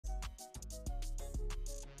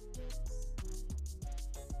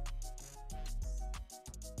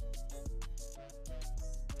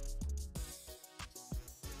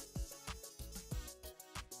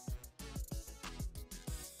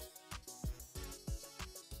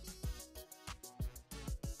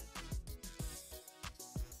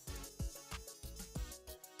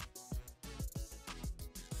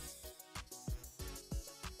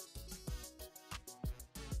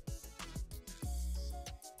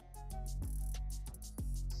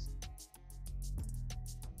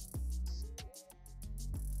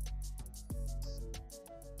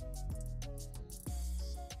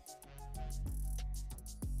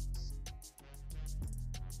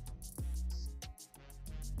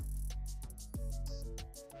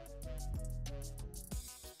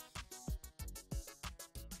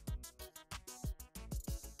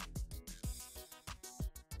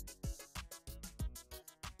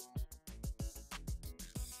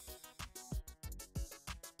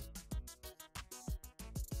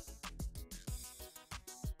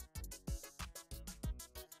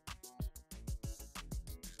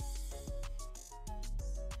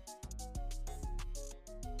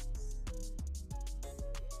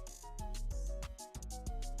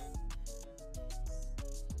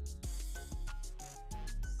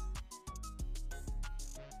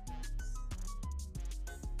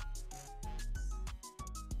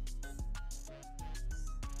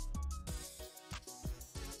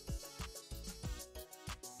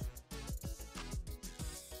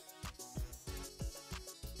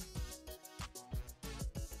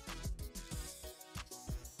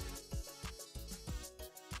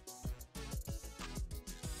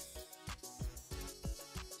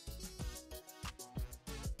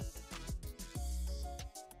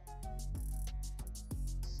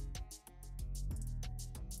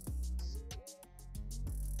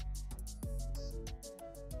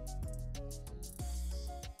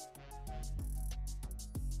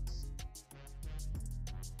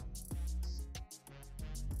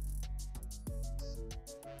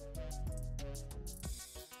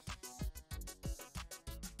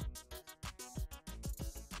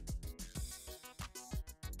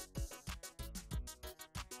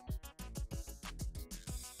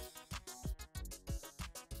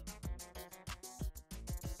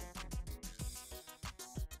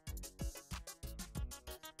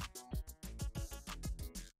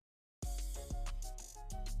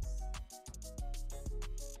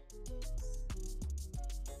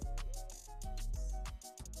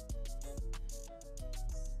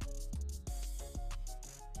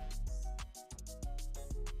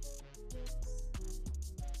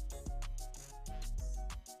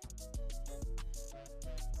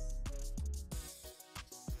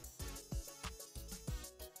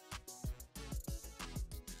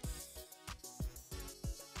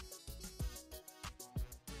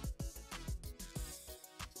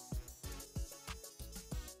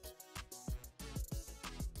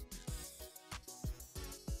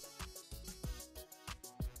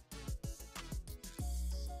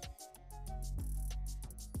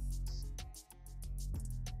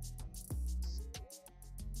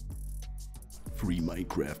free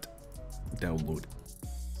Minecraft. Download.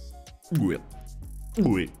 Do it.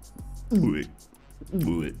 Do it. Do it.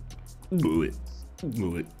 Do it. Do it.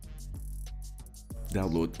 Do it.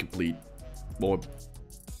 Download complete. Boy.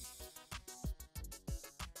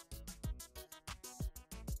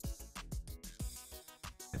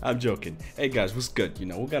 I'm joking. Hey guys, what's good? You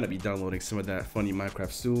know, we're gonna be downloading some of that funny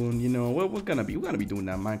Minecraft soon. You know, we're gonna be doing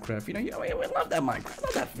that Minecraft. You know, we love that Minecraft,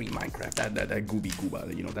 love that free Minecraft, that gooby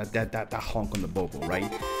gooba. You know, that honk on the bobo,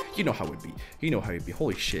 right? You know how it be. You know how it be.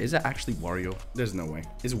 Holy shit, is that actually Wario? There's no way.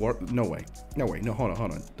 Is no way. No way. No, hold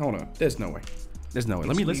on. There's no way. There's no way.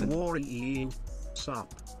 Let me listen.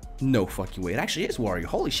 No fucking way. It actually is Wario.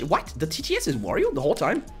 Holy shit. What? The TTS is Wario the whole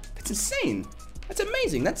time? That's insane. That's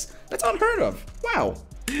amazing. That's unheard of. Wow.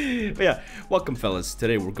 But yeah, welcome fellas.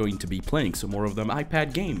 Today we're going to be playing some more of them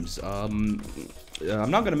iPad games. I'm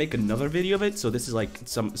not gonna make another video of it, so this is like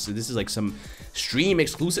some stream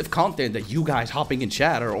exclusive content that you guys hopping in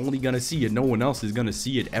chat are only gonna see and no one else is gonna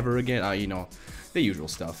see it ever again. You know, the usual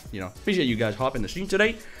stuff. You know, appreciate you guys hopping the stream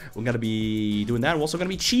today. We're gonna be doing that. We're also gonna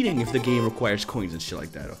be cheating if the game requires coins and shit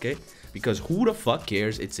like that, okay? Because who the fuck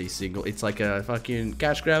cares? It's like a fucking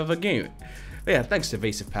cash grab of a game. But yeah, thanks to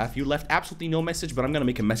Evasive Path. You left absolutely no message, but I'm gonna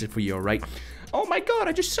make a message for you, alright? Oh my god,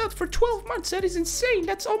 I just subbed for 12 months. That is insane.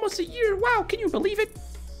 That's almost a year. Wow, can you believe it?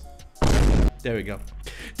 There we go.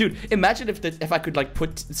 Dude, imagine if I could like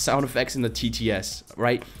put sound effects in the TTS,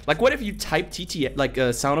 right? Like what if you type TTS, like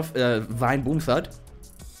sound of Vine Boom Thud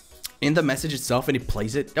in the message itself and it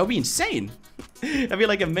plays it? That would be insane. That'd be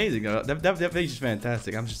like amazing. That'd be just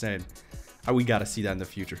fantastic. I'm just saying. We gotta see that in the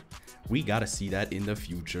future. We gotta see that in the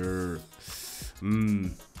future.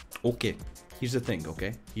 Okay, here's the thing,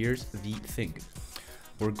 okay? Here's the thing.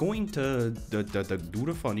 We're going to do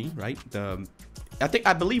the funny, right?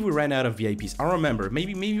 I believe we ran out of VIPs. I don't remember.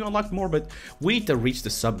 Maybe we unlocked more, but we need to reach the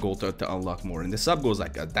sub goal to unlock more. And the sub goal is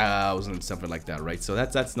like 1,000, something like that, right? So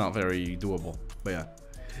that's not very doable. But yeah.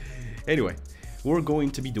 Anyway, we're going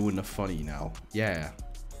to be doing the funny now. Yeah.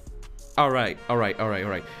 Alright.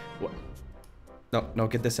 What? No,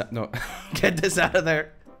 get this out. No, get this out of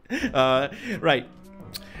there. Right.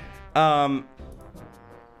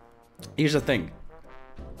 Here's the thing.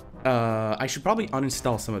 I should probably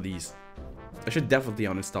uninstall some of these. I should definitely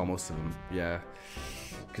uninstall most of them. Yeah.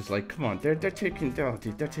 Cause like, come on, they're taking, oh,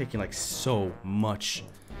 dude, they're taking like so much.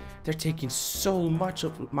 They're taking so much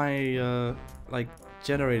of my like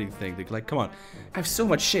generating thing. Like, come on, I have so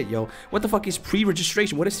much shit, yo. What the fuck is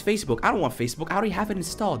pre-registration? What is Facebook? I don't want Facebook. I already have it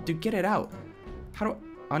installed, dude. Get it out. How do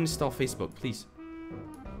I uninstall Facebook, please?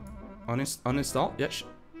 Uninstall? Yeah.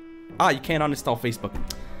 You can't uninstall Facebook.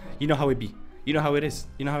 You know how it be. You know how it is.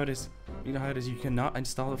 You know how it is. You know how it is. You cannot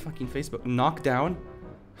install the fucking Facebook. Knockdown.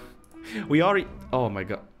 We already. Oh my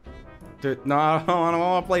god. Dude, no, I don't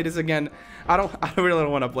want to play this again. I really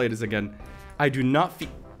don't want to play this again. I do not feel.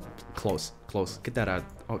 Close. Get that out.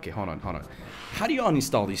 Okay, hold on. How do you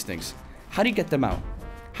uninstall these things? How do you get them out?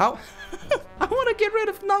 How? I want to get rid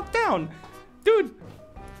of Knockdown. Dude,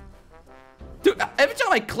 every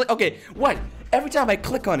time I click, okay, what? Every time I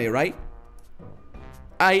click on it, right?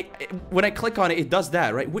 When I click on it, it does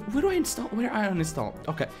that, right? Where do I install? Where do I uninstall?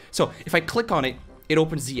 Okay, so if I click on it, it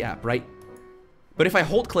opens the app, right? But if I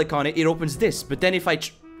hold click on it, it opens this. But then if I,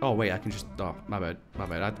 oh wait, I can just, oh my bad.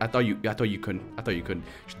 I thought you couldn't.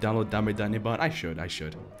 Should download Dame. I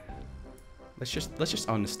should. Let's just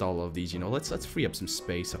uninstall all of these, you know. Let's free up some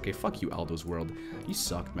space, okay? Fuck you, Aldo's World. You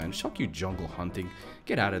suck, man. Fuck you, Jungle Hunting.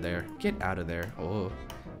 Get out of there. Oh,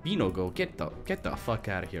 Beano Go, get the fuck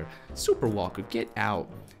out of here. Super Walker, get out.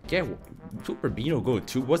 Super Beano Go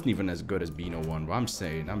 2 wasn't even as good as Beano 1, bro. I'm just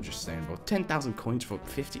saying, bro. 10,000 coins for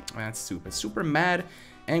 50. Man, that's stupid. Super Mad.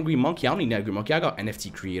 Angry Monkey. I don't need Angry Monkey. I got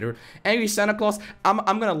NFT Creator. Angry Santa Claus. I'm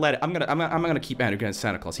gonna let it. I'm gonna keep Angry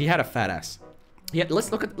Santa Claus. He had a fat ass. Yeah,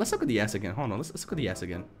 let's look at the ass again. Hold on, let's look at the ass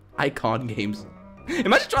again. Icon Games.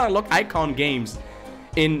 Imagine trying to look Icon Games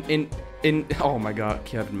in oh my god,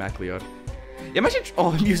 Kevin MacLeod. Imagine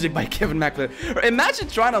music by Kevin MacLeod. Imagine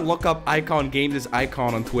trying to look up Icon Games'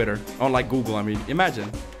 icon on Twitter, on like Google. I mean,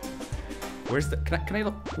 imagine. Where's the? Can I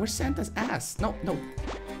look? Where's Santa's ass? No.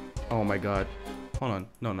 Oh my god. Hold on.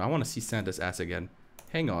 No. I want to see Santa's ass again.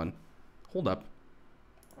 Hang on. Hold up.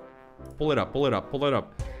 Pull it up.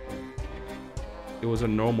 It was a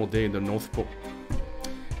normal day in the North Pole.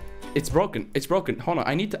 It's broken. Hold on.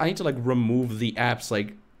 I need to like remove the apps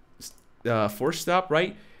like force stop,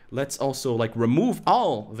 right? Let's also like remove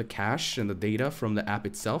all the cache and the data from the app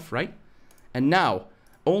itself, right? And now,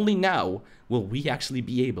 only now will we actually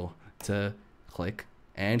be able to click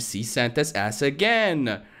and see Santa's ass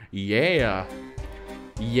again. Yeah.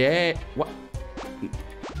 What?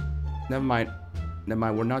 Never mind. Never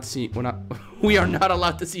mind, we're not seeing, we're not, we are not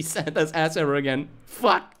allowed to see Santa's ass ever again.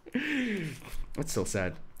 Fuck. That's so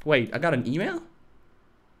sad. Wait, I got an email?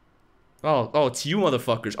 Oh, it's you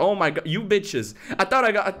motherfuckers. Oh my god, you bitches. I thought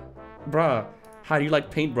I got, bruh. How do you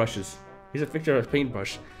like paintbrushes? Here's a picture of a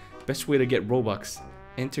paintbrush. Best way to get Robux.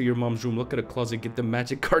 Enter your mom's room, look at a closet, get the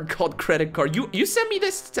magic card called credit card. You sent me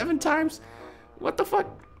this 7 times? What the fuck?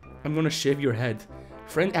 I'm gonna shave your head.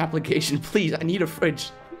 Friend application, please, I need a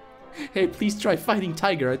fridge. Hey, please try Fighting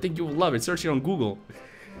Tiger. I think you will love it. Search it on Google.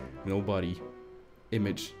 Nobody.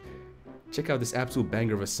 Image. Check out this absolute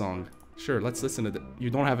banger of a song. Sure, let's listen to the... You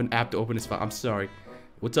don't have an app to open this file. I'm sorry.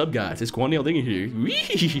 What's up, guys? It's Quannail Ding here.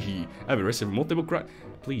 I've arrested for multiple crimes.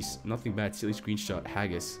 Please, nothing bad. Silly screenshot.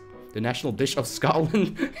 Haggis. The national dish of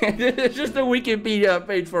Scotland. It's just a Wikipedia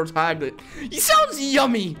page for time. It sounds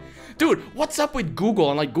yummy. Dude, what's up with Google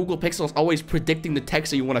and like Google Pixel's always predicting the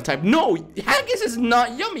text that you want to type? No, haggis is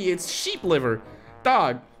not yummy. It's sheep liver.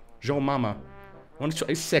 Dog. Jean Mama. Want to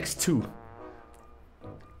try sex too?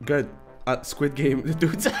 Good. Squid Game. The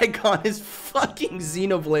dude's icon is fucking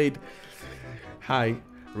Xenoblade. Hi.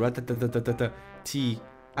 T.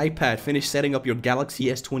 iPad. Finish setting up your Galaxy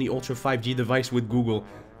S20 Ultra 5G device with Google.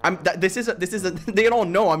 This is a. They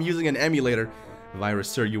don't know I'm using an emulator. Virus,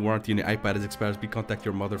 sir, your warranty on the iPad is expired. Please contact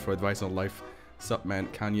your mother for advice on life. Sup, man?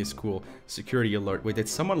 Kanye's cool. Security alert. Wait, did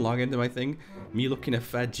someone log into my thing? Me looking at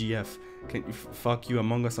fat GF. Can you fuck you?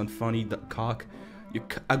 Among Us on funny cock.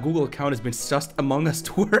 A Google account has been sussed Among Us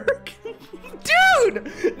to work.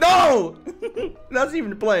 Dude, no. Doesn't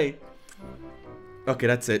even play. Okay,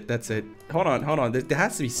 that's it. That's it. Hold on. There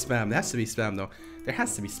has to be spam. There has to be spam though. There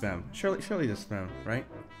has to be spam. Surely there's spam, right?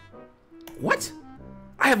 What?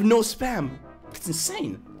 I have no spam. It's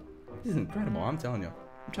insane. This is incredible. I'm telling you.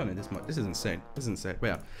 I'm telling you this much. This is insane. This is insane. But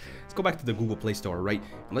yeah, let's go back to the Google Play Store, right?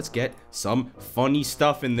 And let's get some funny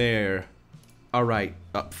stuff in there. All right.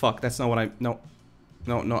 Fuck. That's not what I. No.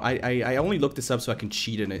 I only looked this up so I can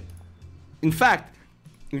cheat in it. In fact,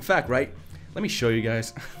 right? Let me show you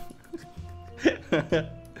guys. I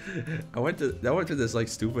went to this like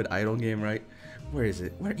stupid idle game, right? Where is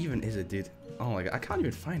it? Where even is it, dude? Oh my god, I can't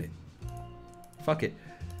even find it. Fuck it.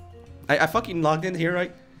 I fucking logged in here,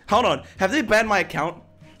 right? Hold on. Have they banned my account?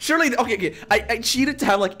 Surely, okay. I cheated to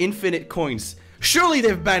have like infinite coins. Surely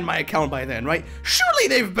they've banned my account by then, right? Surely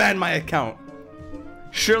they've banned my account.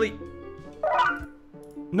 Surely.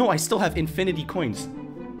 No, I still have infinity coins.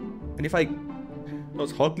 And if I... I'm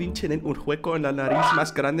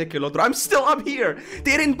still up here.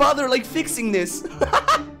 They didn't bother like fixing this.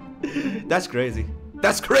 That's crazy.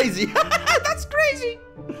 That's crazy. That's crazy.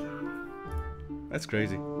 That's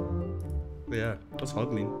crazy. Yeah, what's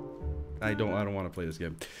Hogling? I don't want to play this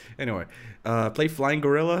game. Anyway, play Flying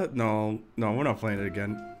Gorilla? No, we're not playing it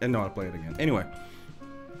again. And no, I'll play it again. Anyway,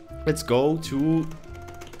 let's go to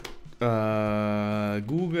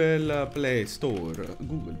Google Play Store.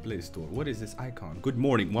 Google Play Store. What is this icon? Good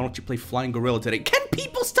morning. Why don't you play Flying Gorilla today? Can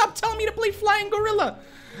people stop telling me to play Flying Gorilla?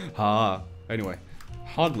 Anyway,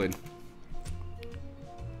 Hoglin.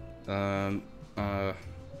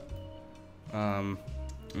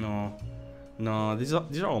 No, these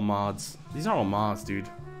are all mods. These are all mods, dude.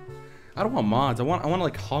 I don't want mods. I want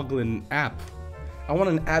like Hoglin app. I want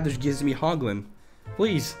an app that gives me Hoglin.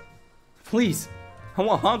 Please. I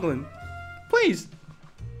want Hoglin. Please.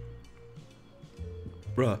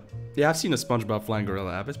 Bruh. Yeah, I've seen a SpongeBob Flying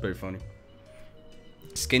Gorilla app. It's very funny.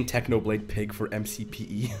 Skin Technoblade Pig for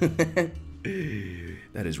MCPE.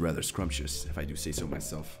 That is rather scrumptious, if I do say so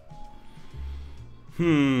myself.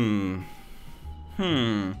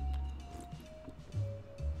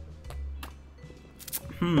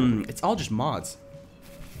 It's all just mods.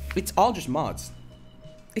 It's all just mods.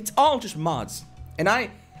 It's all just mods. And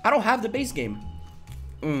I don't have the base game.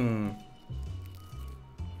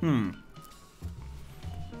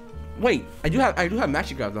 Wait, I do have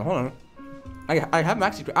MaxiCraft though. Hold on. I have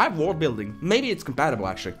MaxiCraft. I have world building. Maybe it's compatible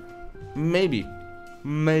actually. Maybe.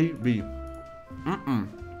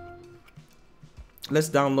 Let's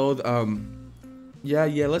download yeah,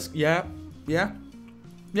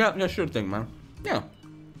 sure thing, man. Yeah.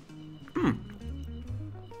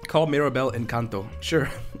 Call Mirabel Encanto. Sure,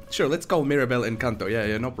 let's call Mirabel Encanto.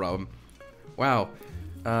 Yeah, no problem. Wow.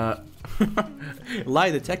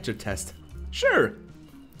 Lie detector test. Sure.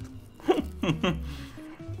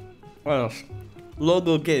 What else?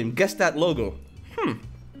 Logo game. Guess that logo.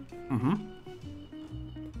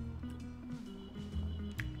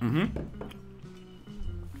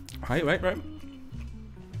 Right.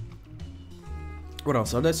 What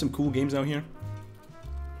else? Are there some cool games out here?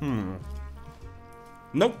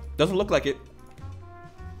 Nope, doesn't look like it.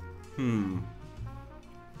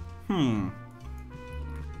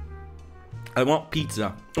 I want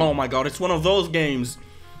pizza. Oh my god, it's one of those games.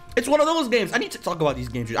 It's one of those games. I need to talk about these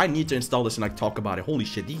games. I need to install this and like talk about it. Holy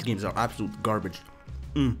shit, these games are absolute garbage.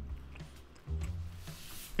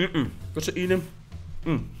 What's it eating?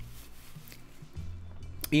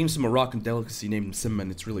 Eating some Moroccan delicacy named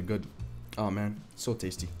Simman. It's really good. Oh man, so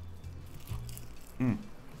tasty.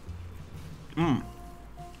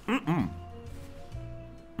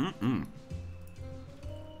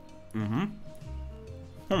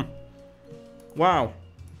 Wow.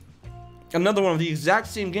 Another one of the exact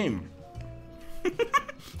same game.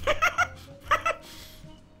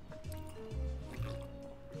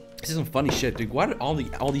 This is some funny shit, dude. Why do all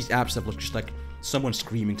these apps that look just like someone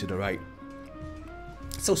screaming to the right?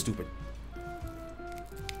 It's so stupid.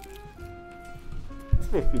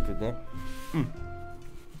 So stupid, bro.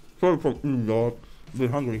 Sorry for eating, dog. I'm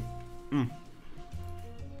really hungry.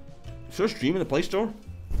 Should I stream in the Play Store?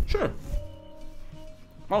 Sure.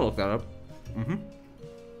 I'll look that up.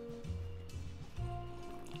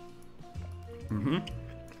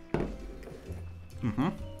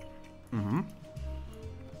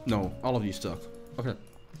 No, all of these suck. Okay.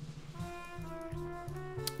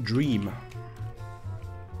 Dream.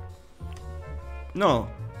 No.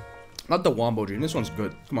 Not the Wombo Dream. This one's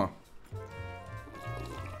good. Come on.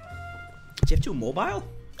 TF2 Mobile?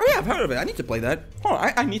 Oh yeah, I've heard of it. I need to play that. Hold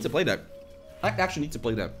on, I need to play that. I actually need to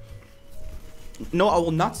play that. No, I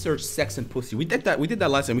will not search sex and pussy. We did that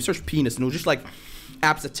last time. We searched penis and it was just like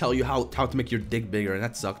apps that tell you how to make your dick bigger, and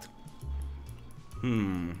that sucked.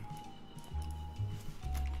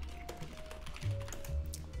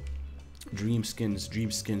 Dream skins.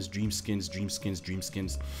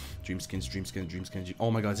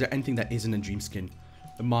 Oh my god, is there anything that isn't a dream skin?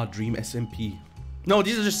 The mod Dream SMP. No,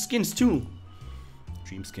 these are just skins too.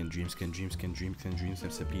 Dream skin, SMP,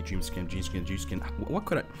 dream skin. What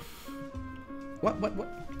could I?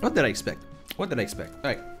 What did I expect? What did I expect?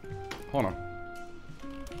 Alright, hold on.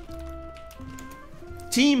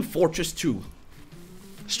 Team Fortress 2.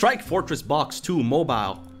 Strike Fortress Box 2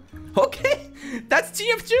 Mobile. Okay, that's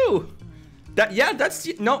TF2. That is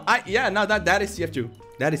TF2.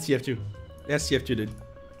 That is TF2. That's TF2, dude.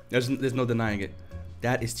 There's no denying it.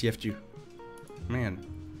 That is TF2. Man.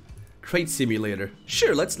 Crate Simulator.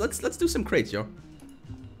 Sure, let's do some crates, yo.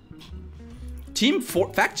 Team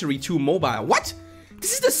Factory 2 Mobile. What?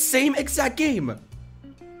 This is the same exact game.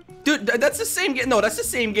 Dude, that's the same game. No, that's the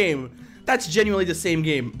same game. That's genuinely the same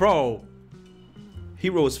game. Bro.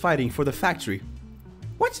 Heroes fighting for the factory.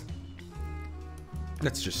 What?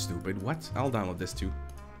 That's just stupid. What? I'll download this too.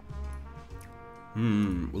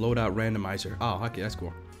 Loadout randomizer. Oh, okay, that's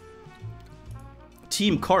cool.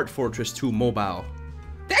 Team Kart Fortress 2 Mobile.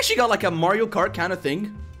 They actually got like a Mario Kart kind of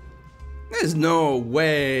thing. There's no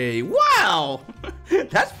way. Wow.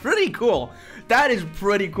 That's pretty cool. That is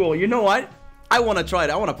pretty cool. You know what? I want to try it.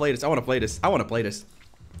 I want to play this. I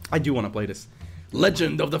do want to play this.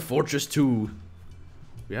 Legend of the Fortress 2.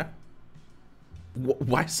 Yeah?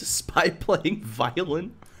 Why is the spy playing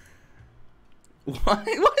violin? Why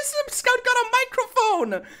is the scout got a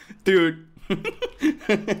microphone? Dude.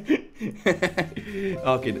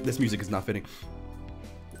 Okay, this music is not fitting.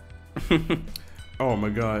 Oh my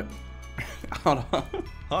god. Hold on.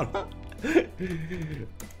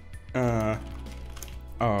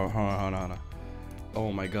 Oh, hold on.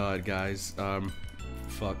 Oh my god, guys.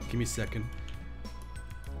 Fuck. Give me a second.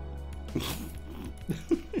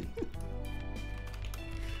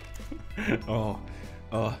 Oh.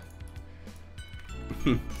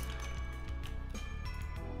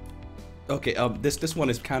 Okay, this one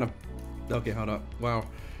is kind of... Okay, hold on. Wow.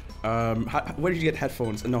 Where did you get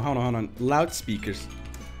headphones? No, hold on. Loudspeakers.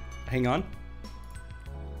 Hang on.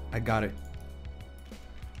 I got it.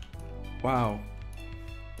 Wow.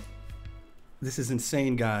 This is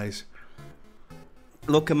insane, guys.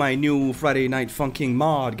 Look at my new Friday Night Funkin'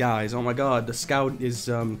 mod, guys. Oh my god, the scout is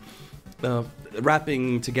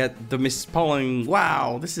rapping to get the mispolling.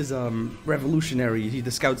 Wow, this is revolutionary.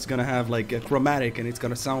 The scout's gonna have like a chromatic and it's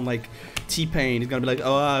gonna sound like T-Pain. He's gonna be like,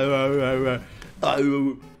 oh.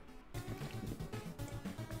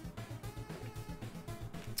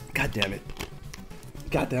 God damn it.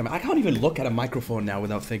 God damn it. I can't even look at a microphone now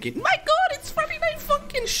without thinking, my god, it's Friday Night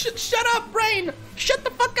Funkin'. Shut up, brain. Shut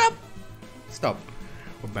the fuck up. Stop.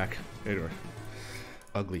 We're back. Anyway.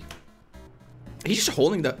 Ugly. He's just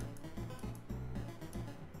holding the...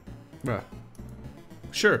 Bruh.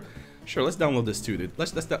 Sure, let's download this too, dude.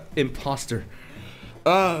 Let's the imposter.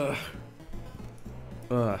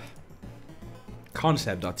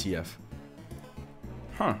 Concept.tf.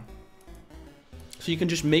 Huh. So you can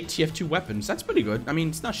just make TF2 weapons. That's pretty good. I mean,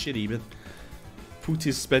 it's not shitty, but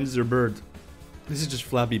Putis Spencer Bird. This is just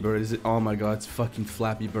Flappy Bird, is it? Oh my god, it's fucking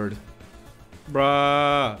Flappy Bird.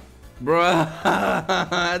 Bruh. Bruh.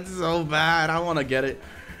 That's so bad. I want to get it.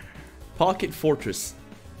 Pocket Fortress.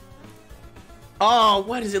 Oh,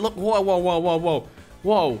 what does it look? Whoa, whoa, whoa, whoa, whoa.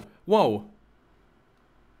 Whoa, whoa.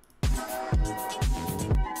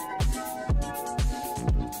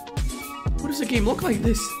 What does the game look like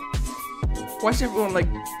this? Why is everyone like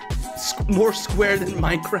more square than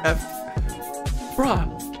Minecraft?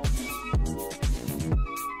 Bruh.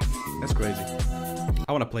 That's crazy.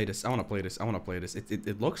 I want to play this. I want to play this. I want to play this.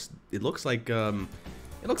 It looks like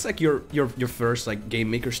it looks like your first like Game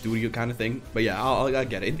Maker Studio kind of thing. But yeah, I'll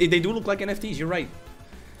get it. They do look like NFTs. You're right.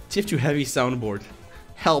 TF2 heavy soundboard.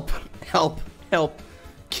 Help, help, help.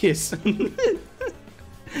 Kiss.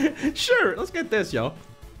 Sure, let's get this, yo.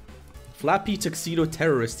 Flappy Tuxedo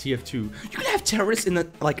Terrorist TF2. You can have terrorists in the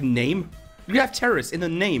like name. You can have terrorists in the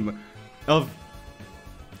name of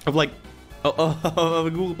like of a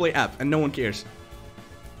Google Play app, and no one cares.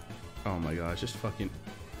 Oh my gosh, just fucking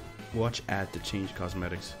watch ad to change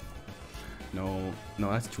cosmetics. No,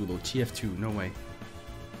 that's too low. TF2, no way.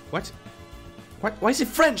 What? What? Why is it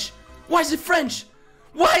French? Why is it French?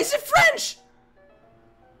 Why is it French?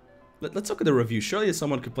 Let's look at the review. Surely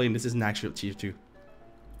someone complained this isn't actual TF2.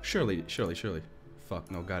 Surely. Fuck,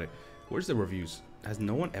 no, got it. Where's the reviews? Has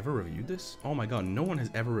no one ever reviewed this? Oh my god, no one has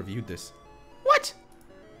ever reviewed this. What?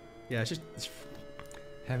 Yeah, it's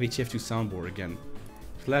heavy TF2 soundboard again.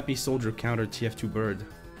 Flappy Soldier Counter TF2 Bird.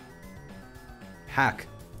 Hack.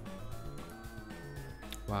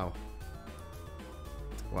 Wow.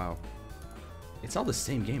 Wow. It's all the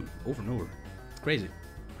same game over and over. It's crazy.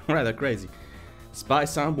 Rather crazy. Spy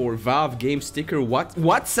soundboard, Valve game sticker,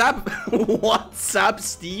 WhatsApp? WhatsApp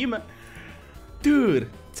Steam? Dude,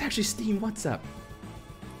 it's actually Steam WhatsApp.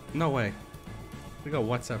 No way. We got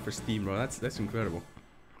WhatsApp for Steam, bro. That's incredible.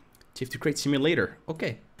 TF2 Crate Simulator.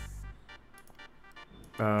 Okay.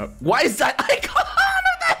 Why is that icon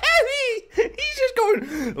of the heavy? He's just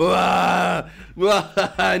going wah, wah,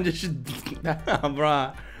 and just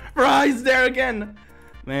bruh. Bruh, he's there again.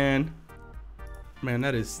 Man,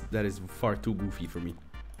 that is far too goofy for me.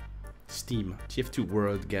 Steam TF2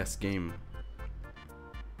 World Guess Game.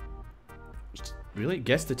 Really?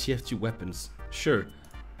 Guess the TF2 weapons. Sure.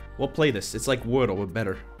 We'll play this. It's like Wordle, but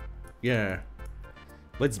better. Yeah.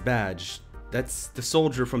 Let's badge. That's the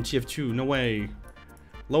soldier from TF2. No way.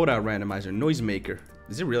 Loadout randomizer. Noisemaker.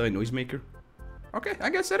 Is it really a noisemaker? Okay, I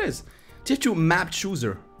guess it is. TF2 map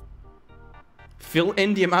chooser. Fill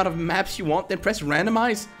in the amount of maps you want, then press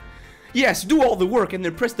randomize. Yes, do all the work and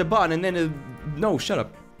then press the button and then no, shut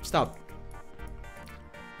up. Stop.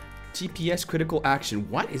 TPS critical action.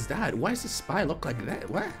 What is that? Why does the spy look like that?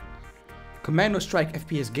 What? Commando Strike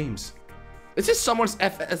FPS games. This is someone's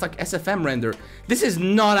it's like SFM render. This is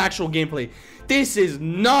not actual gameplay. This is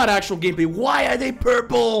not actual gameplay. Why are they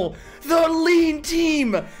purple? The lean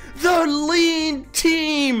team. The lean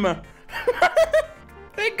team.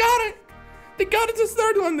 They got it. They got it. It's the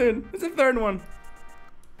third one then. It's the third one.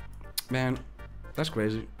 Man, that's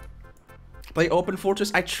crazy. Play Open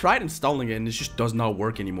Fortress. I tried installing it and it just does not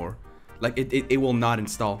work anymore. Like it will not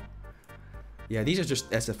install. Yeah, these are just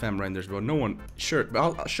SFM renders, bro. No one. Sure,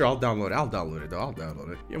 I'll download it. I'll download it though. I'll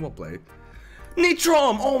download it. Yeah, we'll play it.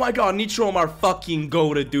 Nitrom! Oh my god, Nitrom are fucking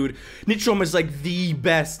goated, dude. Nitrom is like the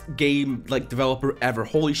best game like developer ever.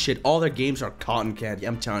 Holy shit, all their games are cotton candy.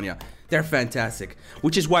 I'm telling you, they're fantastic.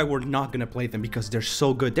 Which is why we're not gonna play them because they're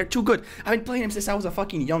so good. They're too good. I've been playing them since I was a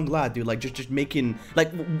fucking young lad, dude. Like just making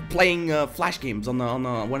like playing Flash games on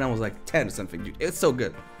the when I was like 10 or something, dude. It's so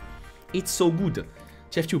good. It's so good.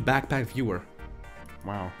 TF2 backpack viewer.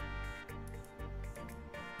 Wow.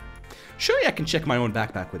 Surely I can check my own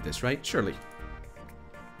backpack with this, right? Surely.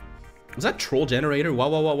 Was that troll generator? Whoa,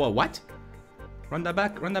 whoa, whoa, whoa. What? Run that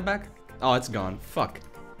back. Run that back. Oh, it's gone. Fuck.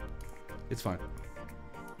 It's fine.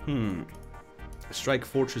 Strike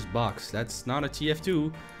Fortress box. That's not a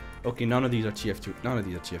TF2. Okay, none of these are TF2. None of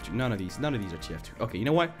these are TF2. None of these are TF2. Okay, you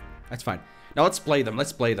know what? That's fine. Now let's play them.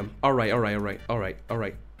 Let's play them. Alright, alright, alright, alright,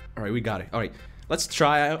 alright. Alright, we got it. Alright. Let's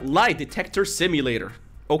try out Lie Detector Simulator.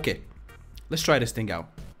 Okay. Let's try this thing out.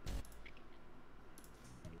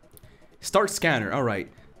 Start scanner.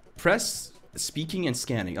 Alright. Press speaking and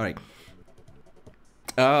scanning. Alright.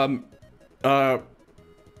 I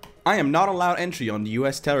am not allowed entry on the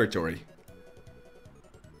US territory.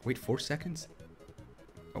 Wait 4 seconds?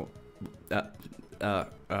 Oh.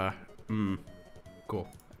 Cool.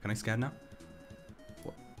 Can I scan now?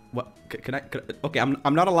 What? Can I okay, I'm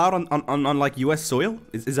not allowed on like US soil?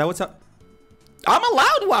 Is that what's up? I'm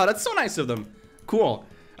allowed? Wow, that's so nice of them. Cool.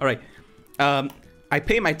 Alright. I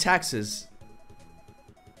pay my taxes.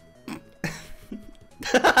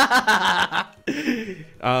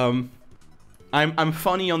 I'm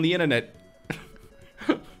funny on the internet.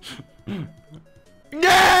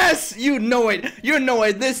 Yes! You know it. You know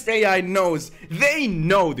it. This AI knows. They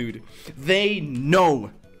know, dude. They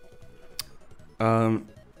know.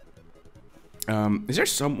 Is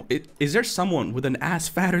there someone with an ass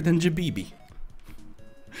fatter than Jabibi?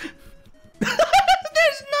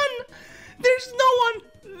 There's none. There's no one.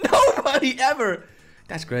 Nobody ever.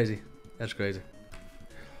 That's crazy. That's crazy.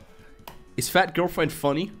 Is fat girlfriend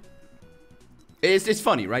funny? It's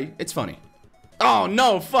funny, right? It's funny. Oh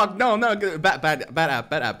no! Fuck no! No! Bad app.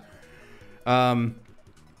 Bad app.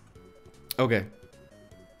 Okay.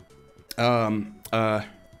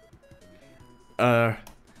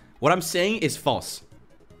 What I'm saying is false.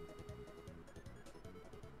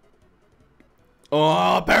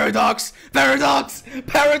 Oh, paradox! Paradox!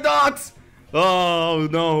 Paradox! Oh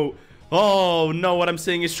no! Oh no! What I'm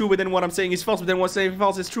saying is true, but then what I'm saying is false. But then what I'm saying is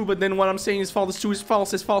false is true. But then what I'm saying is false is true. Is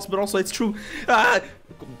false is false. But also it's true. Ah!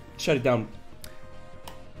 Shut it down.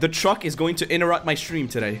 The truck is going to interrupt my stream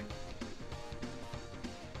today.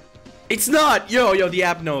 It's not! Yo, the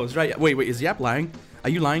app knows, right? Wait, is the app lying? Are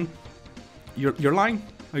you lying? You're lying?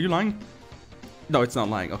 Are you lying? No, it's not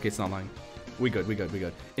lying. Okay, it's not lying. We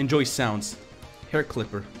good. Enjoy sounds. Hair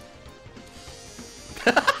clipper.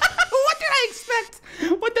 What did I expect?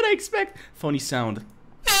 What did I expect? Funny sound.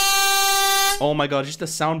 Oh my god, just a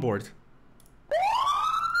soundboard.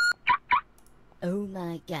 Oh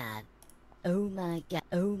my god. Oh my god.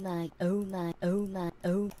 Oh my.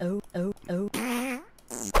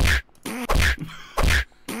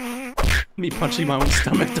 Me punching my own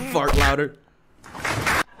stomach to fart louder.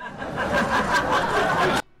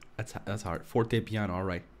 That's hard. Forte piano,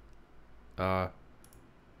 alright.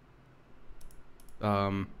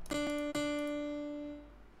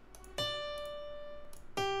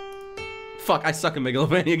 Fuck, I suck at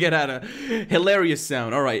Megalovania. Get out of. Hilarious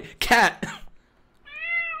sound. Alright. Cat.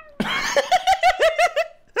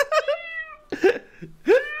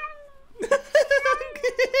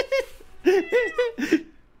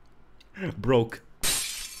 Broke.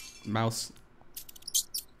 Mouse.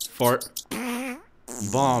 Fart.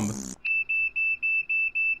 Bomb.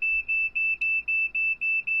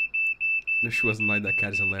 No, she wasn't like that.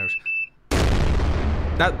 Cat is hilarious.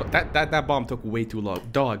 That bomb took way too long.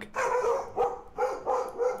 Dog.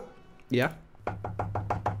 Yeah.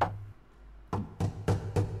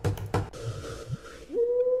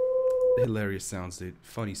 Hilarious sounds, dude.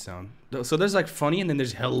 Funny sound. So there's like funny and then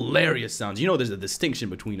there's hilarious sounds. You know there's a distinction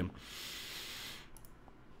between them.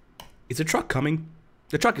 Is the truck coming?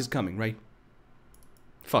 The truck is coming, right?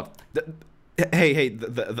 Fuck. Hey,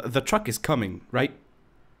 the truck is coming, right?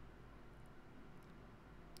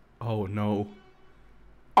 Oh no.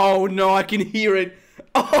 Oh no, I can hear it.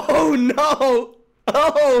 Oh no.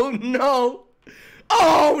 Oh no.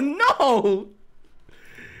 Oh no.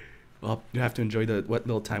 Well, you have to enjoy what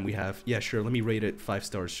little time we have. Yeah, sure. Let me rate it 5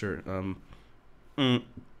 stars. Sure.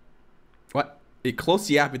 What? It closed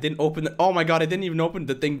the app. It didn't open. Oh my god! It didn't even open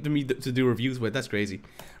the thing to me to do reviews with. That's crazy.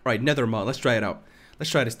 All right, Nether mod. Let's try it out. Let's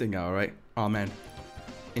try this thing out. All right. Oh man.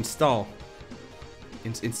 Install.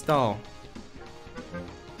 Install.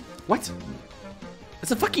 What? It's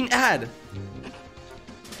a fucking ad.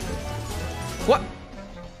 What?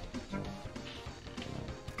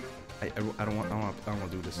 I don't want to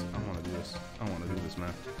do this. I don't want to do this. I don't want to do this,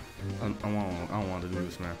 man. I don't want to do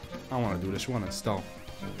this, man. I don't want to do this. You want to install?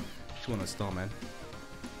 You want to install, man?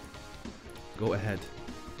 Go ahead.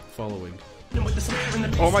 Following.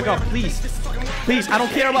 Oh my god! Please, please! I don't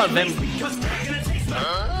care about them.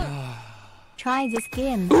 Try this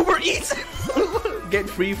game. Uber Eats. Get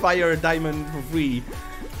Free Fire Diamond for free.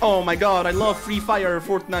 Oh my god! I love Free Fire,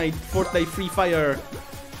 Fortnite, Free Fire.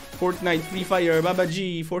 Fortnite, Free Fire, Baba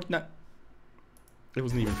G, Fortnite. It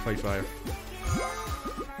wasn't even Free Fire.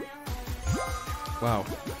 Wow.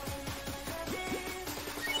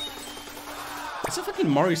 It's a fucking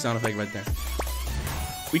Mario sound effect right there.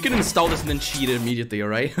 We could install this and then cheat it immediately,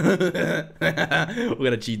 alright? We're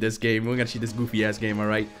gonna cheat this game. We're gonna cheat this goofy ass game,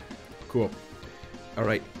 alright? Cool.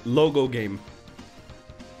 Alright, logo game.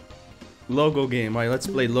 Logo game. Alright, let's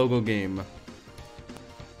play logo game.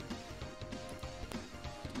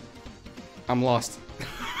 I'm lost.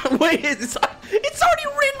 Wait, it's already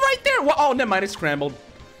written right there. What? Oh, never mind. It's scrambled.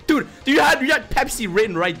 Dude, you had Pepsi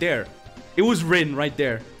written right there. It was written right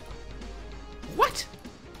there. What?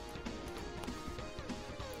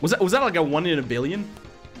 Was that like a 1 in a billion?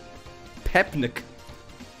 Pepnik.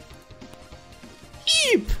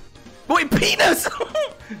 Eep. Wait, penis.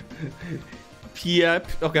 Yep.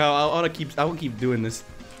 Okay, I'll keep doing this.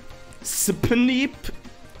 Spneep.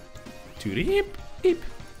 Toodip. Eep.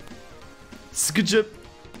 Skjip.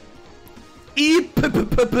 Eep.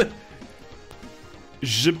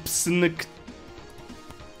 Jipsnik.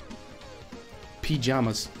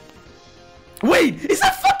 Pajamas. Wait, is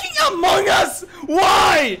that fucking Among Us?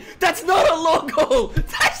 Why? That's not a logo.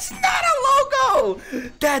 That's not a logo.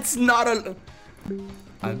 That's not a.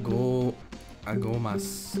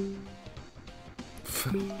 Agomas.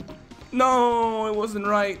 No, it wasn't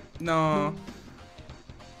right. No.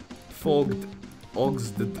 Fogged.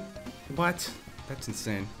 Ogsd. What? That's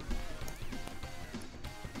insane.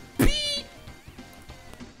 Pee!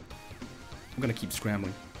 I'm gonna keep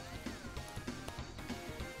scrambling.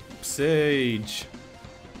 Sage.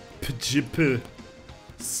 Pjip.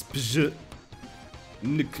 Spj.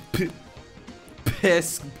 Nik.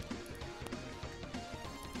 Pesk.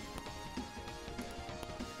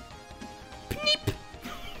 Pnip.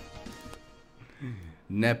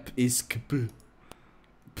 Nep isk.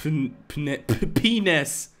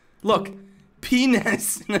 Penis. Look.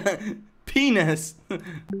 Penis. Penis.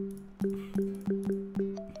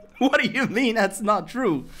 What do you mean that's not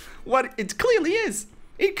true? What? It clearly is.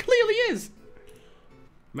 It clearly is.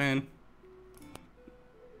 Man.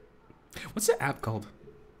 What's the app called?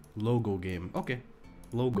 Logo game. Okay.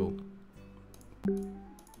 Logo.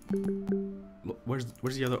 Where's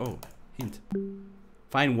the other? Oh, hint.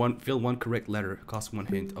 Find one. Fill one correct letter. Cost 1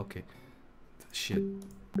 hint. Okay. Shit.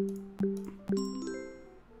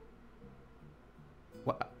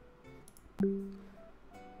 What?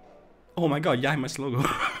 Oh my god, yeah, my logo.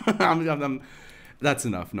 That's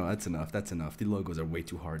enough. No, that's enough. That's enough. The logos are way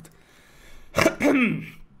too hard.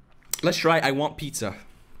 Let's try I want pizza.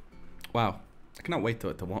 Wow. I cannot wait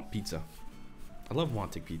to want pizza. I love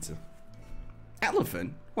wanting pizza.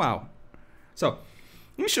 Elephant. Wow. So,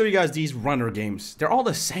 let me show you guys these runner games. They're all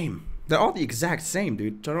the same. They're all the exact same,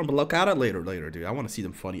 dude. So look at it later, dude. I want to see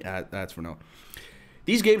them funny ads for now.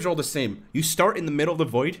 These games are all the same. You start in the middle of the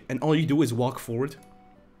void, and all you do is walk forward.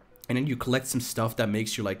 And then you collect some stuff that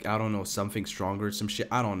makes you, like, I don't know, something stronger, some shit.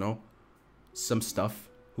 I don't know. Some stuff.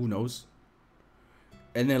 Who knows?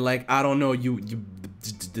 And then, like, I don't know, you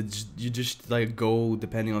just, like, go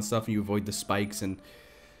depending on stuff, and you avoid the spikes, and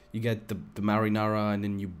you get the marinara, and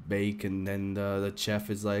then you bake, and then the chef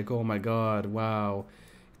is like, oh my god, wow.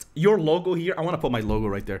 Your logo here, I want to put my logo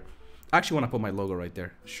right there. I actually want to put my logo right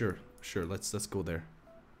there. Sure, let's go there.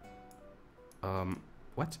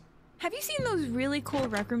 What? Have you seen those really cool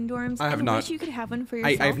Rec Room dorms? I have not. Wish you could have one for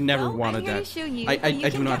yourself. I've never well, wanted I'm here that. To show you I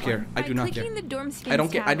do not care. I do not care. The dorm skins I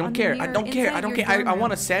don't care. I don't care. I don't care. I don't care. I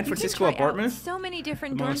want a San Francisco apartment. So many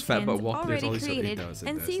different No, dorm it's fat, but skins walk, there's already always something created that does it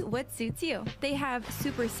and does. see what suits you. They have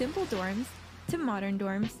super simple dorms to modern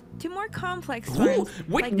dorms to more complex dorms.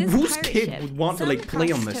 Like this whose pirate kid ship. would want to Some like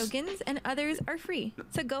play on cost this? tokens and others are free.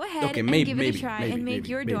 So go ahead Okay, and maybe, give it a try and make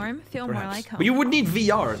your dorm feel more perhaps. like home. But you would need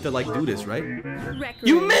VR to like do this, right? Rec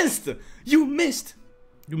You Room. missed! You missed!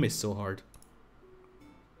 You missed so hard.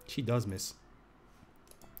 She does miss.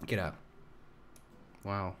 Get out.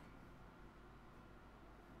 Wow.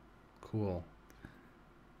 Cool.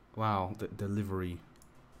 Wow, the delivery.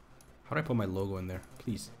 How do I put my logo in there?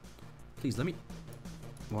 Please. Please, let me...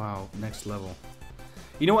 Wow, next level.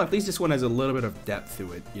 You know what? At least this one has a little bit of depth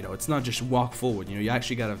to it. You know, it's not just walk forward. You know, you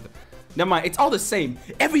actually gotta... Never mind, it's all the same.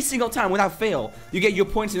 Every single time, without fail. You get your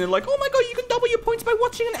points and they're like, oh my god, you can double your points by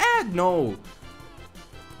watching an ad. No.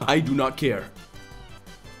 I do not care.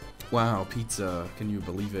 Wow, pizza. Can you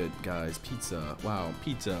believe it, guys? Pizza. Wow,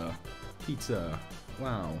 pizza. Pizza.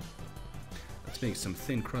 Wow. Let's make some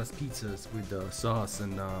thin crust pizzas with sauce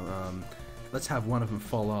and let's have one of them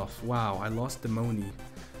fall off. Wow, I lost the money.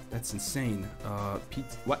 That's insane.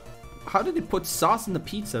 Pizza. What? How did they put sauce in the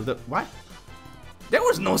pizza? What? There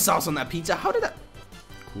was no sauce on that pizza. How did that?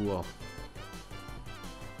 Cool.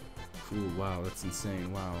 Cool. Wow, that's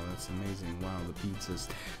insane. Wow, that's amazing. Wow, the pizzas.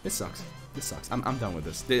 This sucks. This sucks. I'm done with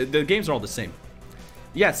this. The games are all the same.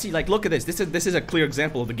 Yeah, see, like, look at this. This is a clear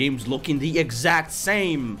example of the games looking the exact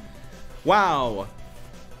same. Wow.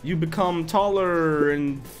 You become taller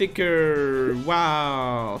and thicker.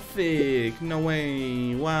 Wow. Thick. No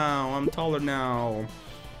way. Wow, I'm taller now.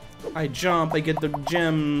 I jump. I get the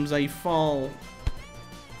gems. I fall.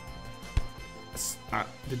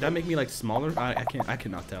 Did that make me, like, smaller? I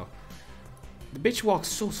cannot tell. The bitch walks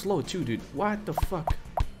so slow too, dude. What the fuck?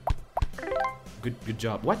 Good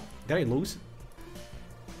job. What? Did I lose?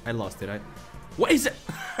 I lost, did I? What is it?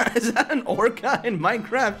 Is that an orca in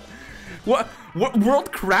Minecraft? What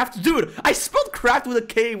world craft? Dude, I spelled craft with a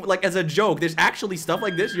K like as a joke. There's actually stuff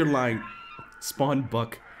like this? You're lying. Spawn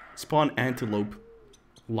buck. Spawn antelope.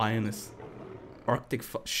 Lioness. Arctic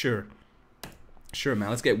sure. Sure, man.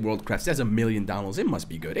 Let's get Worldcrafts. It has 1 million downloads. It must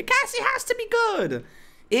be good. It has to be good.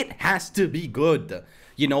 It has to be good.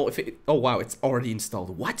 You know, if it... Oh, wow. It's already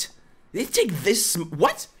installed. What? It take this...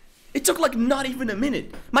 What? It took like not even a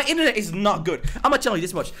minute. My internet is not good. I'm gonna tell you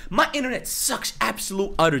this much. My internet sucks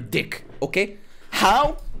absolute utter dick. Okay?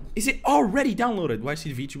 How is it already downloaded? Why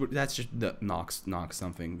see the VTuber? That's just the Nox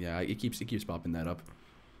something. Yeah, it keeps popping that up.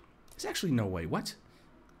 There's actually no way. What?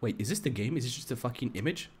 Wait, is this the game? Is this just a fucking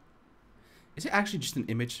image? Is it actually just an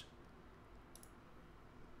image?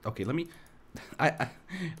 Okay, let me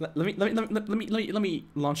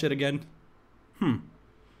launch it again.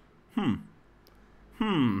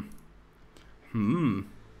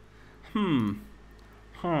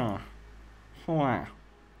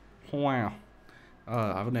 Wow.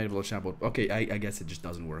 I've enabled a shampoo. Okay, I guess it just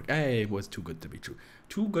doesn't work. Hey, it was too good to be true.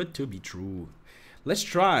 Too good to be true. Let's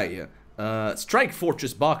try Strike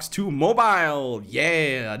Fortress Box 2 Mobile.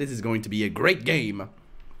 Yeah, this is going to be a great game.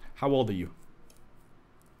 How old are you?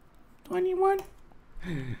 21.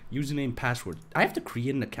 Username, password. I have to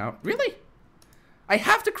create an account. Really? I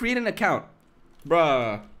have to create an account.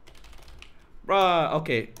 Bruh.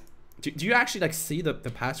 Okay. Do you actually like see the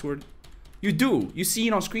password? You do. You see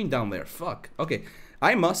it on screen down there. Fuck. Okay.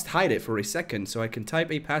 I must hide it for a second so I can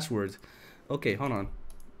type a password. Okay, hold on.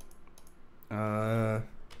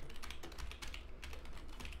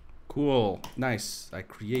 Cool. Nice. I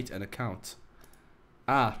create an account.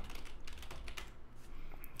 Fuck.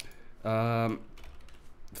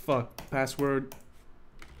 Password.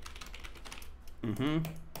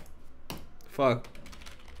 Fuck.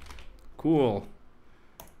 Cool.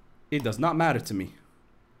 It does not matter to me.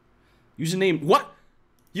 Username. What?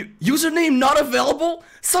 Username not available?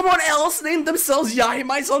 Someone else named themselves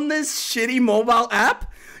Yahimise on this shitty mobile app?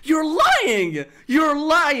 You're lying! You're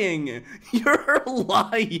lying! You're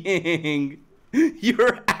lying!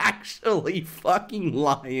 You're actually fucking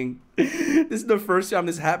lying. This is the first time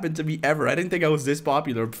this happened to me ever. I didn't think I was this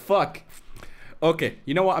popular. Fuck. Okay,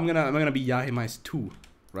 you know what? I'm gonna be Yahimise 2,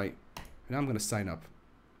 right? Now I'm gonna sign up.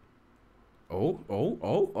 Oh.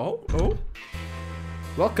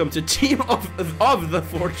 Welcome to Team of the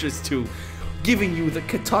Fortress 2. Giving you the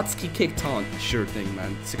Katotsky kick taunt. Sure thing,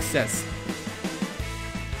 man. Success.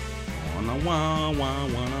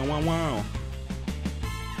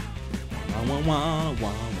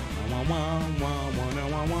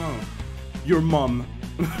 Your mom.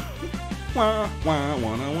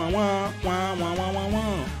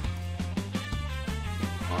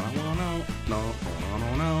 No.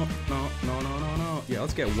 Yeah,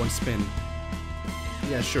 let's get one spin.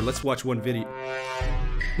 Yeah, sure. Let's watch one video. Among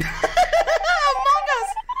Us.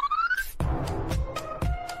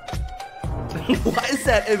 Why is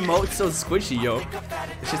that emote so squishy, yo?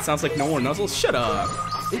 This shit sounds like No More Nuzzles. Shut up.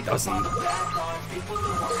 It doesn't.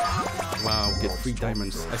 Wow, get free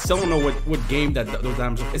diamonds. I still don't know what game those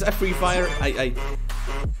diamonds are. Is that Free Fire?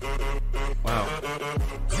 Wow.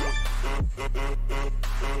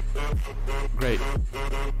 Great.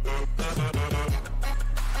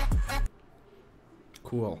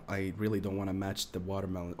 Cool. I really don't want to match the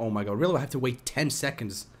watermelon. Oh my god, really? I have to wait 10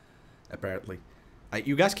 seconds, apparently.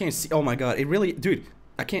 You guys can't see. Oh my god, it really... Dude,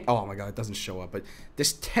 I can't... Oh my god, it doesn't show up. But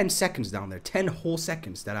there's 10 seconds down there. 10 whole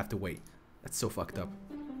seconds that I have to wait. That's so fucked up.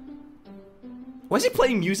 Why is he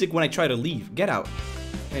playing music when I try to leave? Get out.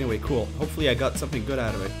 Anyway, cool. Hopefully I got something good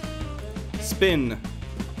out of it. Spin.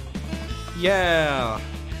 Yeah.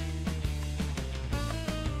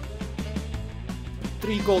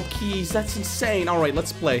 3 gold keys. That's insane. Alright,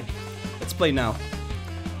 let's play. Let's play now.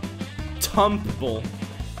 Tumble.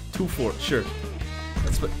 2-4. Sure.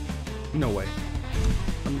 Let's play. No way.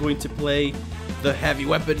 I'm going to play the heavy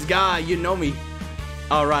weapons guy. You know me.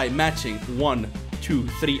 Alright, matching. 1, 2,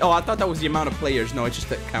 3. Oh, I thought that was the amount of players. No, it's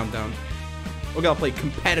just a countdown. We're gonna play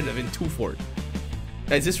competitive in 2-4.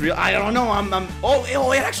 Is this real? I don't know.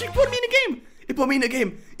 Oh, it actually put me in a game. It put me in a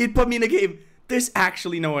game. It put me in a game. There's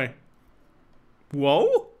actually no way.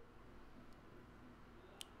 Whoa.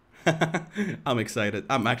 I'm excited.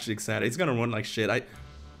 I'm actually excited. It's gonna run like shit.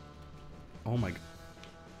 Oh my god.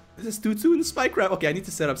 This is 2-2 in the spike wrap. Okay, I need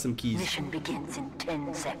to set up some keys. Mission begins in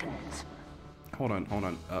 10 seconds. Hold on.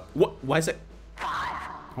 What? Why is it? 5.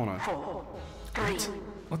 Hold on. 4. 3.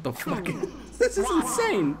 What the fuck? This is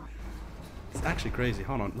insane. It's actually crazy.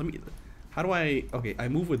 Hold on. Let me... How do I... Okay, I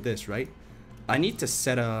move with this, right? I need to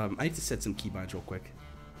set some keybinds real quick.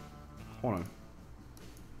 Hold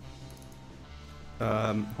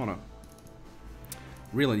on. Hold on.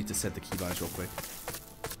 Really need to set the keybinds real quick.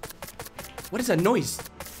 What is that noise?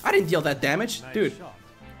 I didn't deal that damage. Nice dude. Shot.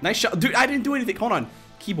 Nice shot. Dude, I didn't do anything. Hold on.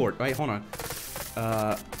 Keyboard, right? Hold on.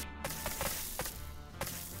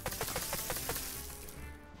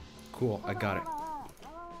 Cool, I got it.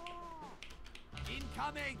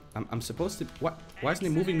 I'm supposed to... What? Why isn't it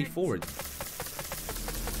moving me forward?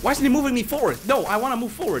 Why isn't it moving me forward? No, I want to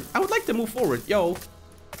move forward. I would like to move forward. Yo.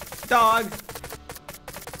 Dog.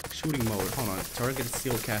 Shooting mode. Hold on. Target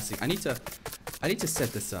steel casting. I need to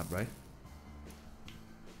set this up, right?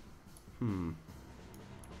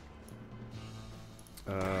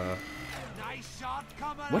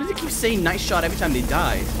 What does it keep saying nice shot every time they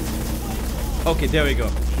die? Okay, there we go.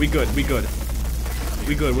 We good. We good.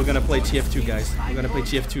 We good. We're gonna play TF2, guys. We're gonna play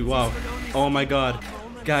TF2. Wow. Oh my god.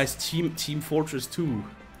 Guys, Team Fortress 2.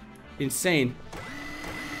 Insane.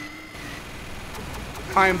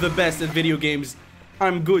 I am the best at video games.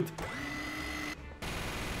 I'm good.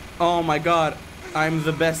 Oh my god. I'm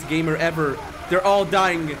the best gamer ever. They're all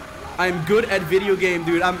dying. I'm good at video game,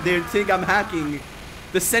 dude. They think I'm hacking.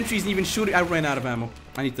 The sentry's even shooting. I ran out of ammo.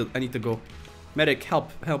 I need to go. Medic,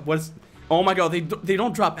 help, help. What's... Oh my god, they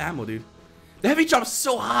don't drop ammo, dude. The heavy drop's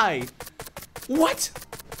so high. What?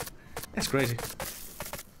 That's crazy.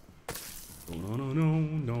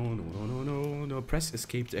 No. Press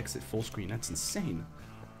escape to exit full screen. That's insane.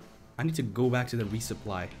 I need to go back to the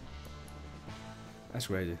resupply. That's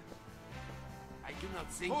crazy.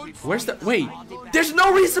 Where's the... Wait. There's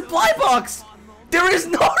no resupply box. There is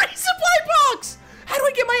no resupply box. How do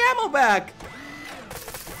I get my ammo back?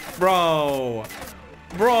 Bro.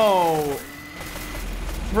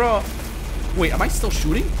 Wait, am I still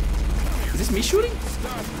shooting? Is this me shooting?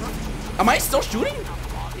 Am I still shooting?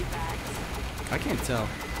 I can't tell.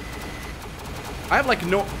 I have like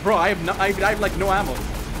no... Bro, I have like no ammo.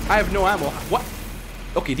 I have no ammo. What?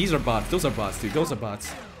 Okay, these are bots. Those are bots, dude. Those are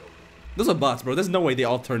bots. Those are bots, bro. There's no way they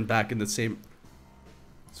all turn back in the same...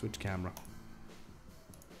 Switch camera.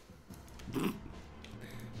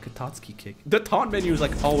 Katotsky kick. The taunt menu is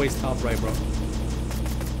like always top right, bro.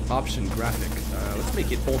 Option graphic. Let's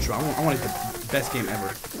make it ultra. I want it the best game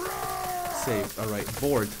ever. Save. All right.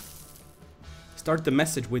 Board. Start the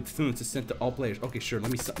message with Thune to send to all players. Okay, sure.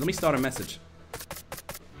 Let me start a message.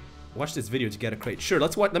 Watch this video to get a crate. Sure.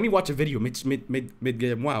 Let's watch. Let me watch a video mid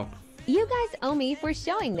game. Wow. You guys owe me for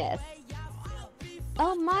showing this.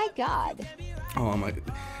 Oh my god. Oh my god.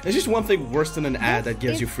 There's just one thing worse than an ad that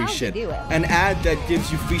gives you free shit. An ad that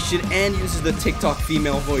gives you free shit and uses the TikTok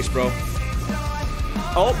female voice, bro.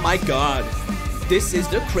 Oh my god. This is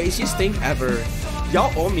the craziest thing ever.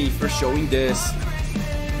 Y'all owe me for showing this.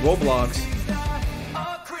 Roblox.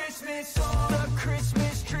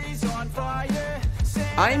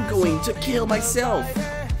 I'm going to kill myself.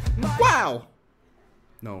 Wow.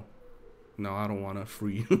 No. No, I don't want to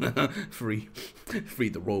free the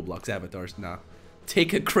Roblox avatars. Nah.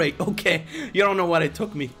 Take a crate. Okay. You don't know what it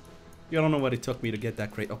took me. You don't know what it took me to get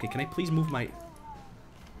that crate. Okay, can I please move my...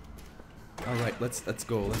 Alright, let's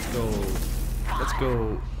go. Let's go. Let's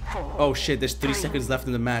go. Oh shit, there's 3 seconds left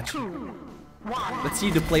in the match. Let's see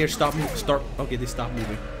the players start. Okay, they stopped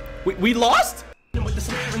moving. We lost? No,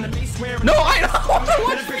 I don't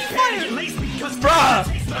want Free Fire!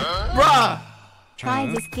 Bruh! Try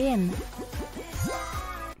this game.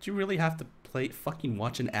 Do you really have to fucking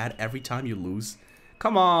watch an ad every time you lose?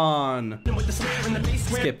 Come on!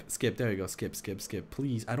 Skip, there you go. Skip.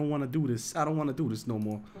 Please, I don't want to do this. I don't want to do this no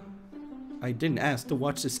more. I didn't ask to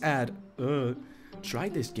watch this ad. Try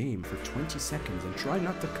this game for 20 seconds and try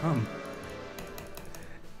not to come.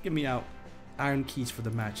 Get me out. Iron keys for the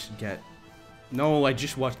match. Get. No, I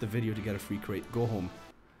just watched the video to get a free crate. Go home.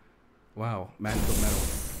 Wow, magical metal.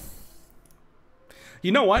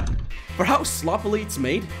 You know what? For how sloppily it's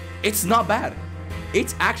made, it's not bad.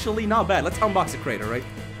 It's actually not bad. Let's unbox the crate, alright?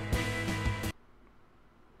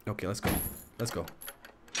 Okay, let's go. Let's go.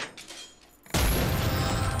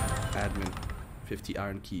 Admin. 50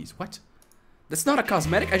 iron keys. What? That's not a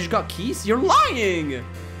cosmetic? I just got keys? You're lying!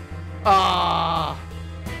 Ah!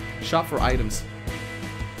 Shop for items.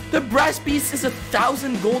 The brass piece is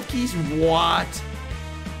 1,000 gold keys? What?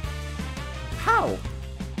 How?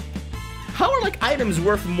 How are like items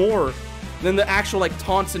worth more than the actual like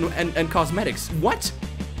taunts and cosmetics? What?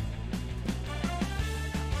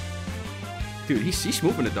 Dude, he's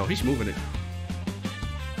moving it though. He's moving it.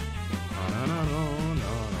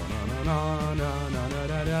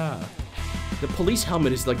 The police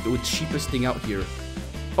helmet is like the cheapest thing out here.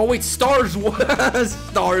 Oh wait, Stars War.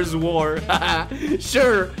 Stars War.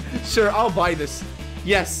 Sure, I'll buy this.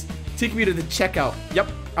 Yes, take me to the checkout. Yep,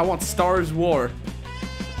 I want Stars War.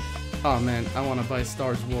 Oh man, I want to buy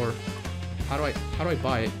Stars War. How do I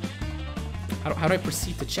buy it? How do I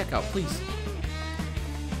proceed to checkout, please?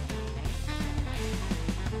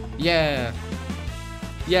 Yeah.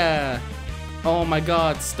 Oh my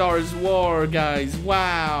god, Stars War, guys.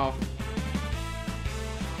 Wow.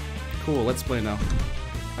 Cool, let's play now.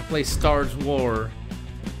 I play Stars War.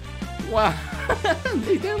 Wow.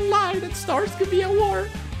 They didn't lie that stars could be a war.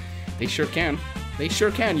 They sure can. They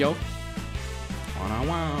sure can, yo.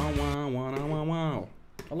 Wow.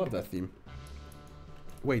 I love that theme.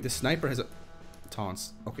 Wait, the sniper has a...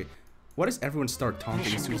 taunts. Okay. Why does everyone start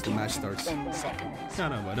taunting as soon as the match starts? 10 seconds. I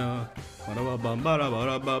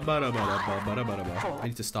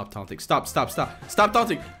need to stop taunting. Stop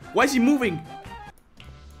taunting! Why is he moving?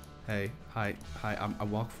 Hey, hi, I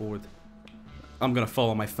walk forward. I'm gonna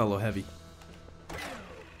follow my fellow heavy.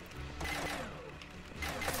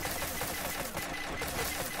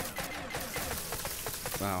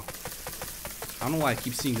 Wow. I don't know why I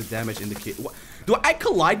keep seeing the damage indicate. What? Do I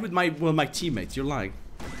collide with my teammates? You're lying.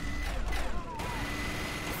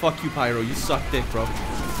 Fuck you, Pyro. You suck dick, bro.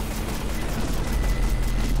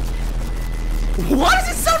 Why does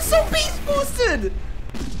it sound so beast boosted?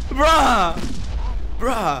 Bruh.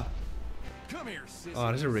 Oh,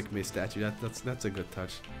 there's a Rick May statue. That's a good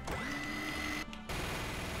touch.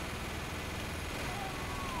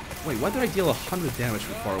 Wait, why did I deal 100 damage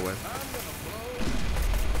from far away?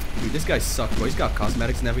 Dude, this guy sucked, bro. He's got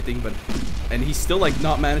cosmetics and everything, and he's still like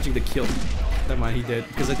not managing to kill. Never mind, he did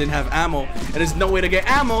because I didn't have ammo, and there's no way to get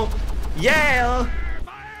ammo. Yeah.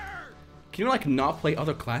 Can you like not play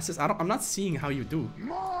other classes? I'm not seeing how you do.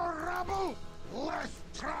 More rubble, less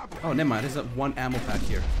trouble. Oh, never mind. There's a one ammo pack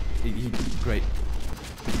here. Great.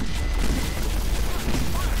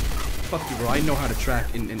 Fuck you, bro. I know how to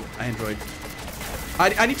track in Android.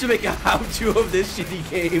 I need to make a how-to of this shitty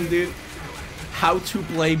game, dude. How to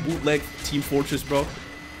play bootleg Team Fortress, bro.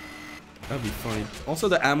 That'd be funny. Also,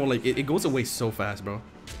 the ammo, like, it goes away so fast, bro.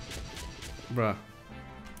 Bruh.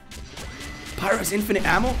 Pyro has infinite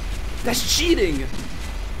ammo? That's cheating!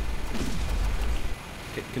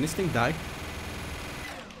 Okay, can this thing die?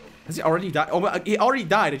 Has he already died? Oh, he already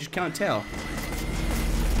died. I just can't tell.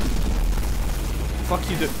 Fuck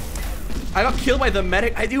you, dude. I got killed by the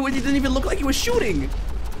medic. It didn't even look like he was shooting.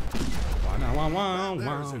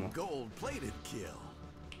 There's a gold-plated kill.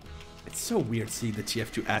 It's so weird seeing the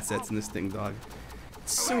TF2 assets in this thing, dog.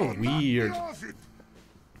 It's so weird. Fuck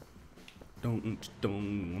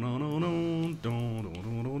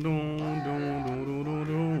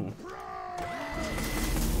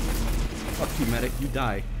you, medic. You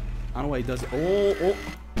die. I don't know why he does it.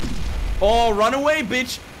 Oh, run away,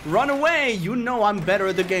 bitch. Run away. You know I'm better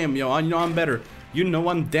at the game, yo. You know I'm better. You know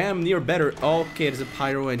I'm damn near better. Okay, there's a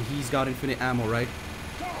Pyro and he's got infinite ammo, right?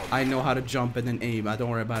 I know how to jump and then aim. Don't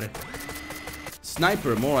worry about it.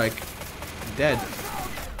 Sniper, more like dead.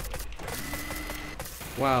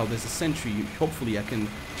 Wow, there's a sentry. Hopefully I can...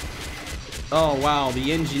 Oh, wow,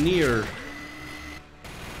 the engineer.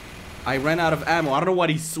 I ran out of ammo. I don't know what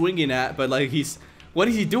he's swinging at, but like he's... What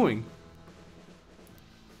is he doing?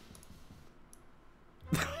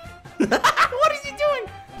 What is he doing?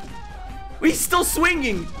 He's still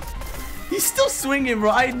swinging. He's still swinging, bro.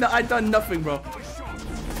 I done nothing, bro.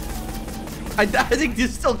 I think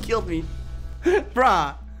this still killed me.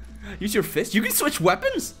 Bruh. Use your fist. You can switch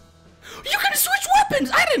weapons? You can switch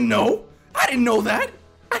weapons! I didn't know. I didn't know that.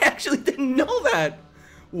 I actually didn't know that.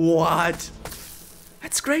 What?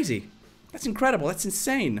 That's crazy. That's incredible. That's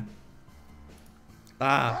insane.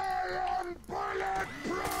 Wow.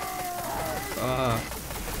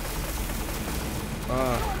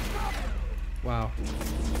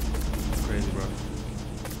 That's crazy, bro.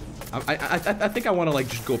 I think I want to like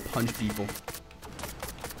just go punch people.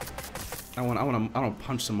 I want to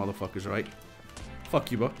punch some motherfuckers, right?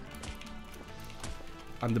 Fuck you, bro.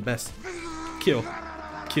 I'm the best. Kill.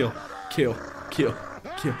 Kill. Kill. Kill.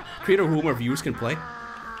 Kill. Create a room where viewers can play.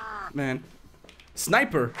 Man.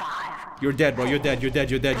 Sniper. You're dead, bro. You're dead. You're dead.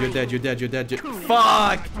 You're dead. You're dead. You're dead. You're dead.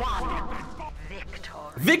 Fuck.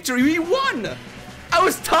 Victory. We won. I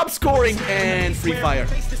was top scoring and free fire.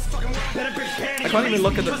 I can't even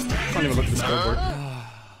look at the scoreboard.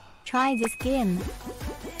 Try the skin.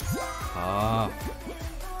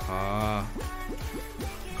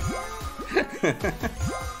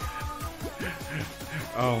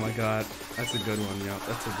 Oh my god. That's a good one, yo.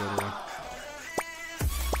 That's a good one.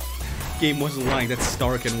 Game wasn't lying. That's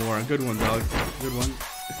Stark and War. Good one, dog. Good one.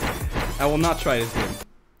 I will not try this game.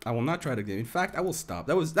 I will not try the game. In fact, I will stop.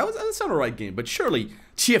 That's not a right game, but surely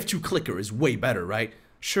TF2 Clicker is way better, right?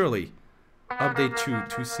 Surely. Update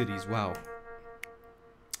two cities. Wow.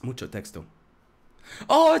 Mucho texto.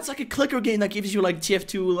 Oh, it's like a clicker game that gives you like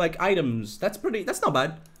TF2 like items. That's not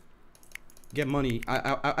bad. Get money.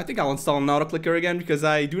 I think I'll install an auto clicker again because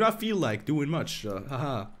I do not feel like doing much.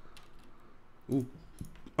 Haha. Ooh.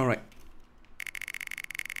 Alright.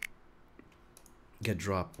 Get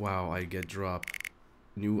drop. Wow, I get drop.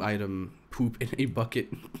 New item. Poop in a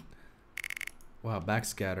bucket. Wow,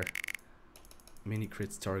 backscatter. Mini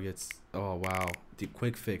crits targets. Oh wow. The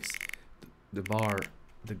quick fix. The bar.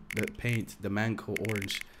 The paint. The mango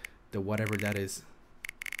orange. The whatever that is.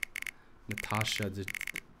 Natasha. The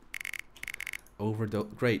overdose.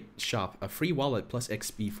 Great. Shop. A free wallet plus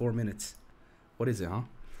XP. 4 minutes. What is it, huh?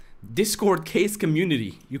 Discord case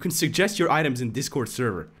community. You can suggest your items in Discord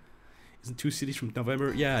server. Isn't 2 cities from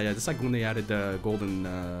November? Yeah. That's like when they added the golden,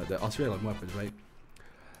 the Australian weapons, right?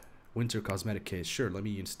 Winter cosmetic case. Sure. Let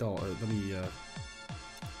me install. Let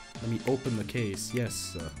me open the case.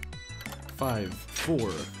 Yes. 5, 4,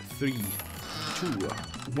 3, 2,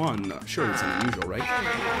 1. Sure, it's unusual, right?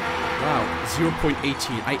 Wow.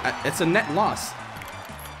 0.18. It's a net loss.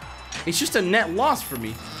 It's just a net loss for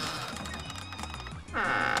me.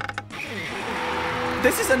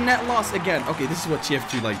 This is a net loss again. Okay, this is what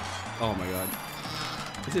TF2 like. Oh my god.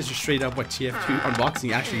 This is just straight up what TF2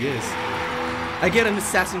 unboxing actually is. I get an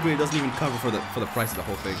Assassin's Creed doesn't even cover for the price of the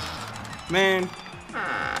whole thing. Man.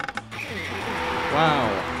 Wow.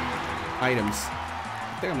 Items.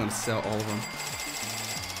 I think I'm gonna sell all of them.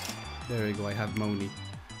 There we go. I have Moni.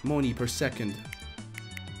 Moni per second.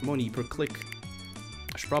 Moni per click.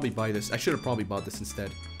 I should probably buy this. I should have probably bought this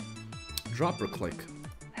instead. Drop per click.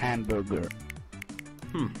 Hamburger.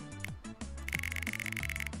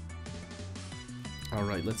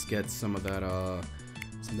 Alright, let's get some of that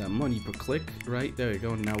money per click, right? There you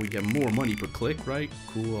go. Now we get more money per click, right?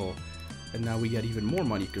 Cool. And now we get even more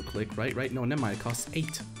money per click, right? Right? No, never mind. It costs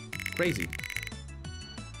 8. Crazy.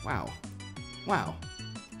 Wow. Wow.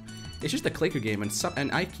 It's just a clicker game, and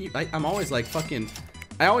I'm always like fucking.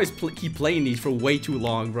 I always keep playing these for way too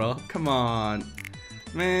long, bro. Come on,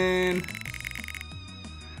 man.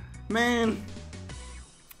 Man.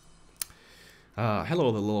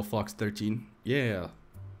 Hello, the little fox 13. Yeah.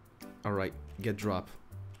 All right, get drop.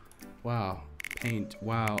 Wow, paint.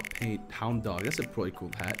 Wow, paint. Hound dog. That's a pretty cool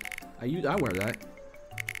hat. I wear that.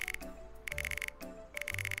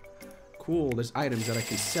 Cool. There's items that I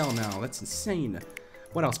can sell now. That's insane.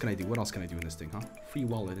 What else can I do? What else can I do in this thing, huh? Free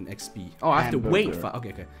wallet and XP. Oh, I have to wait.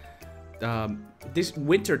 Okay, okay. This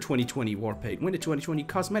winter 2020 war paint. Winter 2020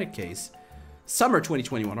 cosmetic case. Summer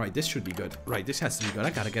 2021. All right, this should be good. Right, this has to be good. I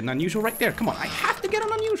gotta get an unusual right there. Come on, I have to get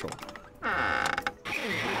an unusual.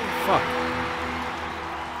 Fuck.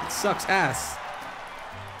 It sucks ass.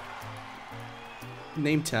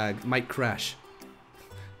 Name tag might crash.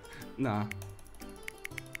 Nah.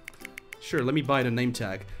 Sure, let me buy the name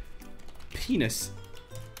tag. Penis.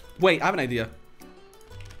 Wait, I have an idea.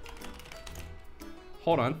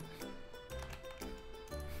 Hold on.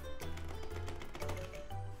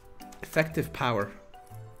 Effective power.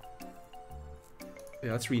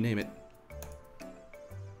 Yeah, let's rename it.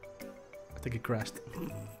 I think it crashed.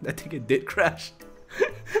 I think it did crash.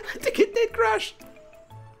 I think it did crash.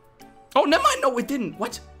 Oh, never mind. No, it didn't.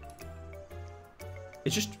 What?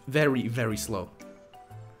 It's just very, very slow.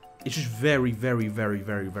 It's just very, very, very,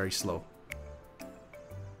 very, very slow.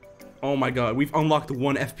 Oh my god, we've unlocked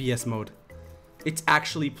 1 FPS mode. It's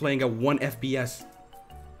actually playing at 1 FPS.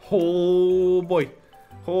 Oh boy.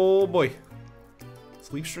 Oh boy.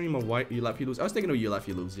 Sleep stream or white you laugh you lose. I was thinking of you laugh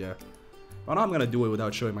you lose, yeah. Well, now I'm gonna do it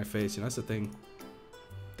without showing my face, you know, that's the thing.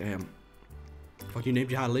 Damn. Fuck, you named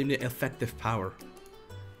your how named it effective power.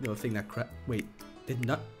 The other thing that wait,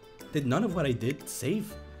 did none of what I did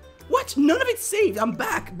save? What? None of it saved. I'm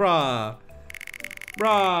back, bruh.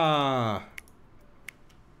 Bruh.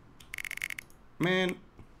 Man.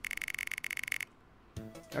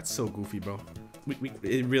 That's so goofy, bro.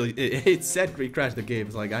 It said we crashed the game.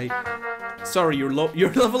 It's like, sorry, your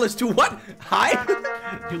level is too what? High?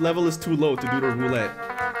 Your level is too low to do the roulette.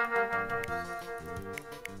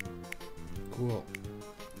 Cool.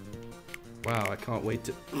 Wow, I can't wait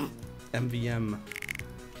to MVM.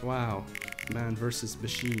 Wow, man versus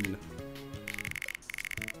machine.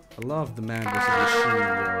 I love the man versus machine,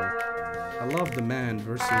 yo. I love the man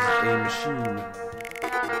versus a machine.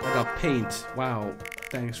 I got paint. Wow.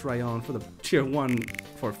 Thanks, Ryan, for the tier 1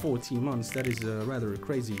 for 14 months. That is rather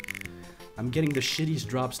crazy. I'm getting the shittiest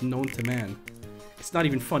drops known to man. It's not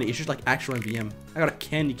even funny. It's just like actual MVM. I got a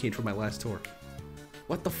candy cane for my last tour.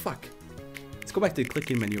 What the fuck? Let's go back to the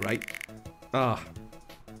clicking menu, right?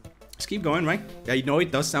 Just keep going, right? Yeah, you know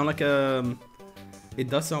it does sound like a... It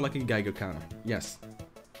does sound like a Geiger counter. Yes.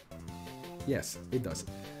 Yes, it does.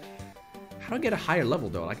 How do I get a higher level,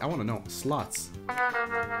 though? Like, I want to know. Slots.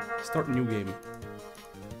 Start new game.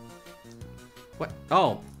 What?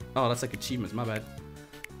 Oh, that's like achievements. My bad.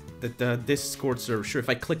 The Discord server. Sure, if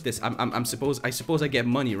I click this, I suppose I get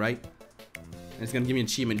money, right? And it's gonna give me an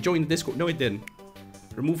achievement. Join the Discord. No, it didn't.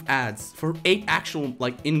 Remove ads for 8 actual,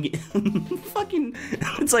 like, in-game. Fucking,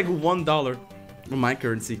 it's like $1 on my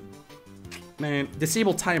currency. Man,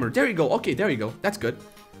 disable timer. There you go. Okay, there you go. That's good.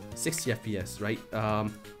 60 FPS, right?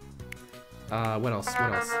 What else?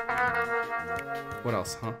 What else? What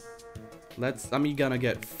else, huh? I'm gonna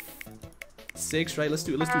get 6, right? Let's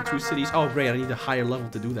do 2 cities. Oh, great. I need a higher level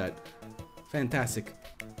to do that. Fantastic.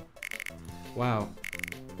 Wow.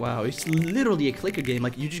 Wow, it's literally a clicker game.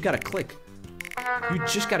 Like, you just gotta click. You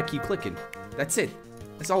just gotta keep clicking. That's it.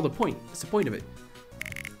 That's all the point. That's the point of it.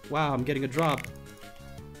 Wow, I'm getting a drop.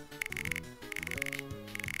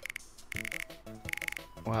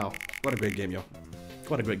 Wow, what a great game, yo.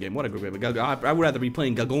 What a great game. What a great game. I would rather be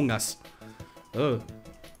playing Gagongas. Ugh.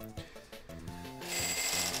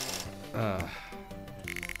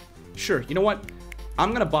 Sure, you know what?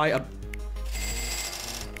 I'm gonna buy a...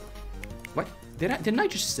 What? Didn't I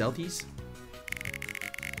just sell these?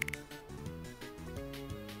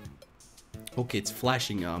 Okay, it's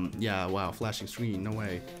flashing, yeah, wow, flashing screen, no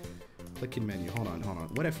way. Click in menu, hold on.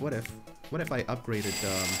 What if I upgraded,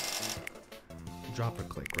 dropper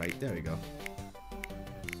click, right? There we go.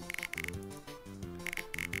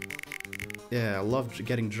 Yeah, I love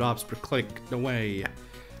getting drops per click, no way.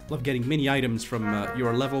 Love getting mini items from,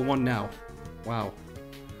 you're level 1 now. Wow.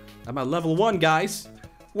 I'm at level 1, guys.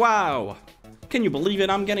 Wow. Can you believe it?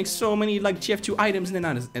 I'm getting so many, like, TF2 items and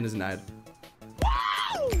then there's an ad.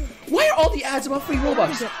 Why are all the ads about free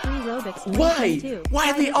Robux? Why? Why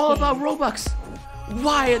are they all about Robux?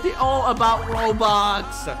 Why are they all about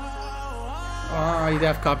Robux? Oh, you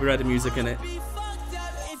have copyrighted music in it.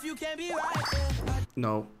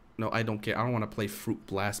 No, I don't care. I don't want to play Fruit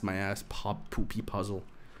Blast my ass pop poopy puzzle.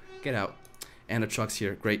 Get out. And the truck's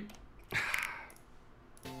here. Great.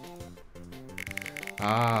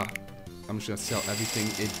 I'm just gonna sell everything.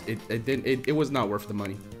 It was not worth the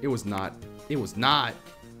money. It was not. It was not.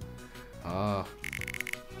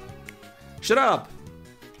 Shut up!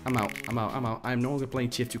 I'm out. I'm no longer playing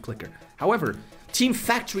TF2 Clicker. However, Team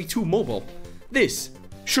Factory 2 Mobile.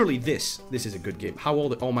 Surely this is a good game. How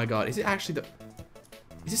old? Oh my god, is it actually the...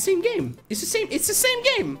 It's the same game. It's the same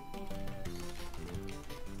game.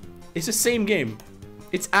 It's the same game.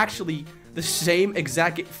 It's actually the same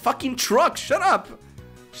exact game. Fucking truck, shut up!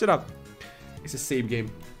 Shut up. It's the same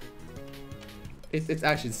game. It's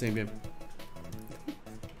actually the same game.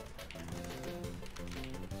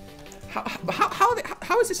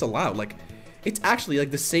 How is this allowed? Like, it's actually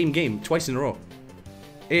like the same game twice in a row.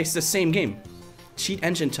 It's the same game. Cheat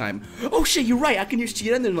engine time. Oh shit, you're right. I can use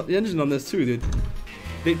cheat engine on this too, dude.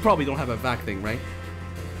 They probably don't have a VAC thing, right?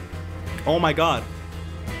 Oh my god.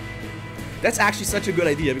 That's actually such a good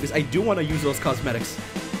idea because I do want to use those cosmetics.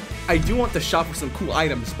 I do want to shop for some cool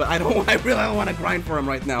items, but I really don't want to grind for them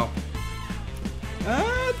right now.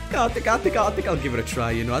 I think I'll give it a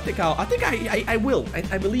try, you know. I think I will.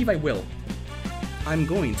 I believe I will. I'm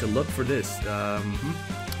going to look for this.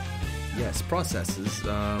 Yes, processes.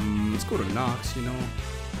 Let's go to Nox, you know.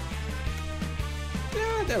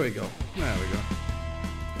 Yeah, there we go. There we go.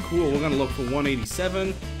 Cool, we're gonna look for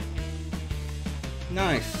 187.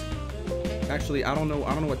 Nice. Actually, I don't know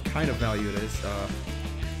what kind of value it is.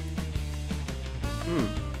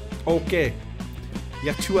 Okay.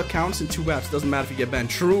 You have 2 accounts and 2 apps. Doesn't matter if you get banned.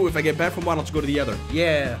 True, if I get banned from one, I'll just go to the other.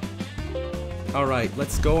 Yeah. Alright,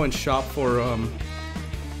 let's go and shop for, I'm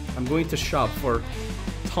going to shop for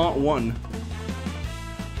Taunt 1.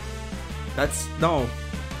 No.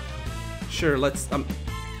 Sure, let's, do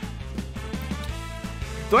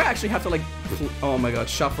I actually have to, like, oh my god,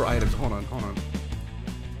 shop for items. Hold on.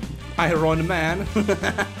 Iron Man.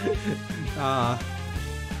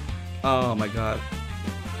 Oh my god.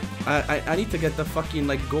 I need to get the fucking,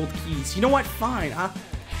 like, gold keys. You know what? Fine.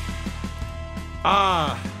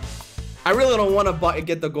 I really don't want to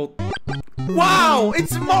get the gold. Wow!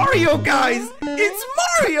 It's Mario, guys! It's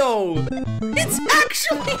Mario! It's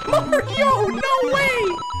actually Mario! No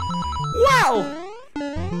way! Wow!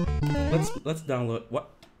 Let's download. What?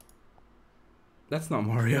 That's not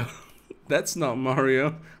Mario. That's not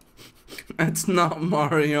Mario. That's not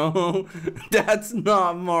Mario. That's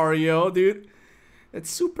not Mario, dude. It's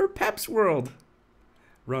Super Pep's World.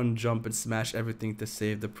 Run, jump, and smash everything to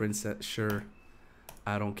save the princess. Sure.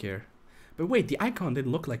 I don't care. But wait, the icon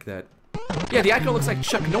didn't look like that. Yeah, the icon looks like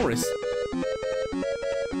Chuck Norris.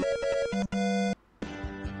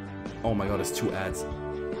 Oh my god, there's 2 ads.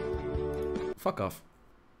 Fuck off.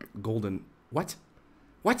 Golden. What?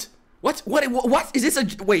 What? What? What? Is this a...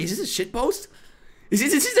 Wait, is this a shit post? Is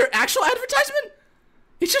this their actual advertisement?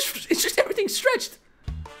 It's just everything stretched.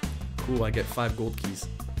 Cool, I get 5 gold keys.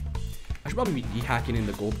 I should probably be hacking in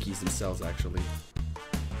the gold keys themselves, actually.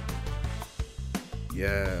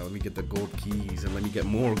 Yeah, let me get the gold keys and let me get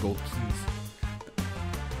more gold keys.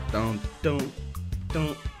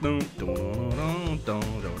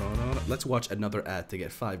 Let's watch another ad to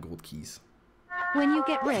get 5 gold keys. When you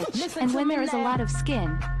get rich, and when there is a lot of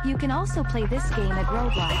skin, you can also play this game at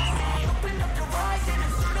Roblox.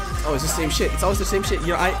 Oh, it's the same shit. It's always the same shit. You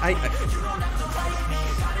know,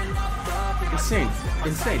 insane.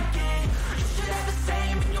 Insane.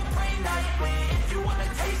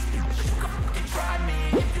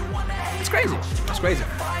 It's crazy. It's crazy.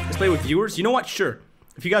 Let's play with viewers. You know what? Sure.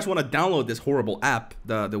 If you guys want to download this horrible app,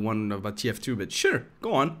 the one about TF2, but sure,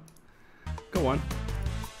 go on. Go on.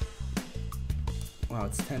 Wow,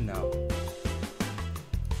 it's 10 now.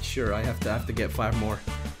 Sure, I have to get 5 more.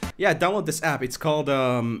 Yeah, download this app. It's called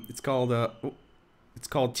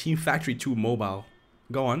Team Factory 2 Mobile.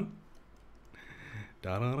 Go on.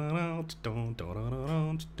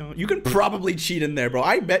 You can probably cheat in there, bro.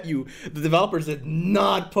 I bet you the developers did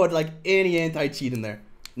not put like any anti-cheat in there.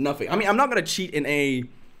 Nothing. I mean, I'm not gonna cheat in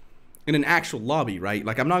an actual lobby, right?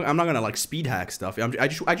 Like I'm not gonna like speed hack stuff. I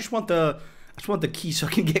just want the key so I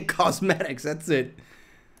can get cosmetics. That's it.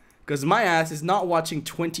 Because my ass is not watching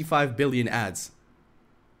 25 billion ads.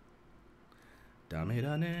 I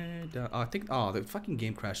think the fucking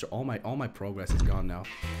game crashed. All my progress is gone now.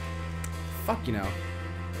 Fuck you now.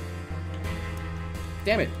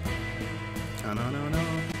 Damn it.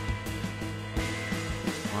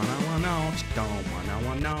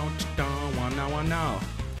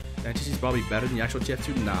 NTC is probably better than the actual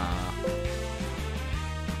TF2. Nah.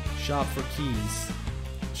 Shop for keys.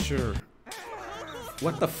 Sure.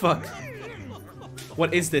 What the fuck?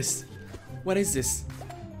 What is this? What is this?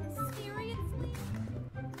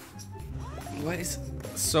 What is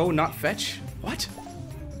so not fetch? What?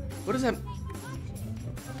 What is that?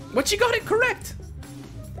 What, you got it correct?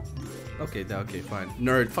 Okay, okay, fine.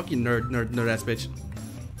 Nerd, fucking nerd ass bitch.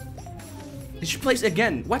 It should place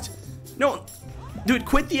again. What? No, dude,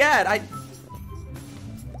 quit the ad.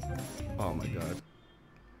 Oh my god.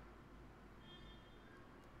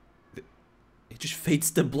 It just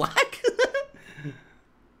fades to black.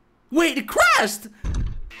 Wait, it crashed.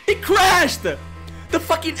 It crashed. The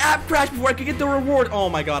fucking app crashed before I could get the reward. Oh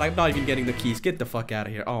my god, I'm not even getting the keys. Get the fuck out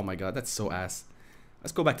of here. Oh my god, that's so ass.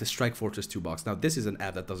 Let's go back to Strike Fortress 2 box. Now this is an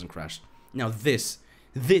ad that doesn't crash. Now this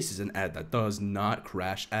is an ad that does not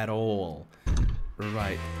crash at all.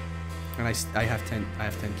 Right. And I have 10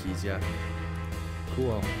 keys, yeah.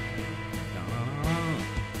 Cool.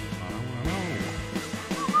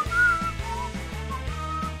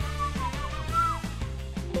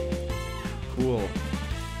 Cool.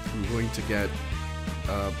 I'm going to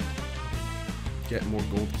get more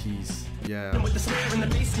gold keys. Yeah. Try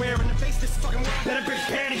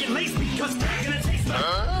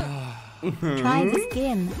this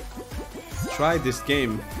game. Try this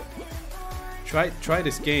game. Try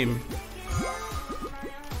this game.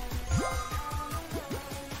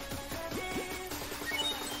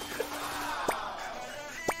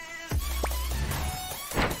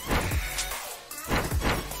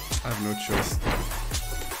 I have no choice.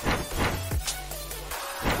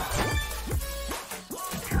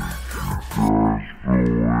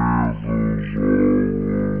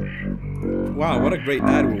 Wow, what a great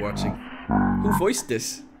ad we're watching. Who voiced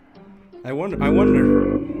this? I wonder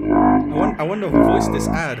who voiced this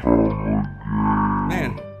ad.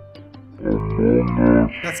 Man.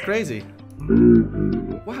 That's crazy.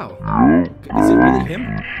 Wow. Is it really him?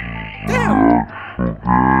 Damn!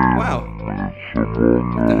 Wow.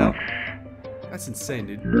 What the hell? That's insane,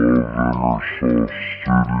 dude.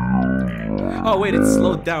 Oh wait, it's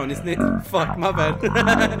slowed down, isn't it? Fuck, my bad.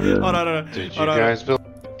 Hold on.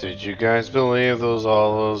 Did you guys believe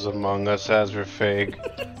all those Among Us ads were fake?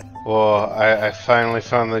 Well, I finally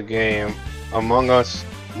found the game, Among Us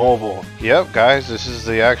Mobile. Yep, guys, this is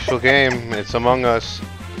the actual game. It's Among Us.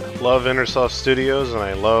 Love Intersoft Studios, and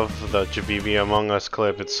I love the Jabibi Among Us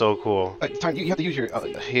clip. It's so cool. You have to use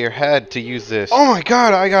your head to use this. Oh my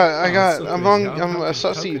god, I got so I'm a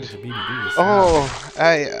succeed. Oh,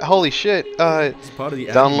 holy shit.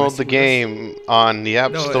 Download the game on the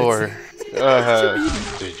App Store.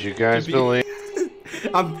 Did you guys believe?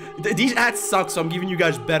 These ads suck, so I'm giving you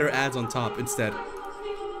guys better ads on top instead.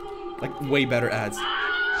 Like, way better ads.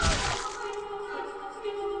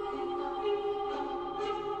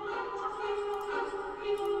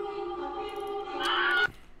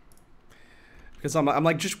 Because I'm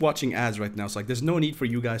like just watching ads right now, so like there's no need for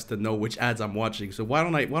you guys to know which ads I'm watching. So why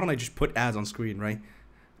don't I just put ads on screen, right?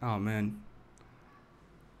 Oh man.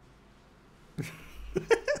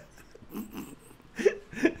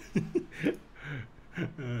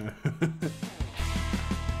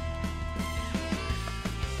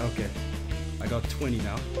 Okay. I got 20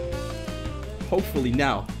 now. Hopefully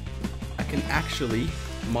now I can actually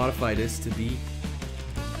modify this to be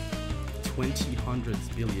 20 hundredths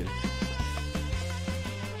billion.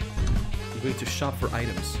 I'm going to shop for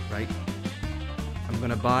items, right? I'm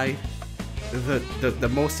gonna buy the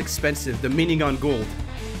most expensive, the minigun gold.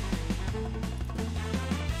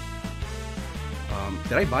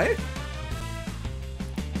 Did I buy it?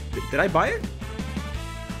 Did I buy it?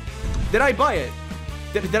 Did I buy it?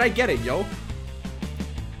 Did I get it, yo?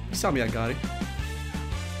 You saw me, I got it.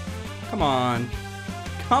 Come on.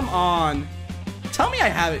 Come on. Tell me I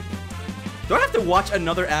have it. Do I have to watch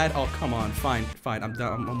another ad? Oh, come on. Fine, fine. I'm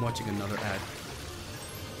done. I'm watching another ad.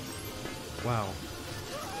 Wow.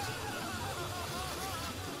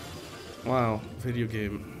 Wow. Video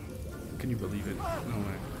game. Can you believe it? No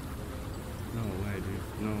way. No way,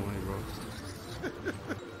 dude. No way, bro.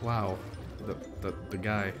 Wow. The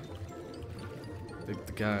guy. The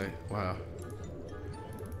guy. Wow.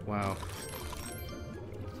 Wow.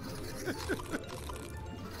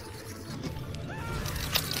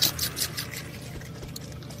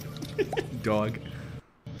 Dog.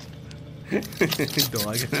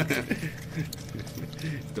 Dog.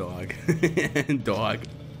 Dog. Dog.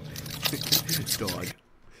 Dog.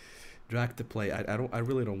 Drag to play. I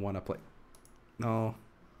really don't want to play. No.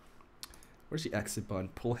 Where's the exit button?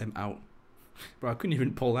 Pull him out. Bro, I couldn't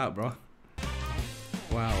even pull out, bro.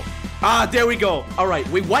 Wow. Ah, there we go. All right.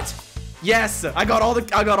 Wait, what? Yes, I got all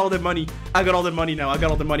the money. I got all the money now. I got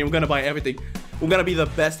all the money. I'm gonna buy everything. We're gonna be the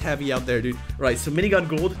best heavy out there, dude. Right. So minigun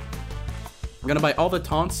gold. I'm gonna buy all the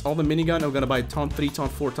taunts, all the minigun. I'm gonna buy taunt 3,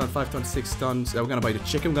 taunt 4, taunt 5, taunt 6 taunts. I'm gonna buy the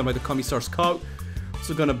chicken. I'm gonna buy the Commissar's Cow.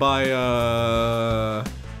 Also gonna buy the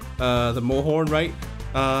Mohorn, right?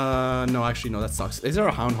 No, actually no, that sucks. Is there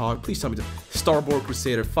a Hound Hog? Please tell me the Starboard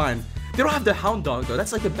Crusader. Fine. They don't have the Hound Dog though.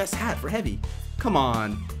 That's like the best hat for heavy. Come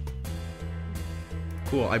on.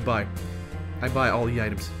 Cool, I buy all the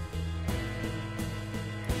items.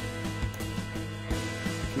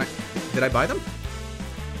 Did I buy them?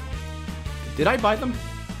 Did I buy them?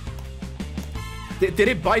 Did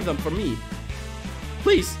it buy them for me?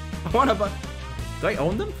 Please, I wanna buy. Do I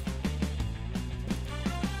own them?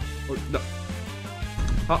 Or, no.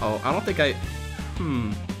 Uh-oh, I don't think I...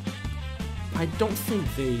 I don't think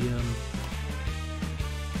they,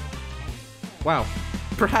 Wow.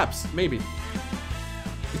 Perhaps, maybe.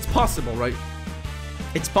 It's possible, right?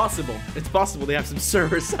 It's possible. It's possible they have some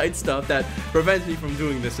server-side stuff that prevents me from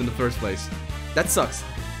doing this in the first place. That sucks.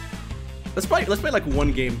 Let's play like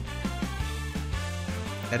one game.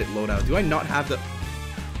 Edit loadout. Do I not have the...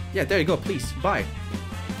 Yeah, there you go. Please, buy.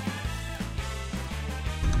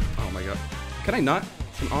 Oh my god. Can I not?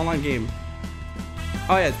 It's an online game.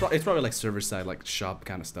 Oh yeah, it's probably like server-side, like shop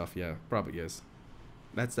kind of stuff. Yeah, probably is.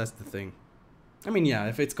 That's the thing. I mean, yeah,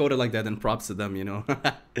 if it's coded like that, then props to them, you know.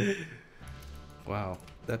 Wow,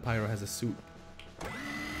 that pyro has a suit.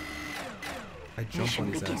 I jump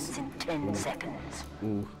on his ass. In 10 seconds.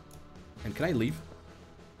 Ooh. And can I leave?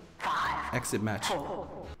 5. Exit match. 4.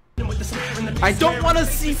 I don't want to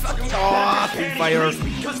see fucking. Oh, Free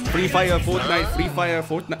Fire, Fortnite, Free Fire,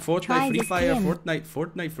 Fortnite, Free Fire, Fortnite,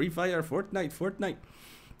 Free Fire, Fortnite,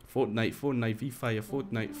 Free Fire,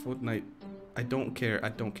 Fortnite. I don't care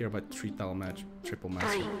about triple match. 3,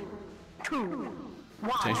 2,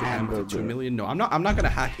 1. Change your ammo to 2 million. No, I'm not gonna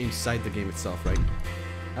hack inside the game itself, right?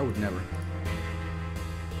 I would never.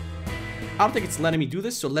 I don't think it's letting me do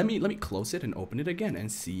this, so let me close it and open it again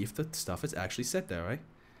and see if the stuff is actually set there, right?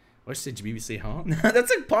 Or should you say, huh?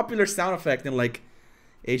 That's a popular sound effect in like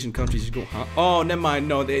Asian countries. You go, huh? Oh, never mind.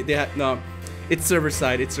 No, they have no. It's server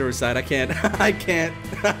side. It's server side. I can't. I can't.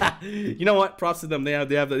 You know what? Props to them. They have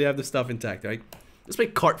the stuff intact, right? Let's play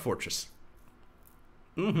Kart Fortress.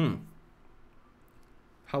 How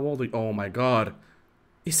old are you? Oh my god.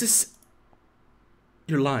 Is this?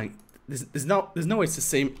 You're lying. There's no way it's the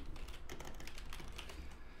same.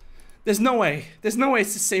 There's no way. There's no way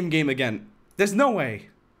it's the same game again. There's no way.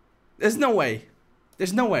 There's no way.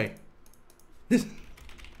 There's no way.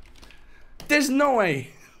 There's no way.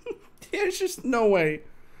 There's just no way.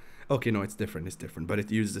 Okay, no, it's different. It's different, but it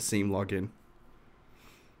uses the same login.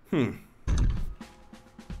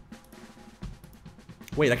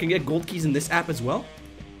 Wait, I can get gold keys in this app as well?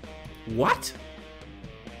 What?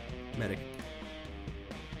 Medic.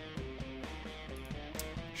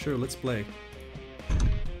 Sure, let's play.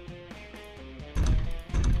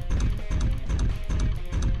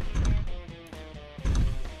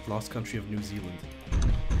 Lost country of New Zealand.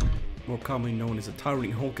 More commonly known as a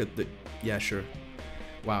towering hulk at the... Yeah, sure.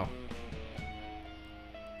 Wow.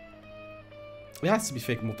 It has to be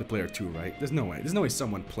fake multiplayer too, right? There's no way. There's no way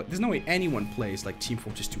there's no way anyone plays like Team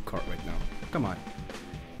Fortress 2 Kart right now. Come on.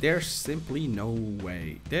 There's simply no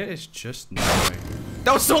way. There is just no way.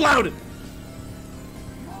 That was so loud!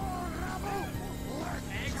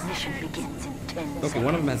 Mission begins in 10 seconds. Okay,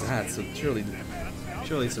 one of them has a hat, so surely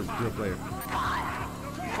it's a real player. 5,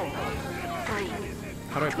 4, 3,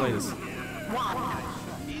 How do I play this? 1.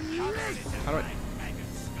 How do I...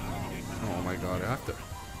 Oh my god, I have to...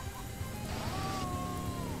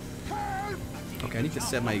 Okay, I need to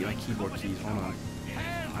set my keyboard keys. Hold on.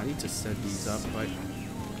 I need to set these up, but...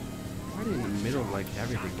 Why are they in the middle of like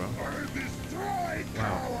everything, bro?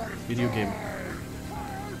 Wow. Video game.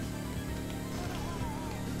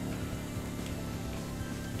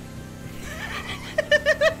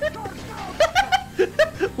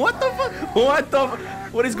 What the fuck? What the fuck?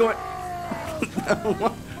 What is going...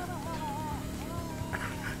 What?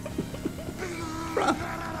 Bro.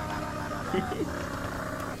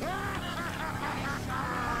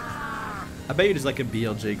 I bet you there's like a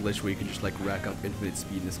BLJ glitch where you can just like rack up infinite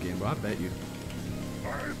speed in this game, bro. I bet you.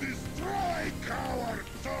 I destroy coward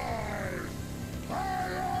toys! I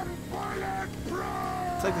am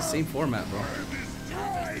bulletproof! It's like the same format, bro. I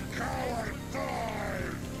destroy coward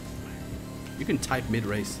toys! You can type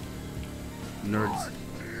mid-race. Nerds.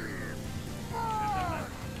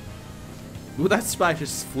 Ooh, that spike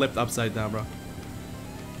just flipped upside down, bro.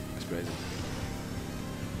 That's crazy.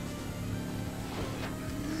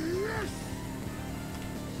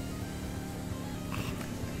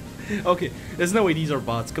 Okay, there's no way these are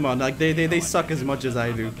bots. Come on, like they suck as much as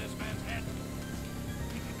I do.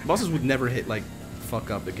 Bosses would never hit like fuck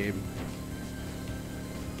up the game.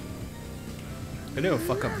 I never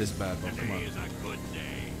fuck up this bad, bro. Come on.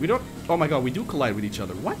 We don't. Oh my god, we do collide with each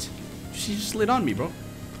other. What? She just slid on me, bro.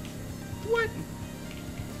 What?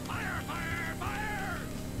 Fire! Fire! Fire!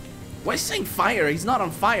 Why is he saying fire? He's not on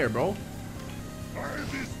fire, bro. I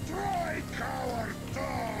destroy coward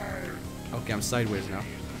toys! Okay, I'm sideways now.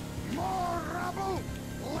 More rubble!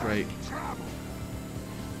 Less Great. trouble!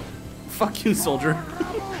 Fuck you, soldier.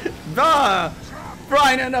 Bruh!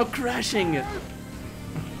 Brian, no crashing.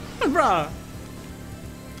 Bruh.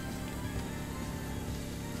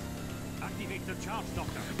 Activate the charge,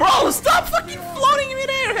 Doctor! Bro, stop fucking floating in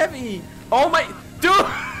midair, heavy. Oh my, dude.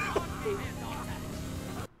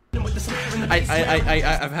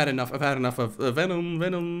 I've had enough. I've had enough of Venom.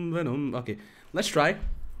 Okay, let's try.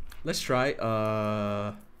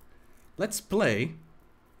 Let's play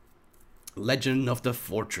Legend of the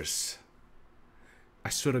Fortress. I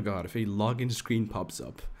swear to God, if a login screen pops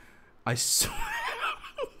up, I swear.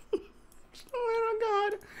 Oh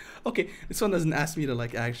God. Okay, this one doesn't ask me to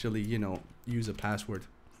like actually, you know, use a password.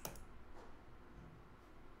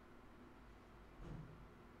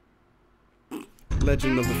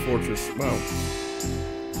 Legend of the Fortress. Wow.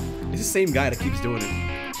 It's the same guy that keeps doing it.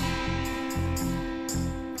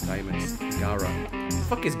 Diamonds. Gara. What the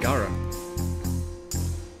fuck is Gara?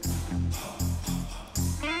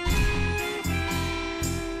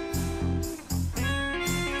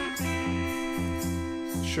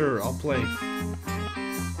 Sure, I'll play.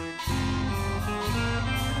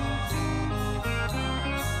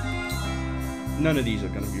 None of these are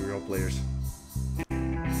gonna be real players.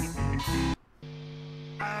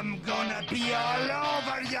 I'm gonna be all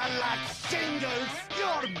over you like shingles!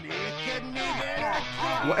 You're making me get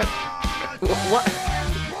What?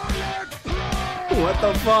 What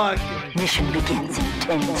the fuck? Mission begins in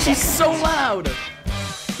 10 seconds. She's so loud!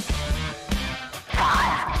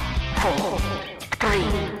 5, 4, 3,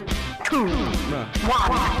 2, 1.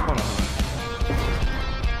 Hold on.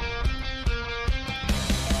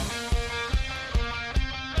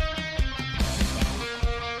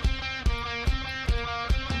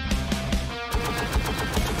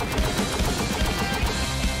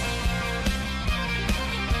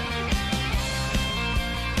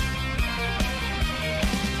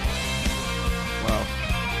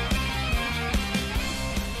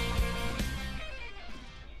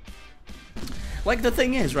 Like, the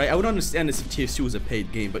thing is, right, I would understand this if TF2 was a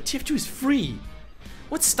paid game, but TF2 is free!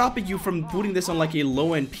 What's stopping you from putting this on, like, a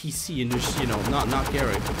low-end PC and just, you know, not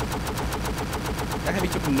Gary? That heavy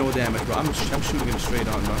took no damage, bro. I'm shooting him straight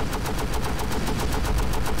on, bro.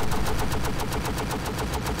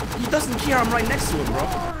 He doesn't care, I'm right next to him, bro.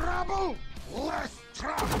 More rubble! Less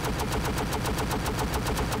trouble!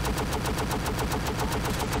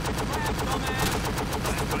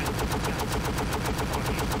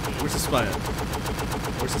 Where's the spy at?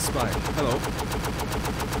 Where's the spy? Hello?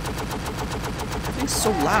 That thing's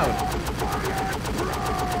so loud.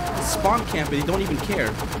 It's spawn camp, but they don't even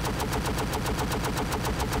care.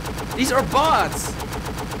 These are bots!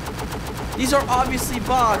 These are obviously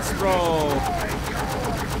bots, bro.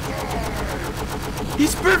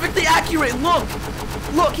 He's perfectly accurate. Look.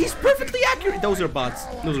 Look, he's perfectly accurate. Those are bots.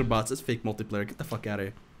 Those are bots. That's fake multiplayer. Get the fuck out of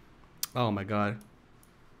here. Oh my god.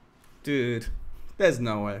 Dude. There's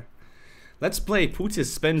no way. Let's play Putis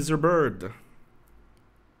Spencer Bird.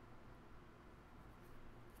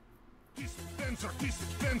 Dispenser.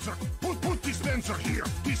 Put dispenser here.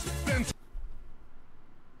 Dispenser.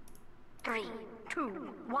 3, 2,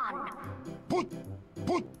 1. Put.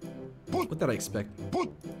 What did I expect? Put.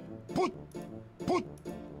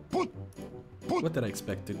 What did I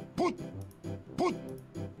expect, dude? Put.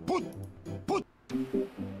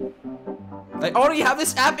 I already have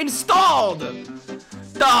this app installed!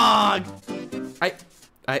 Dog!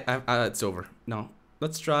 It's over. No.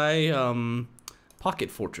 Let's try,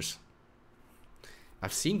 Pocket Fortress.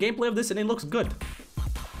 I've seen gameplay of this and it looks good.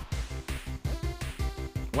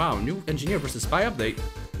 Wow, new engineer versus spy update.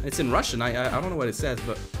 It's in Russian. I don't know what it says,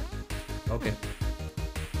 but okay.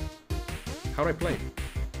 How do I play?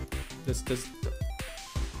 This.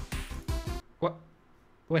 What?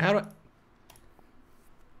 Wait, how do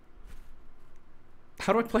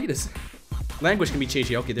I play this? Language can be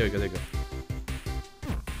changed. Okay, there we go.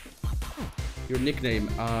 Your nickname,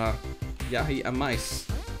 Yahi Amais.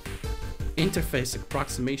 Interface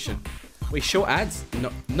approximation. Wait, show ads?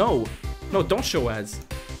 No, don't show ads.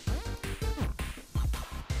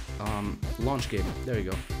 Launch game. There you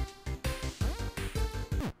go.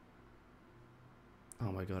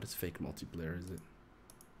 Oh my god, it's fake multiplayer, is it?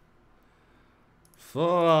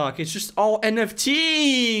 Fuck, it's just all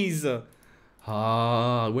NFTs!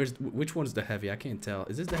 Which one's the heavy? I can't tell.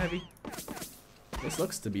 Is this the heavy? This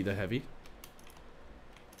looks to be the heavy.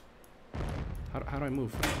 How do I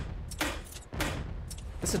move?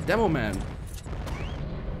 That's a demo man.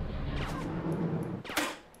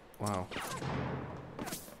 Wow.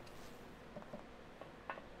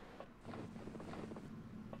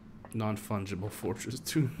 Non-fungible Fortress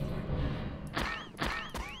 2.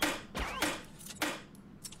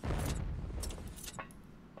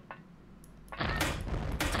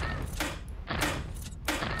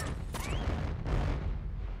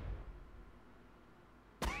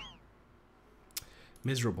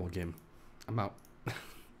 Miserable game. I'm out.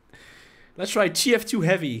 Let's try TF2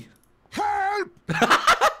 Heavy. Help!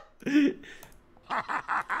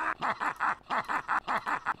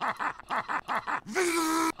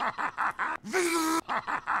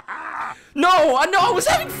 No, I was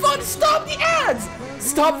having fun. Stop the ads.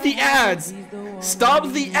 Stop the ads.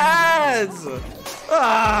 Stop the ads.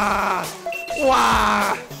 Ah.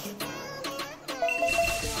 Wow.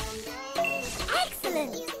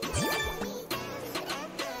 Excellent.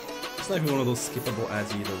 It's not even one of those skippable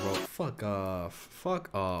ads either, bro. Fuck off. Fuck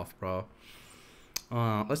off, bro.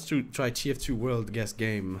 Let's try TF2 World Guest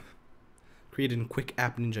Game. Created in Quick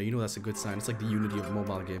App Ninja. You know that's a good sign. It's like the unity of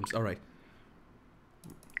mobile games. Alright.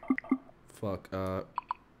 Fuck,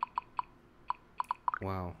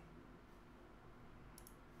 wow.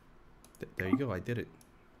 There you go, I did it.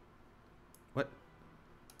 What?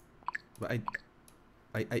 But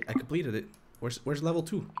I completed it. Where's level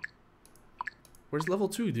 2? Where's level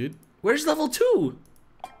 2, dude? Where's level 2?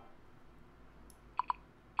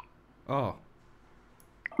 Oh.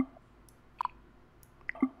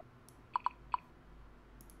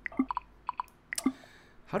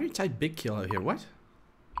 How do you type big kill out here? What?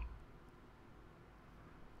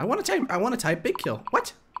 I want to type big kill.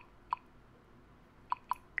 What?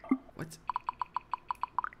 What?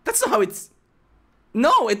 That's not how it's.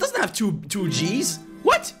 No, it doesn't have two G's.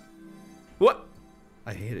 What? What?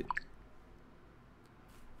 I hate it.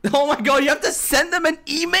 Oh my god, you have to send them an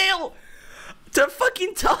email to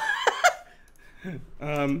fucking tell.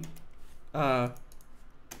 Can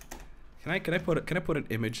I put an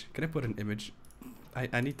image? Can I put an image?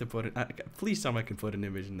 I need to put it. Please tell me I can put an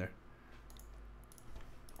image in there.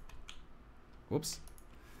 Whoops.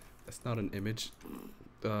 That's not an image.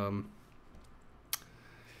 Attach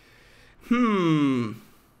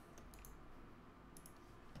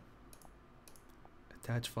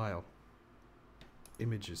file.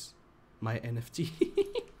 Images. My NFT.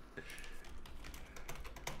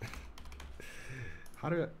 How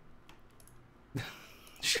do I...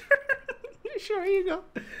 Sure. Sure, here you go.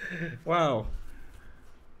 Wow.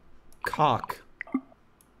 Cock.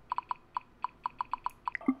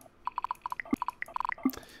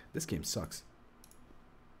 This game sucks.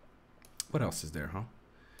 What else is there, huh?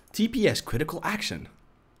 TPS Critical Action.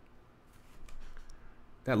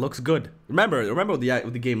 That looks good. Remember what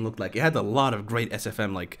the game looked like. It had a lot of great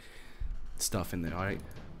SFM like stuff in there. All right,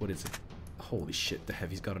 what is it? Holy shit! The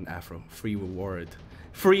heavy's got an afro. Free reward.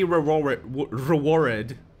 Free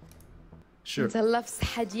reward. Sure. نتهلا في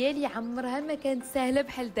الصحة ديالي عمرها ما كانت سهلة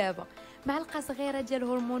بحال دابا. معلقة صغيرة ديال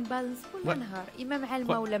هرمون بالانس كل نهار، إما مع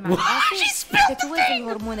الماء ولا مع العصير، كتوازن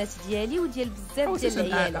الهرمونات ديالي وديال بزاف ديال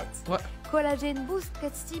العيالات. كولاجين بوست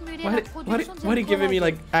كتستيمولي لا برودكسيون ديال Why are you giving me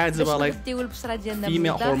like ads about like نديو البشرة ديالنا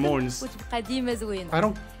female hormones? وتبقى ديما زوينة. I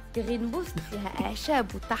don't. غرين بوست فيها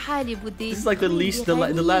أعشاب وطحالب وديل. This is like the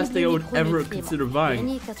last thing I would ever consider buying.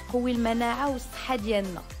 يعني كتقوي المناعة والصحة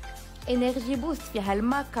ديالنا. انرجي بوست فيها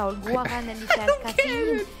الماكا والغواغانا اللي فيها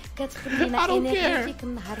الكافيين كتخلينا انرجيتيك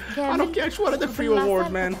النهار كامل. I don't care. I just wanted the free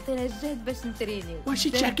reward, man. تعطينا الجهد باش نترينيو. Why is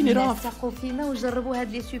she checking it off? ثقوا فينا وجربوا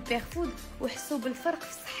هاد لي سوبر فود وحسوا بالفرق في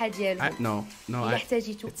الصحة ديالكم. No. إلا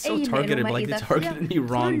احتاجيتوا It's so أي targeted. معلومة Like they إضافية targeted me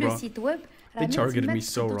wrong, كل bro. سيت ويب They targeted me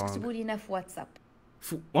so wrong. تكتبوا لنا في واتساب.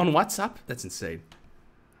 On WhatsApp? That's insane.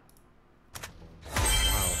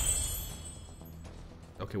 Wow.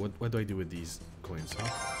 Okay, what do I do with these coins, huh?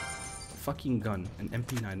 Fucking gun, an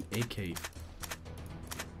MP9, AK.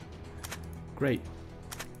 Great.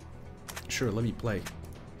 Sure, let me play.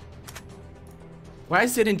 Why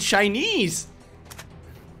is it in Chinese?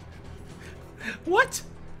 What?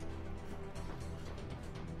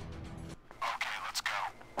 Okay, let's go.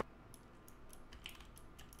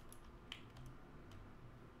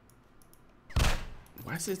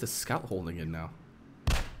 Why is the scout holding it now?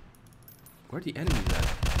 Where are the enemies at?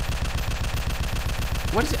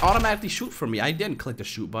 Why does it automatically shoot for me? I didn't click the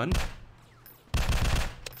shoot button.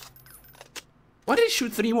 Why did it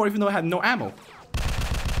shoot 3 more even though I had no ammo?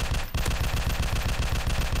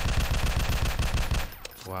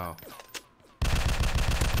 Wow.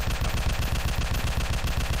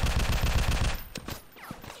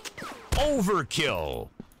 Overkill.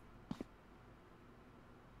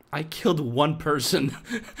 I killed 1 person.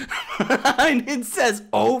 And it says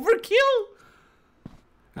overkill?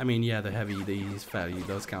 I mean, yeah, the heavy, he's fatty. He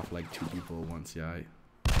does count for like 2 people at once, yeah.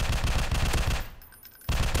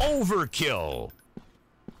 Overkill.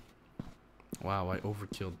 Wow, I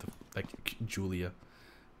overkilled like Julia.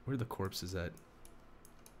 Where are the corpses at?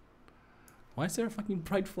 Why is there a fucking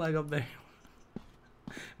pride flag up there?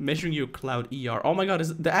 Measuring your cloud ER. Oh my god,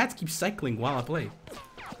 the ads keep cycling while I play.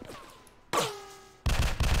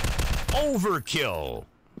 Overkill.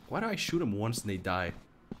 Why do I shoot them once and they die?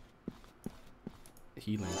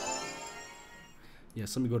 Healing.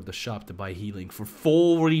 Yes, let me go to the shop to buy healing for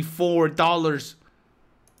 $44.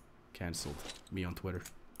 Cancelled. Me on Twitter.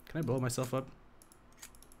 Can I blow myself up?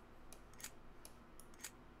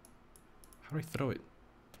 How do I throw it?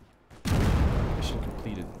 Mission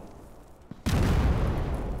completed.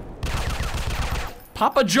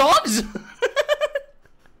 Papa John's?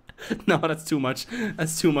 No, that's too much.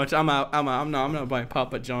 That's too much. I'm out. I'm not buying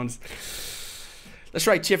Papa John's. That's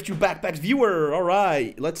right, TF2 Backpack viewer. All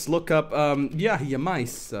right, let's look up. Yeah,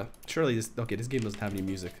 mice. Surely this. Okay, this game doesn't have any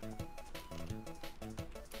music.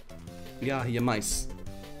 Yeah, mice.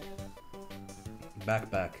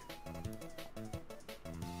 Backpack.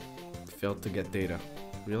 Failed to get data.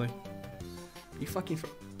 Really? You fucking.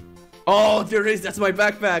 Oh, there is. That's my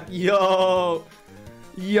backpack. Yo.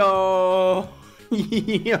 Yo.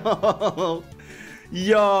 Yo.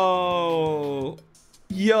 Yo.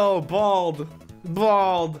 Yo, bald.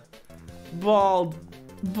 Bald. Bald.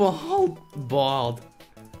 Bald. Bald.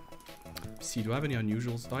 See, do I have any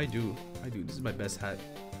unusuals? Oh, I do. I do. This is my best hat.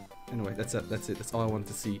 Anyway, that's it. That's it. That's all I wanted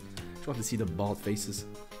to see. Just wanted to see the bald faces.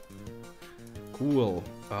 Cool.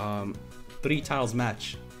 3 tiles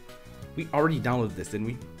match. We already downloaded this, didn't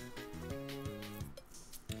we?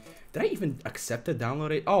 Did I even accept to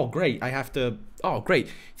download it? Oh, great. I have to... Oh, great.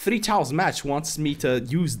 3 tiles match wants me to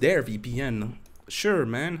use their VPN. Sure,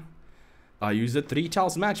 man. I use the 3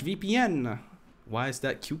 tiles match VPN. Why does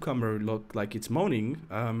that cucumber look like it's moaning?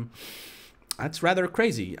 That's rather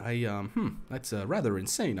crazy. That's rather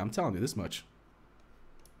insane. I'm telling you this much.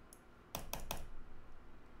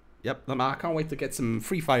 Yep, I can't wait to get some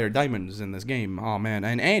Free Fire diamonds in this game. Oh man,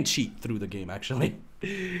 and cheat through the game actually.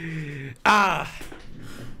 Man,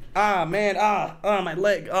 my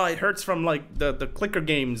leg. Oh, it hurts from like the clicker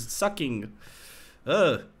games sucking.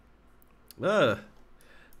 Why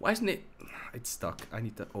isn't it? It's stuck. I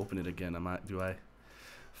need to open it again. Do I?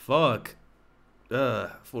 Fuck.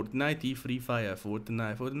 Fortnite, Free Fire,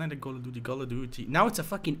 Fortnite, Call of Duty. Now it's a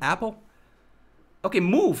fucking Apple. Okay,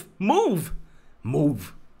 move. Move.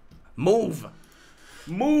 Move. Move.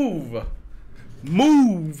 Move.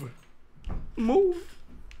 Move. Move.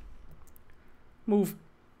 Move.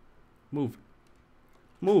 Move.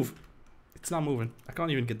 Move. It's not moving. I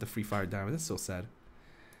can't even get the Free Fire diamond. That's so sad.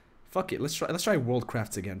 Fuck it. Let's try World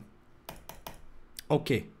Crafts again.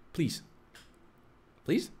 Okay, please.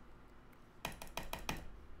 Please?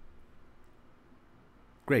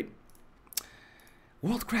 Great.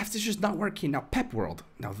 Worldcraft is just not working. Now Pep World.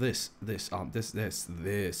 Now this is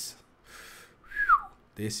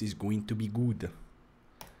going to be good.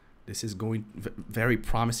 This is going very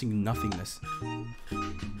promising nothingness.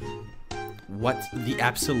 What the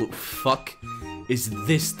absolute fuck is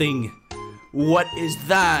this thing? What is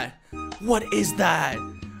that? What is that?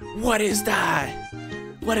 What is that?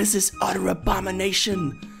 What is this utter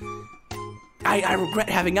abomination? I regret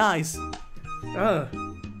having eyes.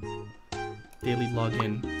 Daily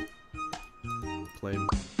login. Claim.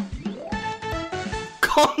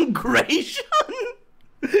 Congregation!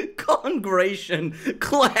 Congregation.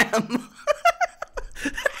 Clam.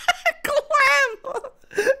 Clam.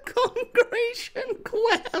 Congregation.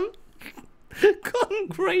 Clam.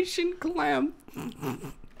 Congregation. Clam.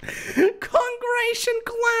 Congregation.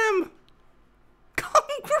 Clam.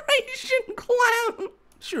 Congregation. Clam.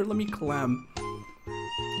 Sure, let me clam.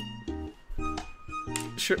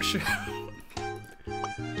 Sure.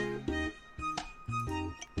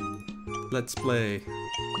 Let's play.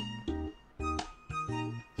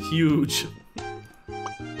 Huge.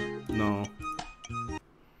 No.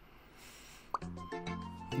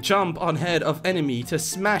 Jump on head of enemy to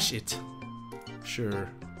smash it. Sure.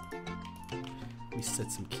 Let me set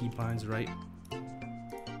some keybinds right.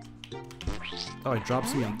 Oh, it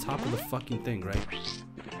drops me on top of the fucking thing, right?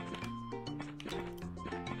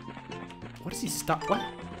 What does he stop? What?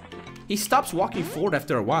 He stops walking forward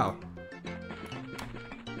after a while.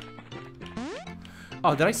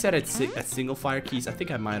 Oh, did I set it at single fire keys? I think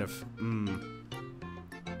I might have. Oh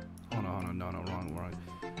no, wrong.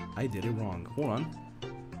 I did it wrong. Hold on.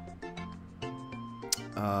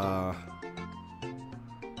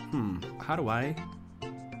 How do I?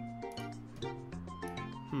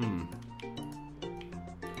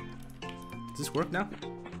 Does this work now?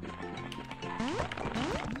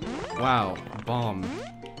 Wow, bomb.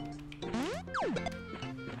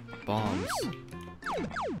 Bombs.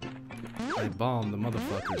 I bombed the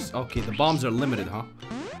motherfuckers. Okay, the bombs are limited, huh?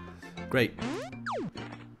 Great.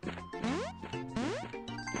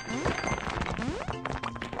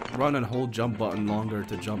 Run and hold jump button longer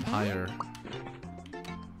to jump higher.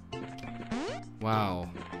 Wow.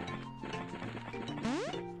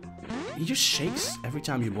 He just shakes every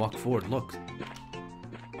time you walk forward. Look.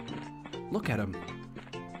 Look at him.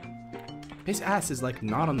 His ass is like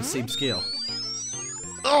not on the same scale.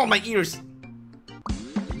 Oh, my ears!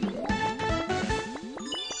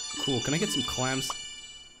 Cool, can I get some clams?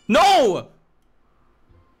 No!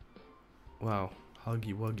 Wow,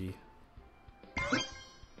 huggy wuggy.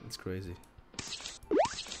 That's crazy.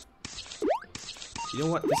 You know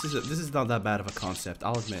what? This is not that bad of a concept,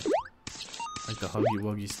 I'll admit. Like the huggy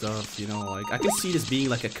wuggy stuff, you know, like I can see this being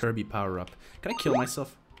like a Kirby power-up. Can I kill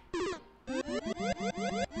myself?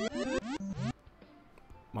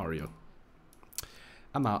 Mario.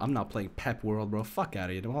 I'm out. I'm not playing Pep World, bro. Fuck out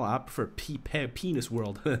of here. Well, I prefer Penis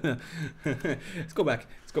World. Let's go back.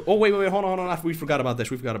 Let's go. Oh, wait. Hold on. We forgot about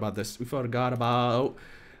this. We forgot about...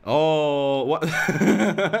 Oh, what?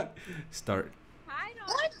 Start. Hi,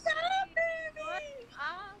 what's up, baby?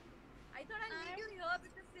 I thought I'd meet you here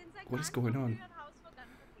because since I What is going on?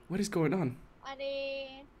 What is going on?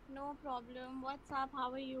 Arey, no problem. What's up? How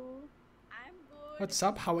are you? I'm good. What's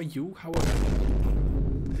up? How are you? How are...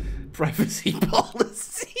 Privacy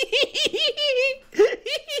policy. Did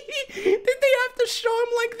they have to show him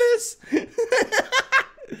like this?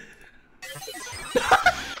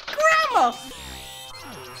 Grandma!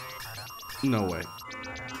 No way.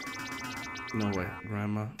 No way,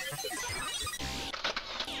 Grandma.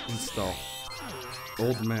 Install.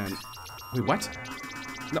 Old man. Wait, what?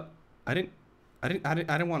 No, I didn't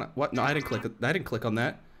want to. What? No, I didn't click on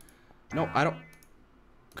that. No, I don't.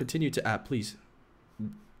 Continue to app, please.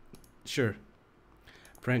 Sure.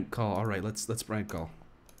 Prank call. All right, let's prank call.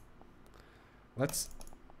 Let's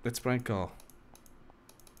prank call.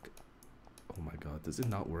 Oh my God, does it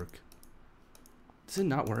not work? Does it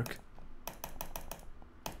not work?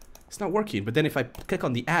 It's not working. But then if I click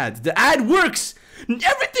on the ad works.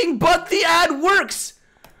 Everything but the ad works.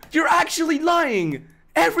 You're actually lying.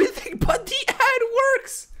 Everything but the ad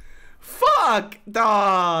works. Fuck,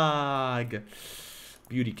 dog.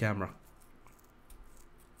 Beauty camera.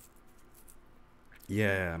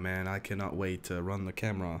 Yeah, man, I cannot wait to run the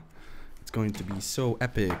camera. It's going to be so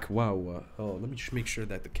epic. Wow. Oh, let me just make sure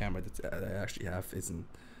that the camera that I actually have isn't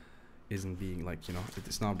being like, you know,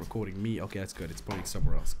 it's not recording me. Okay, that's good. It's pointing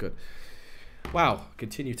somewhere else. Good. Wow.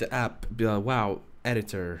 Continue to app. Wow.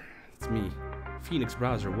 Editor. It's me. Phoenix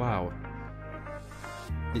browser. Wow.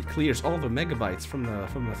 It clears all the megabytes from the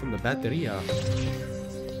batteria.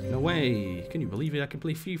 No way. Can you believe it? I can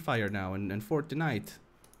play Free Fire now and Fortnite.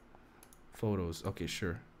 Photos. Okay,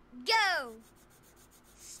 sure. Go.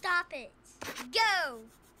 Stop it. Go.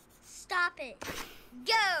 Stop it.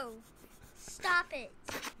 Go. Stop it.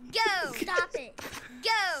 Go. Stop it.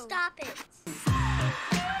 Go. Stop it.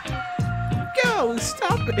 Go.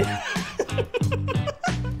 Stop it.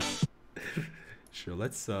 Sure.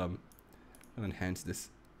 Let's enhance this.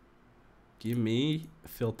 Give me a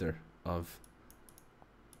filter of.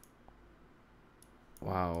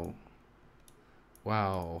 Wow.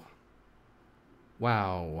 Wow.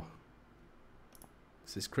 Wow.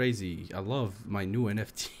 This is crazy. I love my new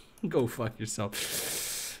NFT. Go fuck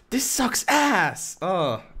yourself. This sucks ass.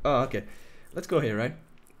 Oh, okay. Let's go here, right?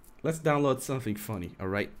 Let's download something funny,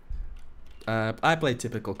 alright? I play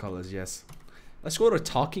typical colors, yes. Let's go to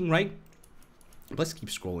talking, right? Let's keep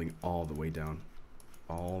scrolling all the way down.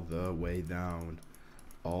 All the way down.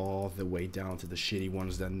 All the way down to the shitty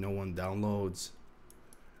ones that no one downloads.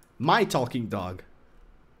 My talking dog.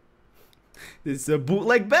 This is a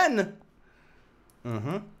bootleg Ben.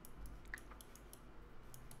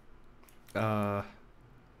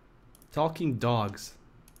 Talking dogs.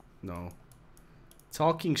 No.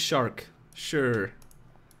 Talking shark. Sure.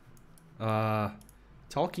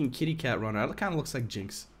 Talking kitty cat runner. That kind of looks like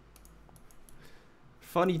Jinx.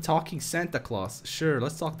 Funny talking Santa Claus. Sure,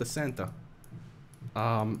 let's talk to Santa.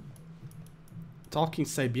 Talking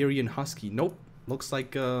Siberian husky. Nope. Looks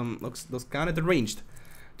like looks kind of deranged.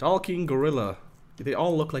 Talking gorilla. They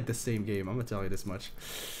all look like the same game. I'm gonna tell you this much.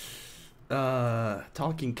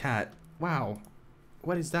 Talking cat. Wow.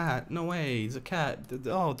 What is that? No way. It's a cat.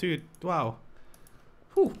 Oh, dude. Wow.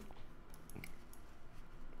 Whew.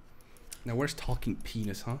 Now, where's talking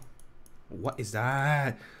penis, huh? What is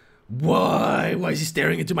that? Why? Why is he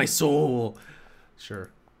staring into my soul? Sure.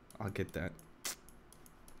 I'll get that.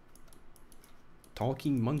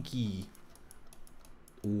 Talking monkey.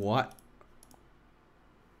 What?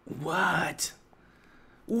 What?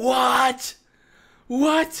 What?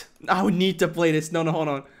 What? I would need to play this. No, hold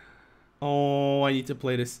on. Oh, I need to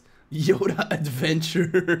play this. Yoda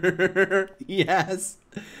Adventure. Yes.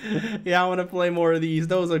 Yeah, I want to play more of these.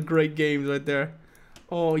 Those are great games right there.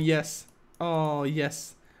 Oh, yes. Oh,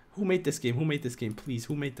 yes. Who made this game? Who made this game? Please,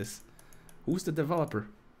 who made this? Who's the developer?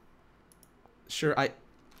 Sure,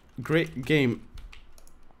 great game.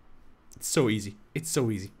 It's so easy. It's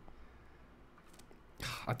so easy.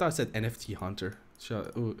 I thought I said NFT Hunter.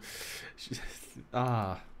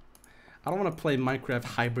 I don't want to play Minecraft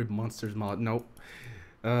Hybrid Monsters mod. Nope.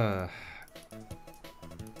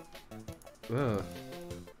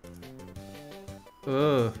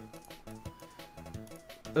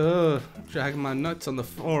 Drag my nuts on the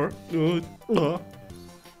floor.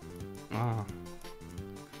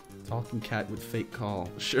 Talking cat with fake call.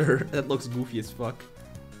 Sure, that looks goofy as fuck.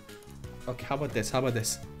 Okay, how about this? How about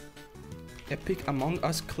this? Epic Among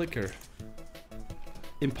Us clicker.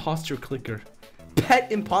 Imposter clicker.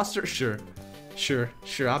 Pet imposter. Sure.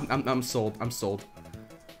 I'm sold. I'm sold.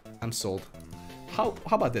 I'm sold. How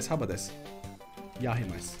about this? How about this?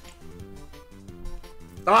 Yahimas.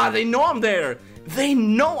 Ah, they know I'm there. They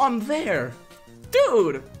know I'm there.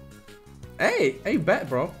 Dude. Hey, bet,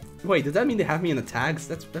 bro. Wait, does that mean they have me in the tags?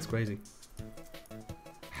 That's crazy.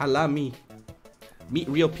 Hala me. Meet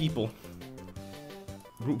real people.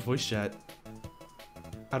 Group voice chat.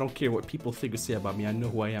 I don't care what people think or say about me. I know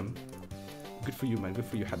who I am. Good for you, man. Good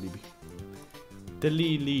for you, Habibi.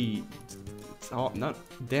 Delili. Oh, not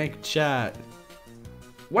dank chat.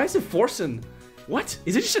 Why is it Forsen? What?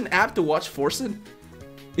 Is it just an app to watch Forsen?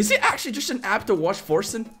 Is it actually just an app to watch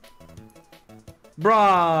Forsen?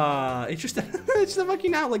 Bruh. It's just it's a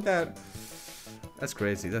fucking app like that. That's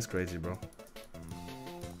crazy. That's crazy, bro.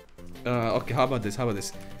 Okay, how about this? How about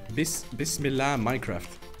this? Bismillah Minecraft.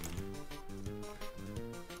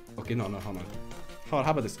 Okay, no, hold on.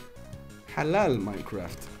 How about this? Halal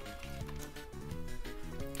Minecraft.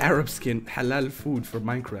 Arab skin, halal food for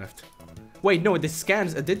Minecraft. Wait, no, this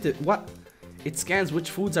scans what? It scans which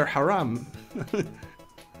foods are haram.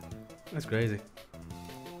 That's crazy.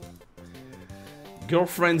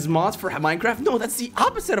 Girlfriend's mod for Minecraft? No, that's the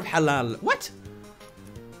opposite of halal. What?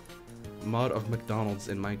 Mod of McDonald's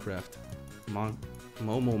in Minecraft.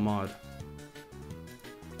 Momo mod.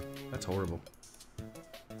 That's horrible.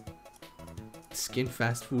 Skin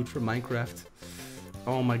fast food for Minecraft.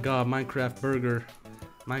 Oh my god, Minecraft burger.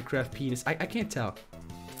 Minecraft penis. I can't tell.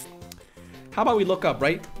 How about we look up,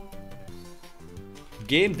 right?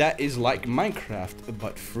 Game that is like Minecraft,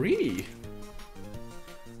 but free.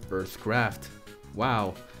 Earthcraft.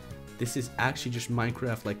 Wow. This is actually just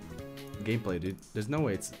Minecraft like gameplay, dude. There's no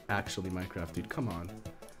way it's actually Minecraft, dude. Come on.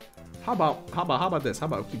 How about this? How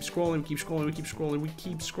about we keep scrolling, we keep scrolling, we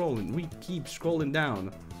keep scrolling, we keep scrolling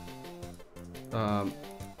down.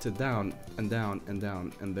 To down and down and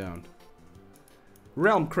down and down.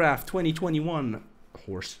 Realmcraft 2021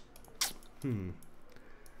 horse.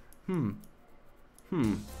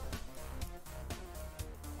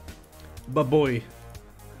 Baboy.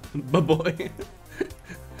 Baboy.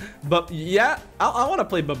 But yeah, I want to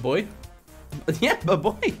play Baboy. Yeah,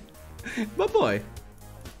 Baboy. Baboy.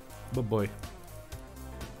 Baboy.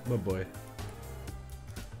 Baboy.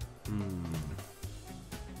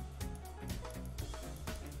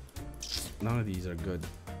 None of these are good.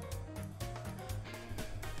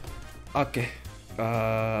 Okay.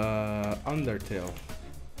 Undertale.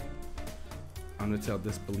 Undertale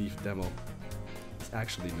Disbelief demo. There's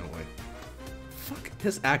actually no way. Fuck,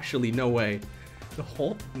 there's actually no way. The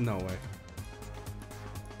whole... no way.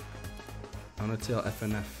 Undertale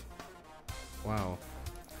FNF. Wow.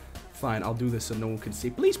 Fine, I'll do this so no one can see.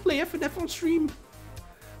 Please play FNF on stream.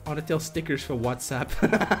 Undertale stickers for WhatsApp.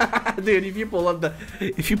 Dude, if you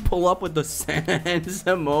pull up with the Sans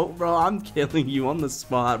emote, bro, I'm killing you on the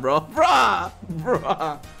spot, bro. Bruh.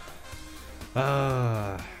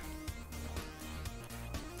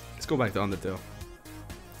 Let's go back to Undertale.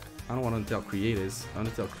 I don't want Undertale creators.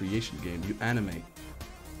 Undertale creation game. You animate.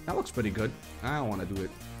 That looks pretty good. I don't want to do it.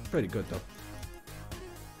 Pretty good though.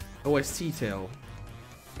 OST Tale.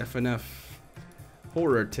 FNF.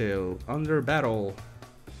 Horror Tale. Under Battle.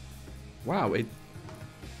 Wow, it...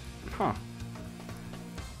 Huh.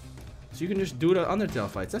 So you can just do the Undertale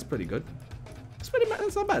fights. That's pretty good.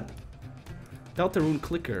 That's not bad. Deltarune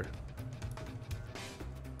Clicker.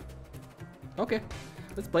 Okay.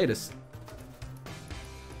 Let's play this.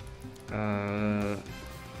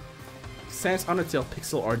 Sans Undertale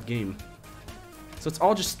pixel art game. So it's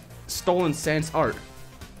all just stolen Sans art.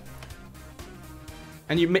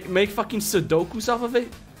 And you make fucking Sudokus off of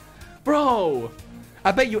it? Bro!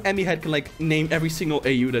 I bet you Emmy Head can like name every single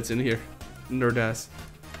AU that's in here. Nerd ass.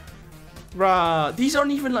 Bruh, these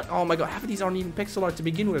aren't even like, oh my god, half of these aren't even pixel art to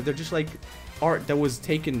begin with. They're just like art that was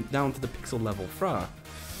taken down to the pixel level. Bruh.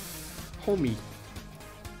 Homie.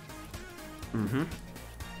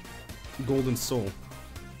 Golden Soul.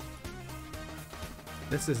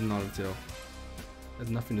 This isn't Undertale. Has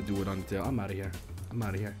nothing to do with Undertale. I'm out of here. I'm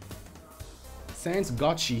out of here. Sans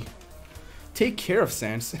Gotchi. Take care of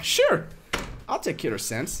Sans. Sure. I'll take care of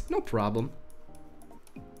Sans. No problem.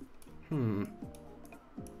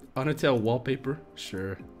 Undertale wallpaper.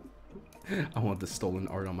 Sure. I want the stolen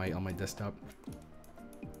art on my desktop.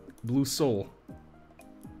 Blue Soul.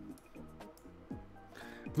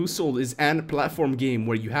 Blue Soul is an platform game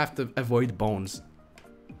where you have to avoid bones.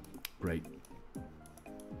 Great.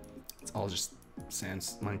 It's all just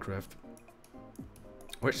Sans Minecraft.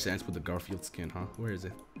 Where's Sans with the Garfield skin, huh? Where is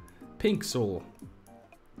it? Pink Soul.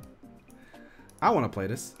 I want to play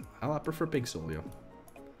this. I prefer Pink Soul, yo.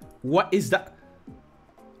 What is that?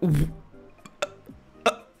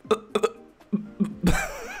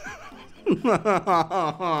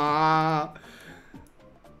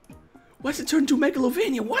 Why's it turned to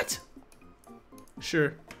Megalovania? What?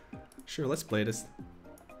 Sure. Sure, let's play this.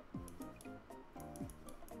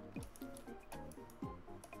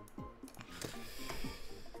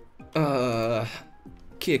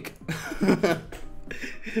 Kick.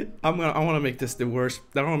 I want to make this the worst.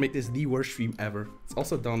 I want to make this the worst stream ever. Let's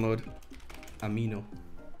also download Amino.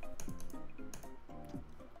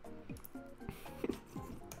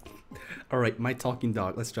 All right, my talking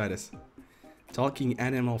dog. Let's try this. Talking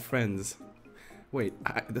animal friends. Wait,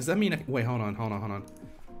 does that mean? Wait, hold on.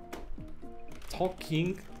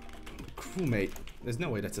 Talking crewmate. There's no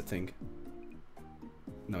way that's a thing.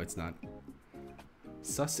 No, it's not.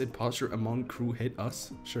 Sus imposter among crew hit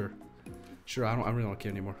us. Sure. Sure, I really don't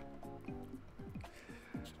care anymore.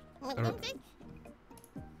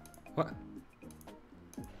 What?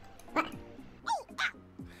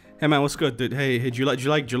 Hey man, what's good, dude? Hey, do you like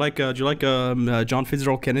John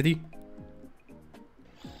Fitzgerald Kennedy?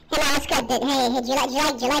 Hey man, what's good, dude? Hey, do you like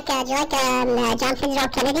John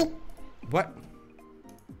Fitzgerald Kennedy? What?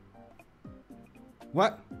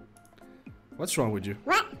 What? What's wrong with you?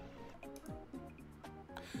 What?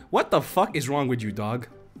 What the fuck is wrong with you, dog?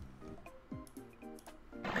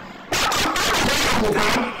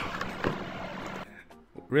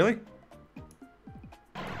 Really?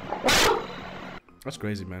 That's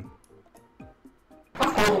crazy, man.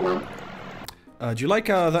 Do you like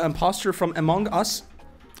the imposter from Among Us?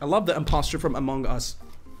 I love the imposter from Among Us.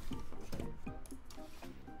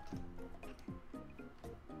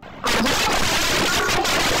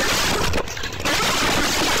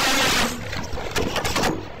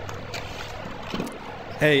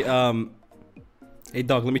 Hey, Hey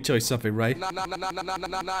dog, let me tell you something, right?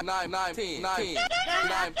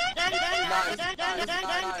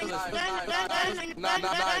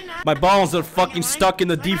 My balls are fucking stuck in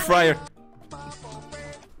the deep fryer.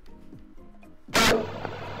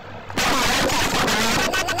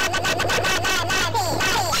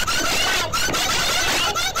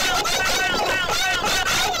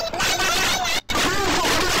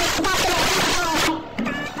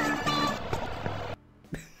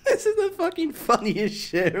 This is the fucking funniest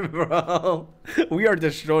shit, bro. We are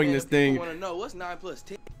destroying this thing. Want to know what's 9 plus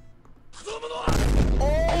 10?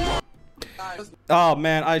 Oh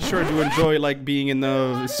man, I sure do enjoy like being in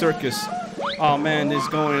the circus. Oh man, it's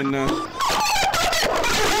going.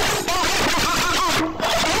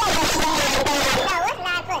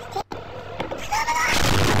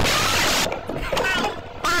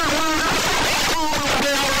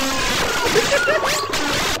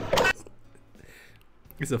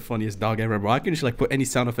 It's the funniest dog ever, bro. I can just like put any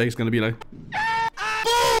sound effect. It's gonna be like.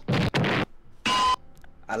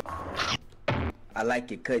 I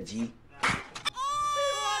like it, cut G.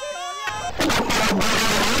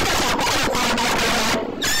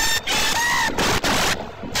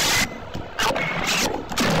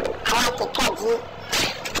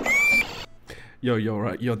 Yo,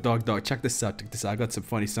 right, yo, dog, check this out, I got some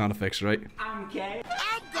funny sound effects, right? I'm gay.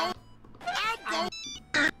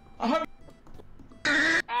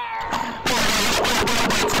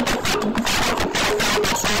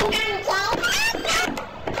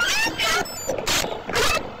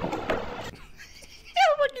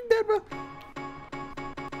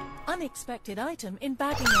 Unexpected item in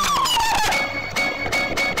bagging area.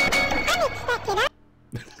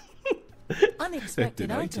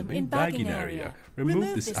 Unexpected item in bagging area.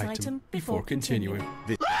 Remove this item before continuing.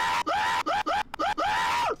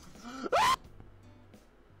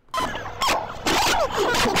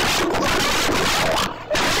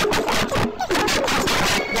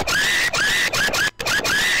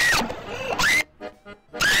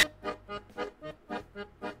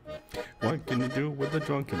 What can you do with a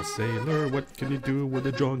drunken sailor? What can you do with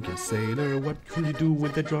a drunken sailor? What can you do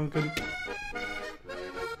with a drunken...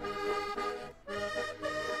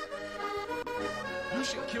 You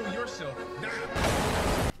should kill yourself now.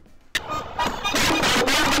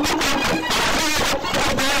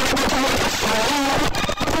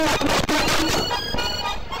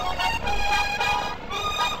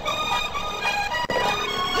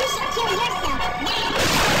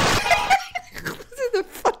 This is the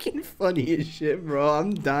fucking funniest shit, bro.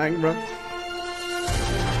 I'm dying, bro.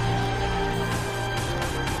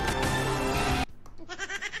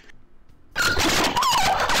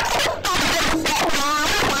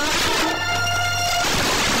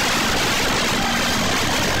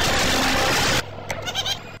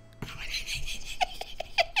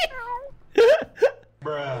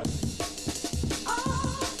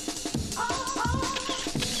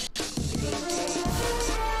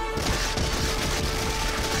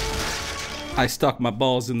 I stuck my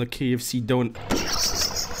balls in the KFC donut.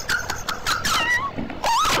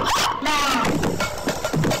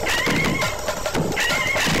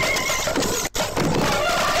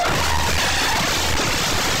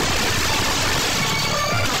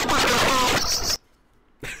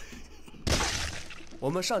我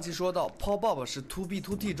们上期说到，泡爸爸是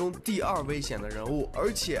 2B2T 中第2危险的人物，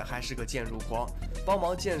而且还是个建筑狂，帮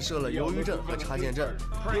忙建设了鱿鱼镇和插件镇。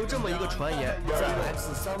有这么一个传言，在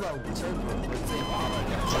X35000和 Z82000。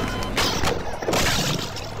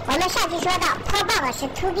我们上期说到，泡爸爸是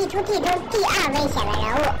 2B2T 中第2危险的人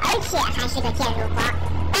物，而且还是个建筑狂，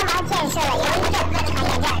帮忙建设了鱿鱼镇和插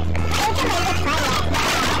件镇。还有这么一个传言，在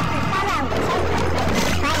X35000和传言。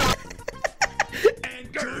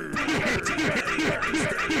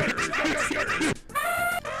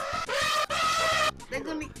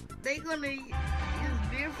They gonna use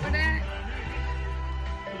beer for that?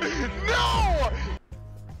 No!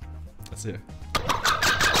 That's it.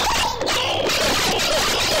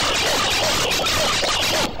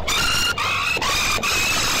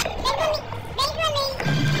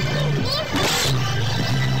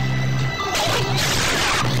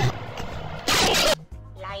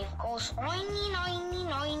 Life goes oiny, oiny,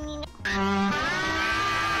 oiny.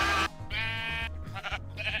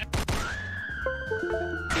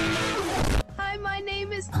 Hi, my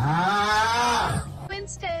name is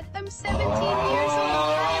Winstead. I'm 17 years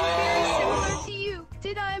old. I am very similar to you.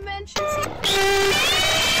 Did I mention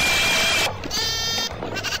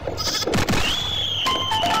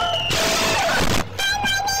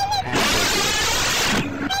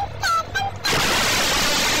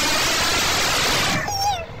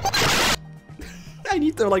I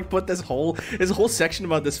need to like put this whole section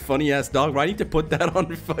about this funny ass dog, bro. I need to put that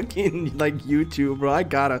on fucking like YouTube, bro. I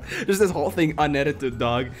gotta. Just this whole thing unedited,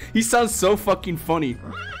 dog. He sounds so fucking funny.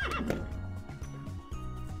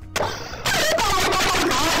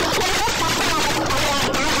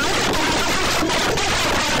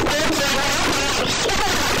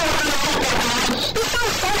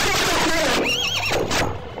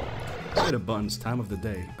 The buttons, time of the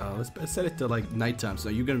day. Let's set it to like nighttime, so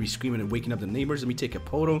you're gonna be screaming and waking up the neighbors. Let me take a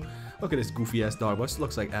photo. Look at this goofy ass dog. What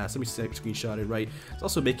looks like ass? Let me screenshot it, right? Let's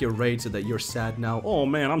also make your raid so that you're sad now. Oh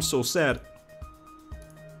man, I'm so sad.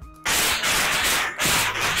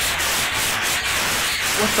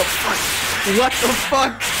 What the fuck? What the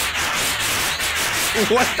fuck?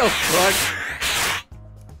 What the fuck?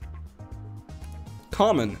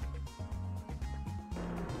 Common.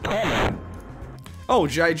 Common. Oh,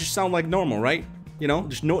 I just sound like normal, right? You know,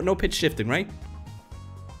 just no pitch shifting, right?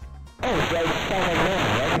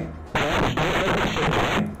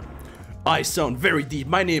 I sound very deep.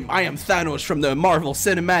 I am Thanos from the Marvel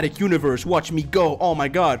Cinematic Universe. Watch me go. Oh my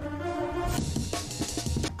god.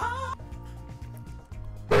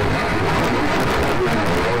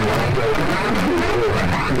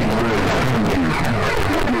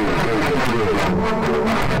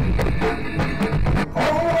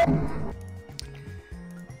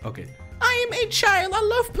 Okay. I am a child. I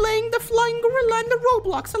love playing the flying gorilla and the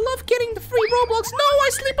Roblox. I love getting the free Roblox. No, I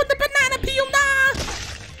sleep on the banana peel. Nah.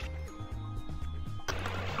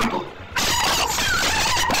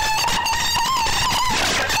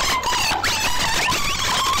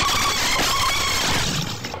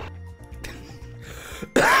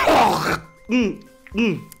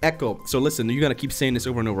 Echo. So listen, you gotta keep saying this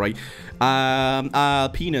over and over, right?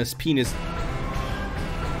 Penis.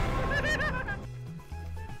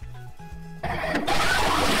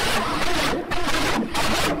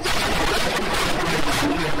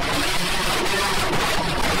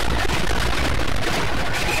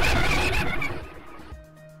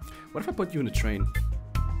 What if I put you in a train?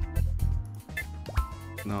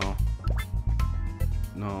 No,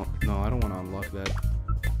 I don't want to unlock that.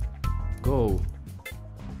 Go.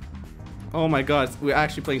 Oh my god, we're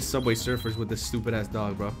actually playing Subway Surfers with this stupid ass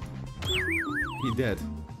dog, bro. He dead.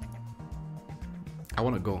 I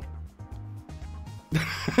want to go.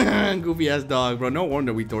 Goofy ass dog, bro. No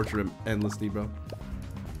wonder we torture him endlessly, bro.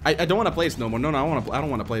 I don't want to play this no more. No, I don't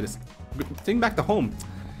want to play this. Think back to home.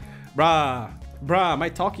 Bruh, my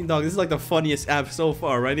talking dog. This is like the funniest app so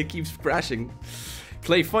far, right? It keeps crashing.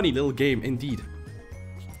 Play funny little game, indeed.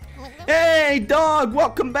 Hey, dog,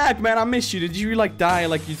 welcome back, man. I miss you. Did you like die?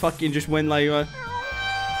 Like you fucking just went like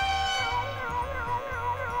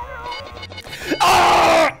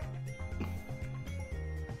Ah!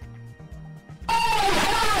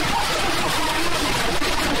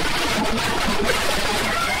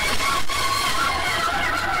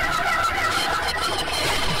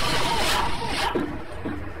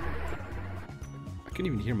 I can't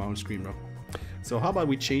even hear my own scream, bro. So how about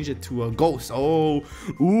we change it to a ghost? Oh,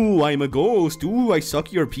 ooh, I'm a ghost. Ooh, I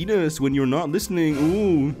suck your penis when you're not listening.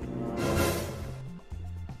 Ooh.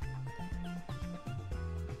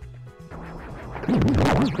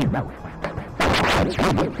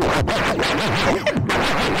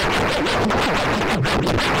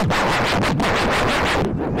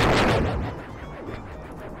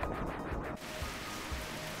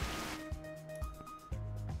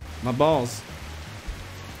 My balls.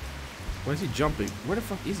 Why is he jumping? Where the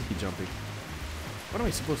fuck is he jumping? What am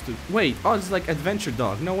I supposed to... Wait, oh, it's like Adventure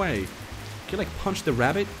Dog. No way. Can you like punch the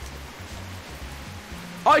rabbit?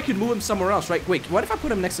 Oh, I could move him somewhere else, right? Wait, what if I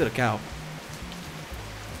put him next to the cow?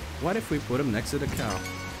 What if we put him next to the cow?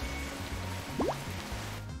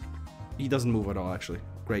 He doesn't move at all, actually.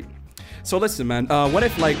 Great. So listen, man. What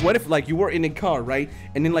if you were in a car, right?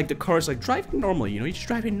 And then like the car is like driving normally, you know, you're just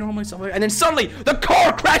driving normally somewhere, and then suddenly the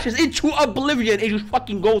car crashes into oblivion. It just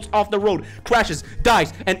fucking goes off the road, crashes,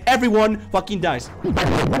 dies, and everyone fucking dies.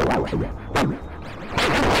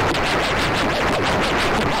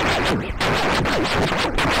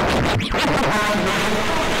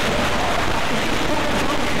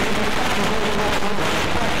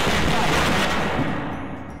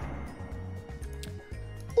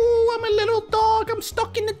 Oh, I'm a little dog. I'm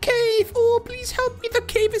stuck in the cave. Oh, please help me. The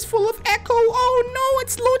cave is full of echo. Oh no,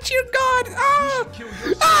 it's Lochir God. Ah!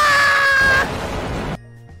 Ah!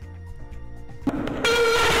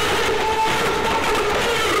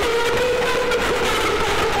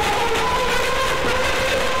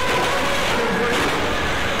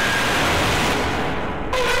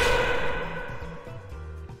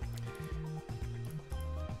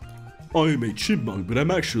 I'm a chipmunk, but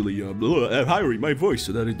I'm actually hiring my voice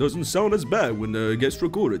so that it doesn't sound as bad when it gets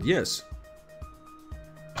recorded. Yes.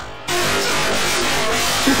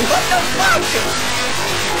 What the fuck?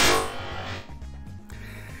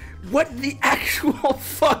 What the actual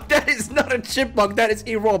fuck? That is not a chipmunk. That is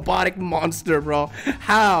a robotic monster, bro.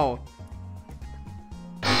 How?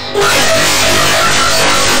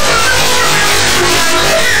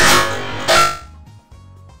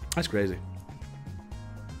 That's crazy.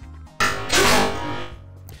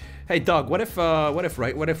 Hey dog, what if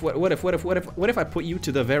I put you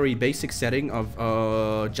to the very basic setting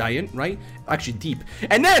of giant, right? Actually deep.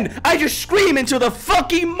 And then I just scream into the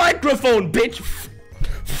fucking microphone, bitch.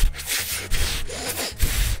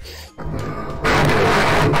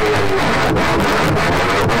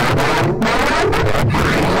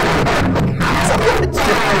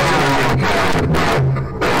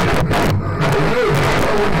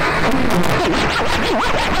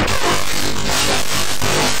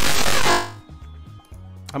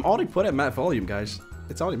 I'm already put at max volume, guys.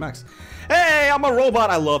 It's already max. Hey, I'm a robot.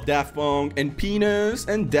 I love Daft Punk and penis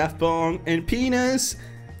and Daft Punk and penis.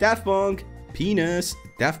 Daft Punk, penis,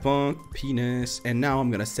 Daft Punk, penis. And now I'm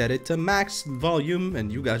gonna set it to max volume and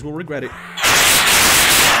you guys will regret it.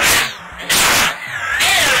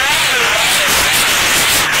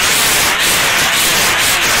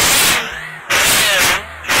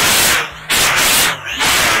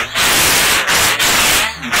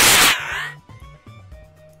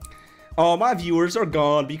 Oh, my viewers are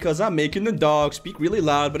gone because I'm making the dog speak really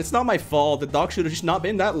loud, but it's not my fault. The dog should have just not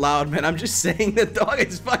been that loud, man. I'm just saying the dog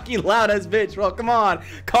is fucking loud as bitch, bro. Come on.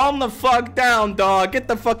 Calm the fuck down, dog. Get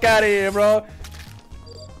the fuck out of here, bro.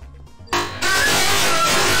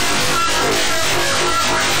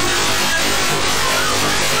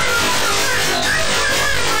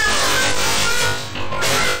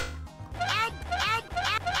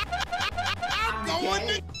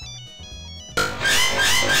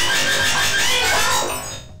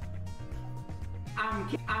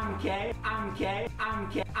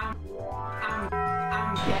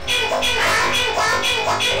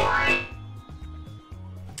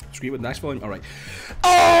 Scream with max volume. All right.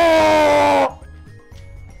 Oh!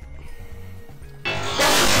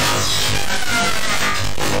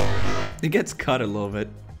 It gets cut a little bit.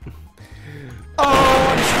 Oh,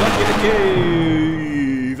 I'm stuck in the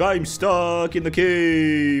cave. I'm stuck in the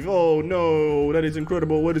cave. Oh no, that is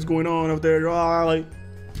incredible. What is going on up there? Oh,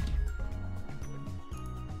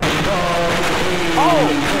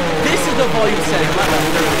 this is the volume setting.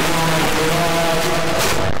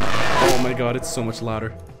 Oh my god, it's so much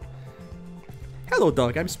louder. Hello,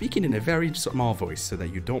 dog. I'm speaking in a very small voice so that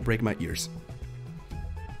you don't break my ears.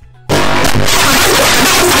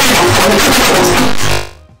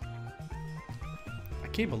 I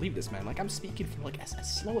can't believe this, man. Like, I'm speaking for like as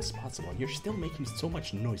slow as possible, and you're still making so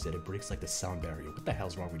much noise that it breaks like the sound barrier. What the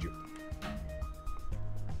hell's wrong with you?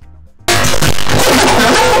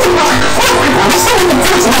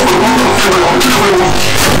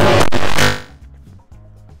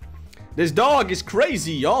 This dog is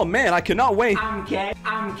crazy. Oh man, I cannot wait.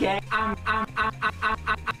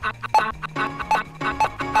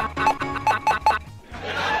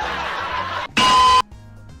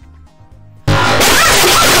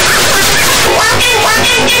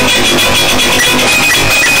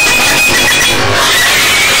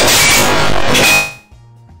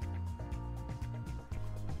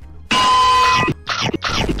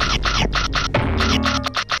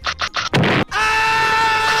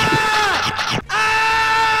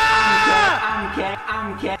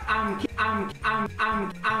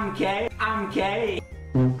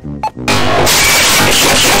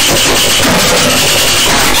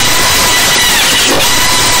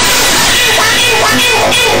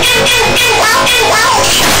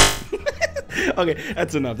 Okay,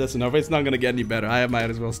 that's enough. That's enough. It's not gonna get any better. I might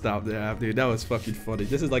as well stop there, dude. That was fucking funny.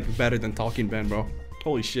 This is like better than Talking Ben, bro.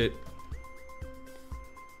 Holy shit.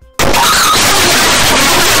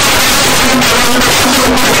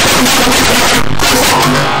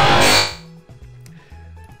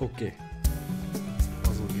 Okay.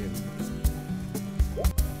 Puzzle game.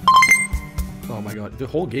 Oh my god, the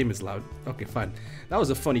whole game is loud. Okay, fine. That was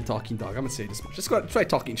a funny talking dog. I'm gonna say this much. Just go try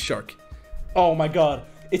talking shark. Oh my god.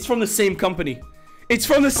 It's from the same company. It's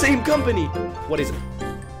from the same company. What is it?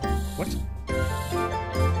 What?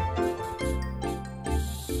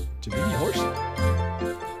 Jiminy horse?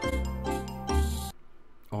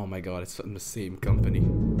 Oh my god, it's from the same company.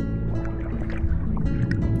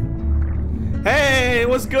 Hey,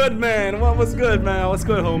 what's good, man? What was good, man? What's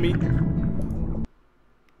good, homie?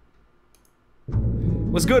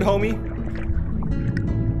 What's good, homie?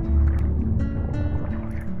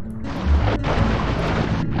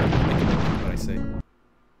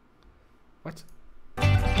 What?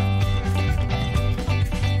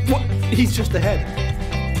 What? He's just ahead.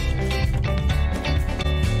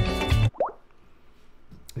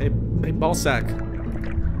 Hey, ballsack.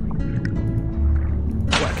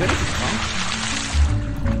 What? Can I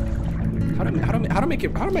make it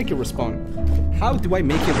respond? How to make it respond? How do I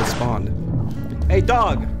make it respond? Hey,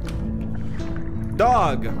 dog.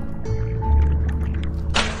 Dog.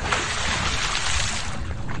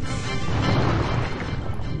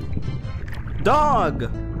 Dog.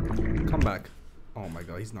 Come back. Oh my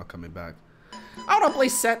god, he's not coming back. I wanna play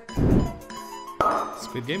set.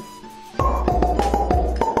 Squid Game.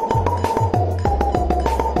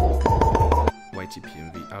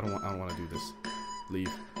 YTPMV. I don't want to do this.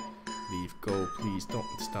 Leave. Leave. Go. Please don't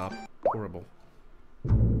stop. Horrible.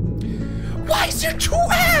 Why is there 2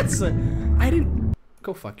 ads? I didn't.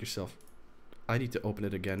 Go fuck yourself. I need to open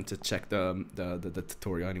it again to check the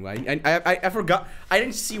tutorial anyway. And I forgot. I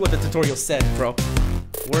didn't see what the tutorial said, bro.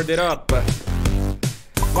 Word it up, but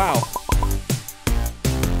wow.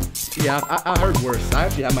 Yeah, I heard worse. I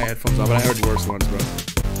actually have my headphones on, but I heard worse ones, bro.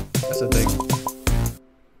 That's the thing.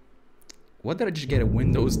 What did I just get? A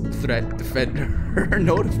Windows Threat Defender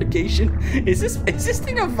notification? Is this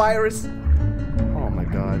thing a virus? Oh my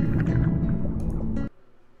god.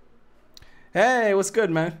 Hey, what's good,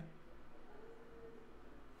 man?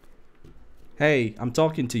 Hey, I'm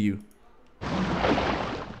talking to you.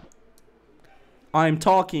 I'm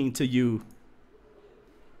talking to you.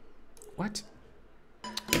 What?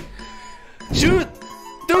 Shoot!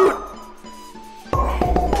 Dude!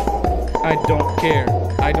 I don't care.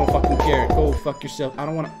 I don't fucking care. Go fuck yourself. I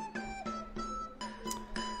don't wanna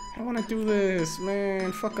do this,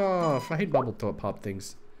 man. Fuck off. I hate bubble pop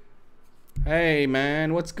things. Hey,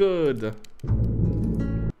 man, what's good?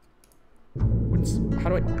 How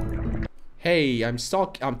do I... Hey, I'm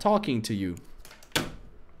talking to you.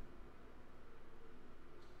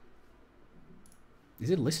 Is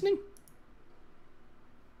it listening?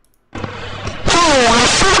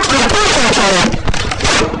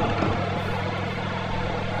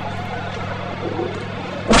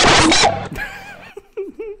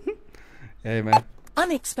 Hey, man.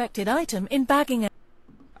 Unexpected item in bagging.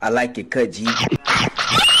 I like it, cut G.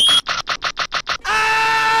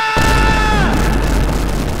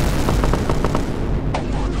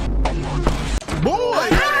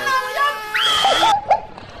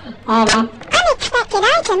 Unexpected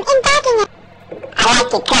item in bagging. I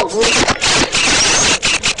like it, cut G.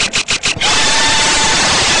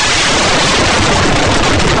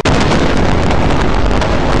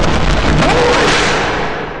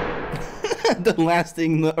 The last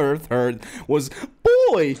thing the earth heard was,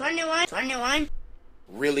 boy! 21.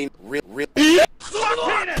 Really? Penis!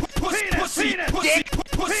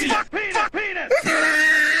 Penis!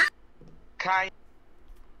 Kai.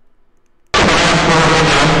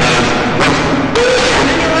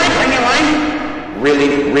 Really?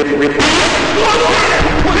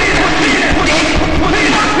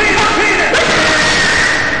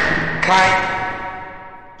 Kai.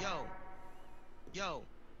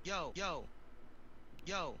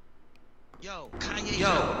 Yo, Kanye. Yo.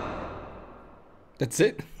 That's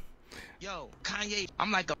it? Yo, Kanye,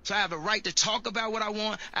 I'm like, so I have a right to talk about what I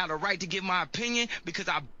want. I have a right to give my opinion because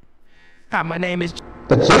Hi, my name is...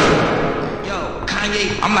 That's it? Yo,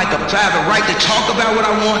 Kanye, I'm like, so I have a right to talk about what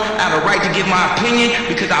I want. I have a right to give my opinion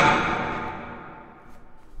because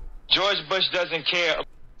George Bush doesn't care.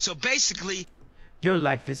 So basically, your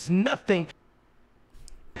life is nothing.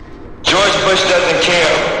 George Bush doesn't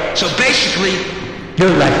care. So basically, your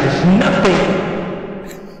life is nothing.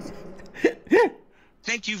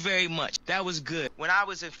 Thank you very much. That was good. When I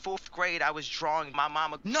was in 4th grade, I was drawing my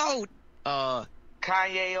mama. No!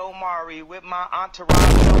 Kanye Omari with my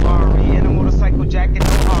entourage Omari in a motorcycle jacket, no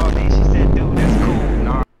Harley. She said, dude, that's cool.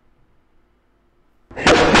 Nah.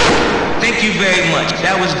 Thank you very much.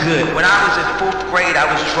 That was good. When I was in 4th grade, I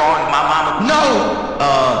was drawing my mama. No!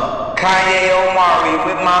 Kanye Omari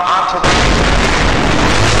with my entourage.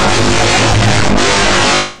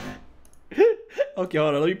 Okay,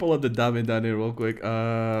 hold on. Let me pull up the diamond down here real quick.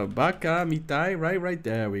 Baka Mitai, right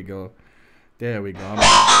there we go. There we go. I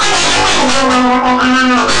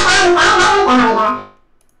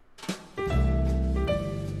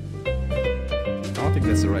don't think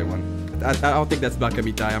that's the right one. I don't think that's Baka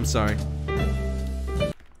Mitai. I'm sorry.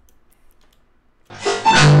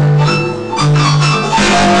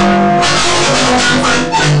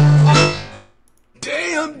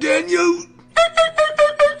 Damn, Daniel!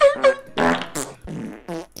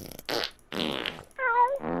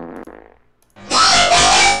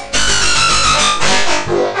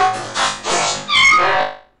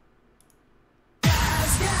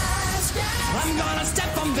 I'm gonna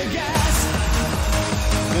step on the gas.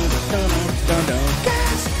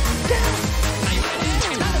 Gas, gas.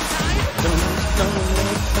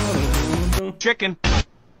 Chicken.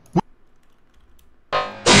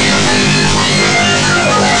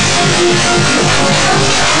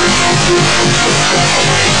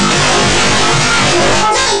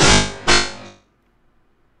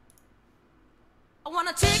 I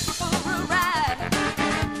wanna take you for a ride.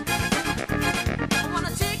 I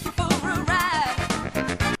wanna take you for a ride.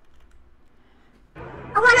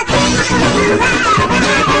 I wanna take you for a ride.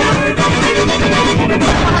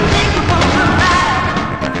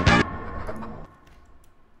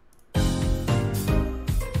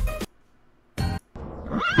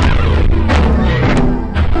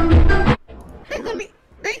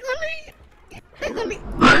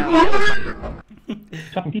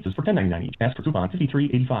 Shopping pizzas for $10.99 each. Ask for coupon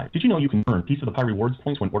 $53.85. Did you know you can earn Piece of the Pie rewards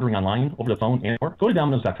points when ordering online, over the phone, and or? Go to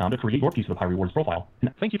Domino's.com to create your Piece of the Pie rewards profile.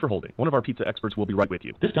 Thank you for holding. One of our pizza experts will be right with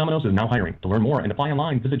you. This Domino's is now hiring. To learn more and apply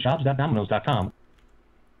online, visit jobs.domino's.com.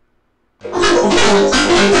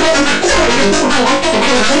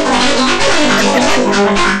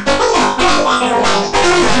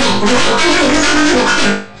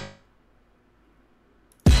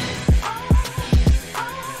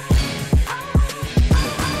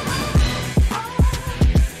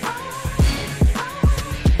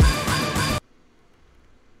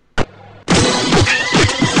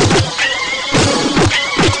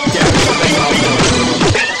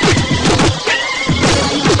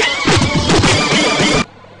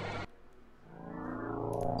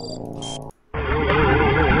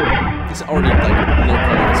 This is already like low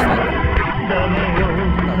quality as fuck.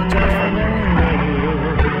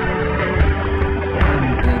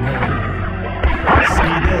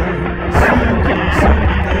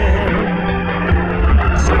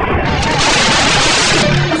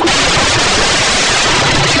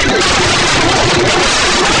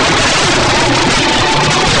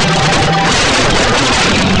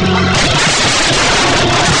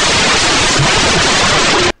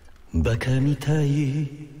バカみたい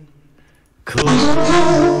子供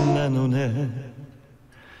なのね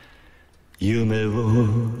夢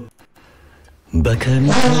をバカみ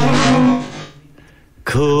たい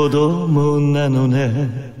子供なの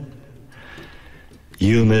ね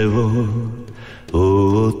夢を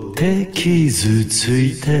追って傷つ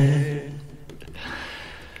いて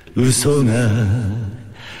嘘が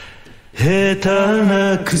下手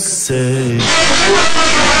なくせ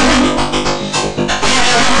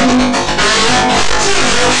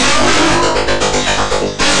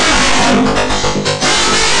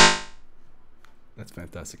That's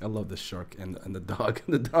fantastic. I love the shark and the dog.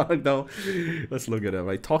 The dog, though. Let's look at it.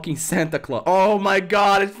 Right, Talking Santa Claus. Oh my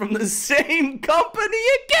God! It's from the same company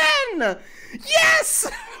again. Yes,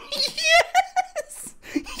 yes,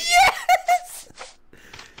 yes.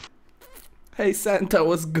 Hey Santa,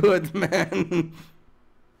 what's good, man?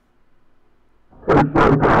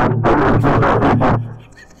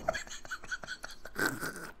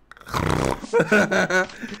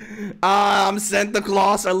 I'm Santa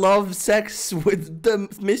Claus. I love sex with the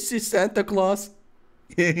Mrs. Santa Claus.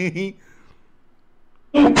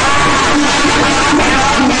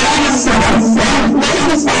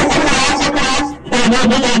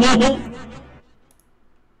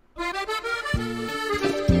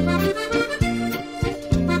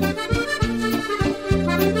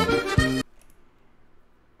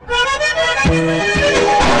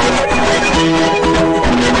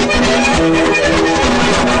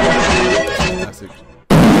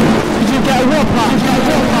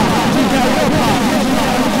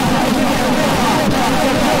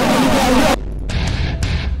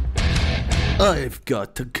 I've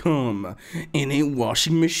got to come in a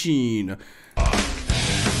washing machine.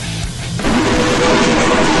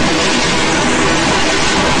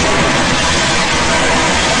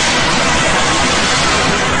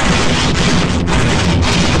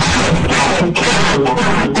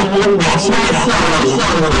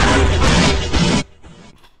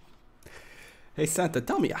 Hey Santa,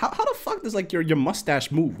 tell me, how the fuck does like your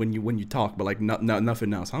mustache move when you talk, but like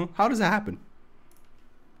nothing else, huh? How does that happen?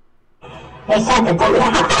 Hey Santa, tell me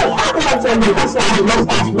how does your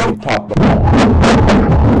mustache move?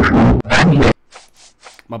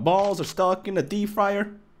 My balls are stuck in the deep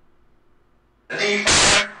fryer.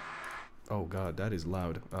 Oh God, that is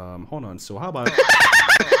loud. Hold on. So how about?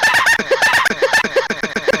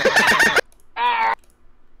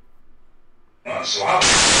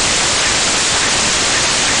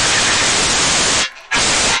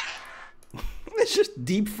 It's just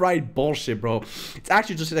deep fried bullshit, bro. It's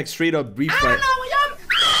actually just like straight up deep fried.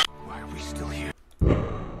 Why are we still here?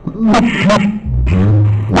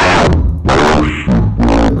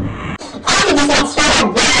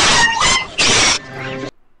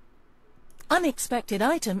 Unexpected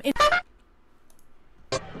item in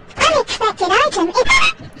Unexpected item in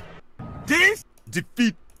This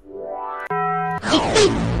defeat.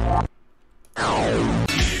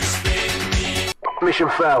 Mission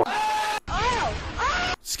failed.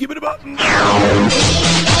 Skip it about.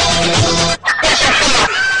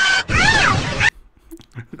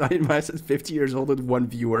 Ryan Madison's 50 years old with 1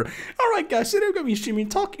 viewer. Alright guys, today we're going to be streaming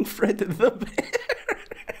Talking Fred the Bear.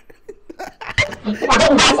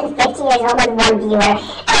 Ryan Madison's 50 years old with 1 viewer.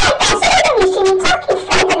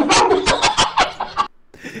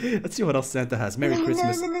 Let's see what else Santa has. Merry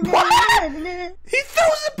Christmas. What? He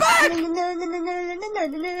throws it back! And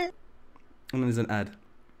then there's an ad.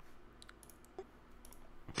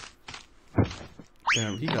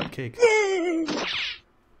 Damn, he got cake.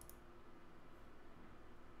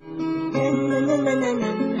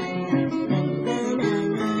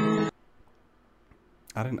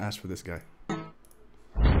 I didn't ask for this guy.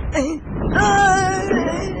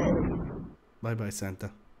 Bye bye, Santa.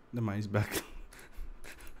 Never mind, he's back.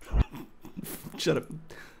 Shut up.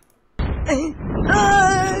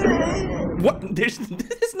 What? There's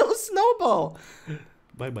no snowball.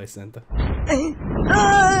 Bye bye, Santa.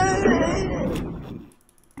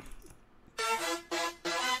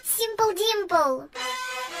 Simple Dimple.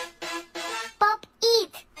 Pop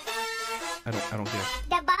it. I don't care.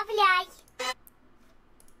 Добавляй.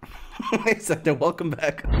 Hey Santa, welcome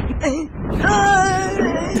back.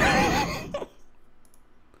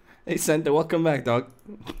 Hey Santa, welcome back, dog.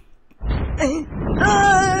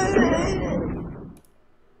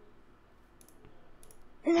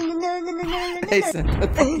 Hey Santa,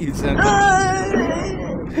 fuck you, Santa.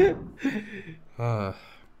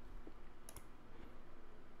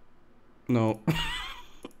 No.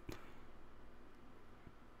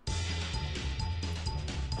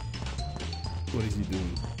 What is he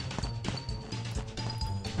doing?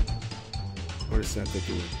 What is Santa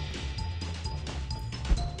doing?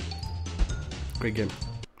 Great game.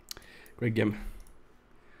 Great game.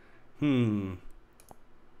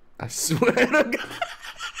 I swear to God.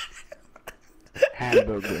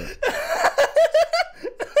 Hamburger.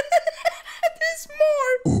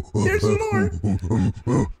 There's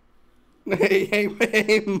more.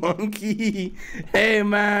 Hey, monkey. Hey,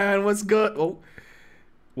 man, what's good? Oh,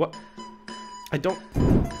 what? I don't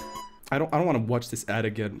want to watch this ad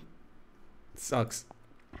again. It sucks.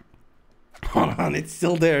 Hold on, it's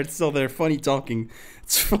still there. It's still there. Funny talking.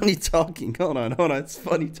 It's funny talking. Hold on. It's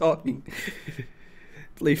funny talking.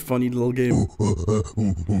 Play funny little game.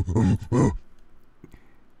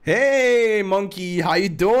 Hey, monkey, how you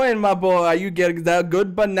doing, my boy? Are you getting that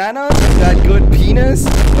good banana? That good penis?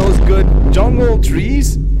 Those good jungle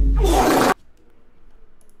trees?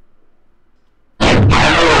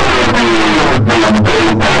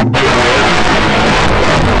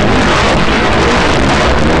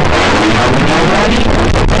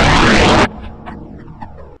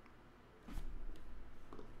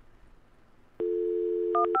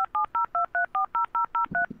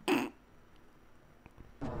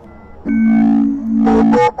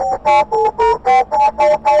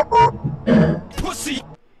 Pussy.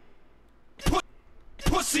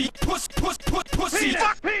 Pussy. Pussy.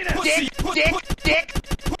 Dick.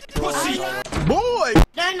 Pussy. Boy.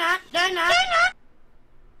 They're not.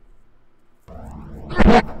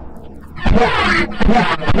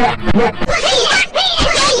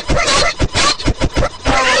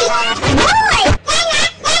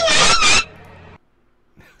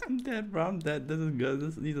 I'm dead, bro. I'm dead. This is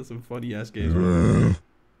good. These are some funny ass games. Right?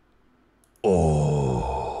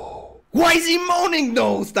 Oh. Why is he moaning?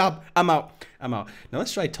 No, stop. I'm out. Now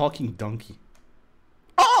let's try Talking Donkey.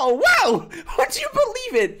 Oh, wow. Would you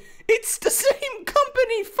believe it? It's the same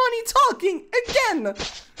company, Funny Talking, again.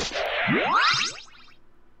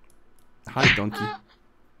 Hi, Donkey.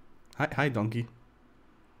 Hi, Donkey.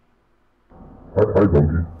 Hi,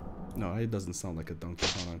 Donkey. No, it doesn't sound like a donkey.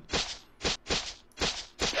 Hold on.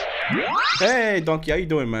 Hey, Donkey, how you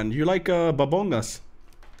doing, man? You like babongas?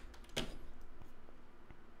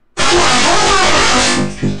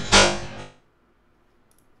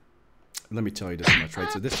 Let me tell you this much, right?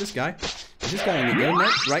 So this guy on the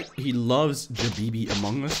internet, right? He loves Jabibi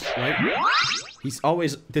Among Us, right? He's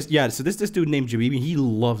always this dude named Jabibi. He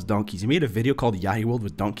loves donkeys. He made a video called Yahi World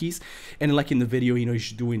with donkeys, and like in the video, you know,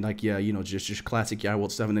 he's doing like just classic Yahi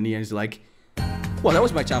World stuff, and then he's like, well, that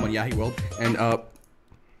was my time on Yahi World, and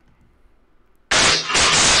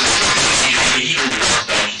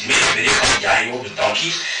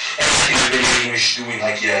Pretty much doing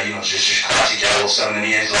like, yeah, you know, just classic all of a sudden, and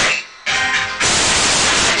he is like.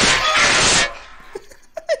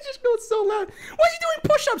 I just know it's so loud. Why is he doing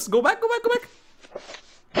push-ups? Go back, go back, go back.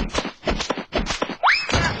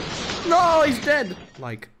 No, he's dead.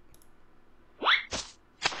 Like.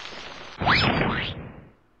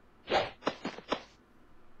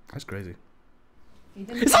 That's crazy.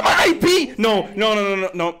 It's on my IP! No, no, no, no,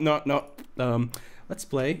 no, no, no, no. Let's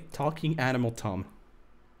play Talking Animal Tom.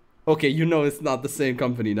 Okay, you know it's not the same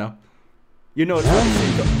company now. You know it's not the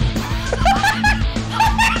same company.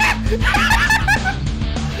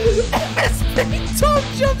 MS Paint Tom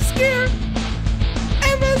jump scare!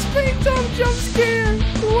 MS Paint Tom jump scare!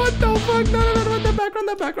 What the fuck? No, no, no, no, the back, run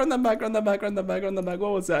the back, run the back, run the back, run the back, run the back.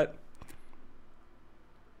 What was that?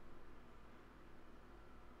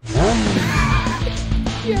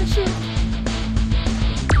 Yeah, sure.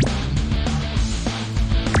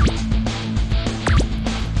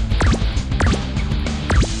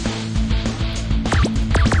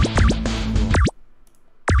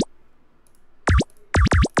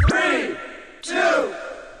 Three, two,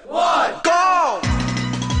 one, go!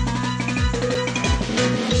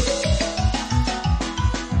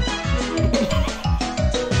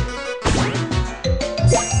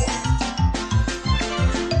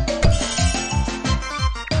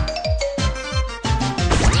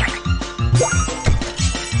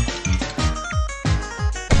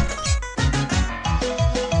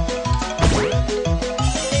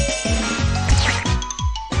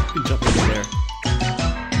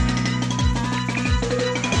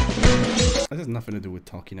 This has nothing to do with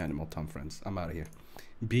Talking Animal Tom, friends. I'm out of here.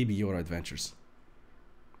 Baby Yoda Adventures.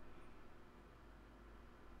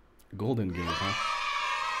 Golden game, huh?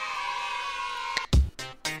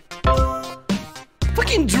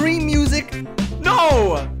 Fucking dream music!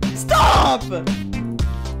 No! Stop!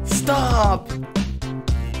 Stop!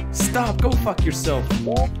 Stop! Go fuck yourself.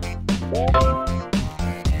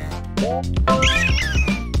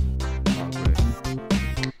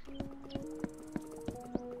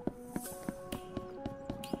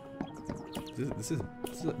 This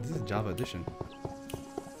is Java Edition.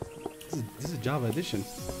 This is Java Edition.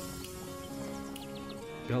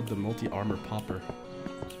 Build the multi-armor popper.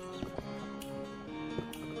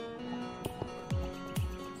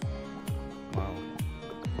 Wow.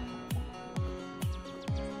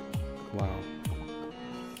 Wow.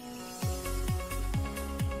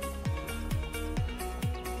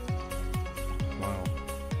 Wow.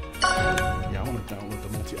 Yeah, I want to download the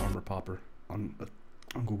multi-armor popper on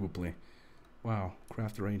Google Play. Wow,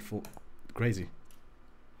 craft rainfall, crazy.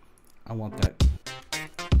 I want that.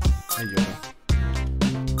 Hey Yoda.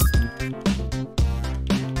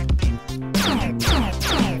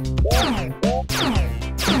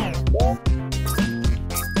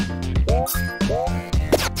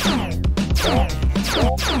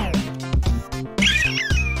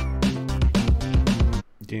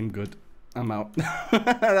 Game good. I'm out.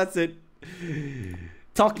 That's it.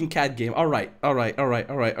 Talking cat game. All right. All right. All right.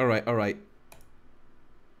 All right. All right. All right.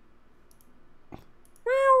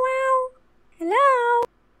 Hello?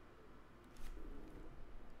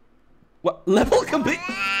 What? Level complete?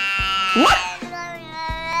 What?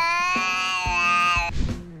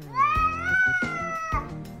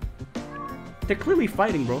 They're clearly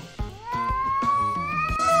fighting, bro.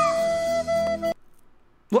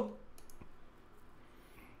 What?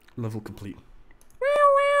 Level complete.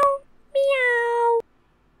 Meow.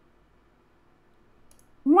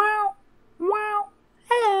 Wow. Wow.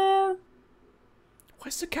 Hello. Why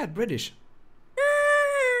is the cat British?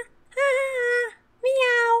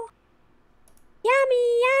 Meow. Yummy,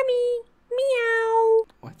 yummy. Meow.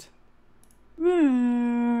 What?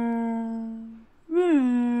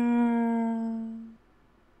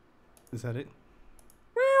 Is that it?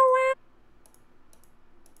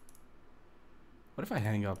 What if I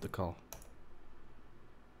hang up the call?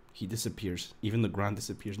 He disappears. Even the ground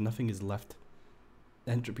disappears. Nothing is left.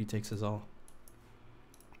 Entropy takes us all.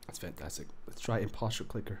 That's fantastic. Let's try Imposture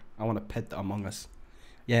Clicker. I want to pet the Among Us.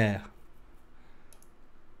 Yeah.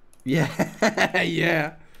 Yeah.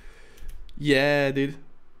 Yeah. Yeah, dude.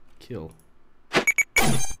 Kill.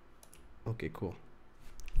 Okay, cool.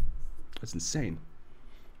 That's insane.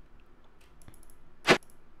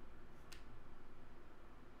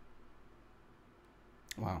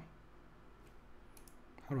 Wow.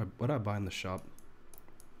 What do I buy in the shop?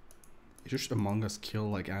 It's just Among Us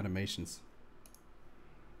kill like animations.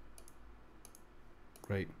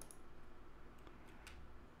 Great.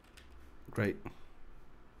 Great.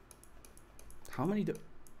 How many do...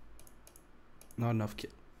 Not enough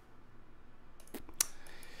kit.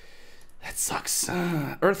 That sucks.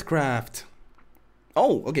 Earthcraft.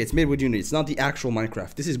 Oh, okay, it's made with Unity. It's not the actual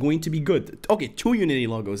Minecraft. This is going to be good. Okay, 2 Unity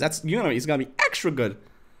logos. That's, you know, it's gonna be extra good.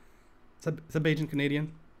 Is that Bajan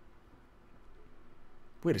Canadian?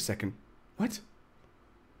 Wait a second. What?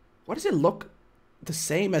 Why does it look the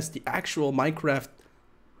same as the actual Minecraft?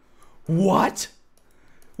 What?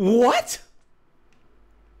 What?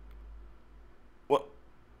 What?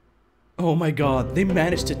 Oh my god, they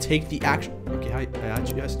managed to take the actual... Okay, I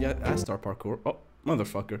actually asked Star Parkour. Oh,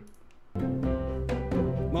 motherfucker.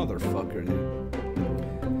 Motherfucker,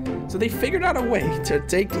 dude. So they figured out a way to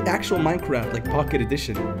take the actual Minecraft, like Pocket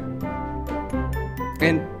Edition,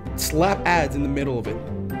 and slap ads in the middle of it.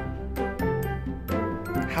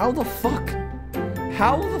 How the fuck?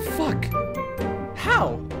 How the fuck?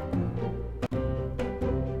 How?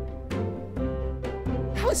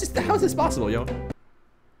 How is this possible, yo?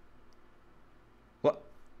 What?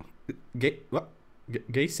 Gay? What?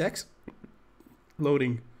 Gay sex?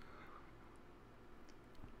 Loading.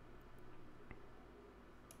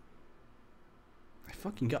 I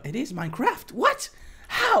fucking got it. Is Minecraft? What?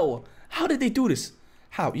 How? How did they do this?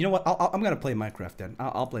 How? You know what? I'm gonna play Minecraft then.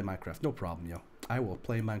 I'll play Minecraft. No problem, yo. I will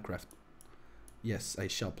play Minecraft. Yes, I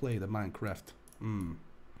shall play the Minecraft. I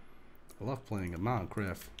love playing a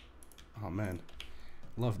Minecraft. Oh man,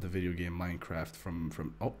 love the video game Minecraft. From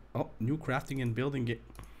new crafting and building it.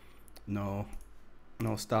 No,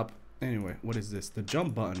 stop. Anyway, what is this? The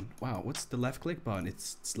jump button. Wow, what's the left click button?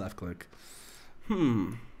 It's left click.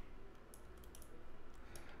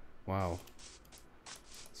 Wow.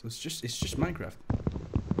 So it's just Minecraft.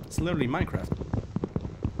 It's literally Minecraft.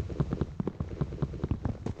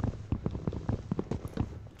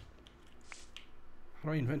 How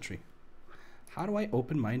do I inventory? How do I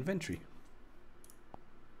open my inventory?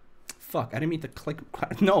 Fuck, I didn't mean to click.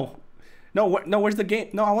 No, where's the game?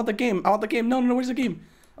 No, I want the game. No, where's the game?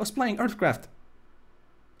 I was playing Earthcraft.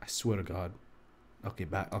 I swear to God. Okay,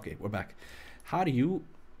 back. Okay, we're back. How do you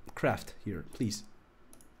craft here, please?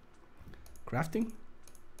 Crafting?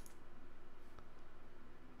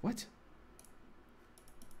 What?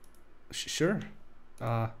 Sure.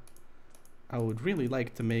 I would really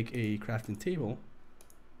like to make a crafting table.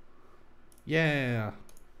 Yeah.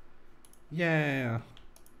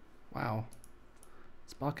 Wow.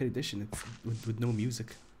 It's Pocket Edition. It's with no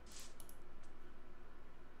music.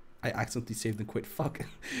 I accidentally saved and quit. Fuck.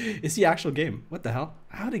 It's the actual game. What the hell?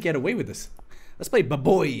 How did I get away with this? Let's play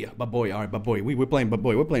Baboy. Baboy. Alright, Baboy. We're playing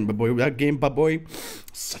Baboy. We're playing Baboy. That game, Baboy.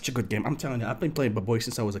 Such a good game. I'm telling you, I've been playing Baboy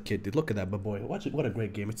since I was a kid, dude. Look at that Baboy. What a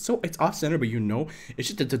great game. It's off-center, but you know, it's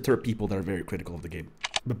just to deter people that are very critical of the game.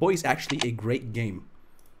 Baboy is actually a great game.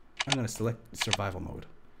 I'm gonna select survival mode.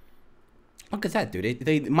 Look at that, dude.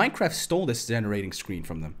 Minecraft stole this generating screen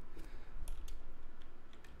from them.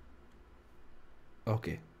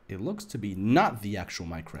 Okay. It looks to be not the actual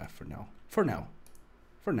Minecraft for now. For now,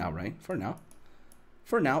 right? For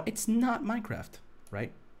now, it's not Minecraft,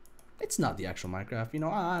 right? It's not the actual Minecraft. You know,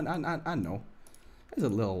 I know. There's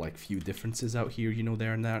a little, like, few differences out here, you know,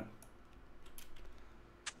 there and that.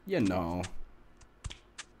 You know.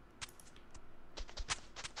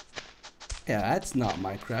 Yeah, that's not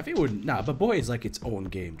Minecraft. It would, nah, Baboy is like its own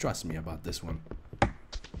game. Trust me about this one.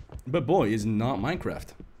 Baboy is not Minecraft.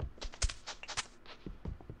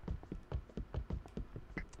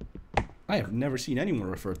 I have never seen anyone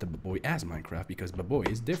refer to Baboy as Minecraft because Baboy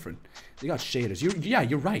is different. They got shaders.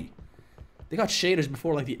 You're right. They got shaders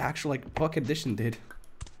before like the actual like Pocket Edition did.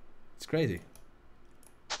 It's crazy.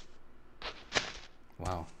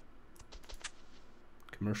 Wow.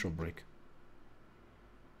 Commercial break.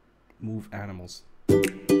 Move animals. This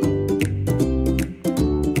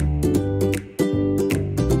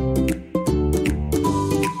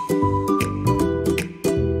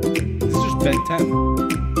is just Ben 10.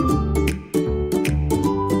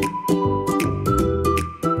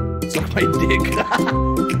 Suck my dick.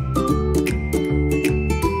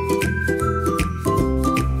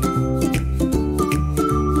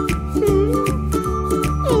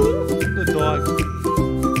 The dog.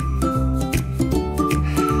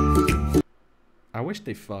 I wish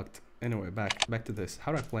they fucked. Anyway, back to this.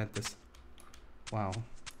 How do I plant this? Wow.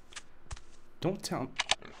 Don't tell me.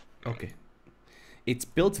 Okay. It's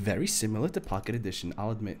built very similar to Pocket Edition,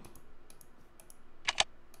 I'll admit.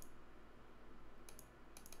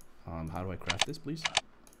 How do I craft this, please?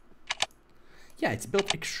 Yeah, it's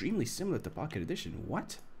built extremely similar to Pocket Edition.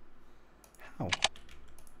 What? How?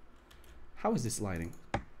 How is this sliding?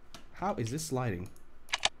 How is this sliding?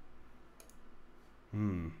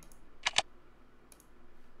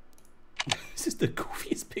 This is the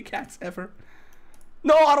goofiest pickaxe ever.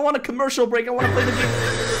 No, I don't want a commercial break. I want to play the game.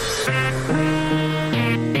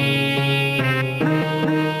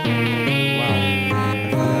 Wow.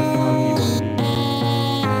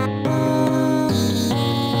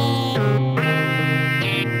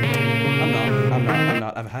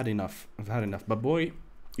 I've had enough. I've had enough. But boy,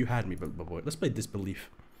 you had me, but boy. Let's play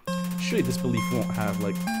Disbelief. Surely Disbelief won't have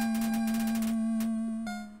like...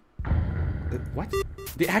 What?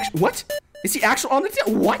 The actual... What? Is he actual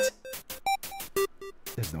Undertale? What?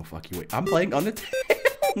 There's no fucking way. I'm playing Undertale?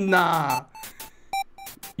 Nah.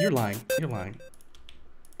 You're lying. You're lying.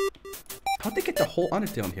 How'd they get the whole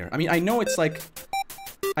Undertale in here? I mean, I know it's like...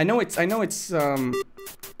 I know it's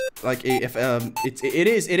like a, if it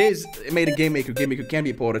is made in Game Maker. Game Maker can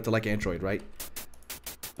be ported to like Android, right?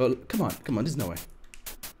 But come on, there's no way.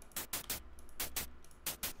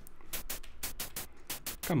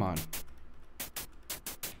 Come on.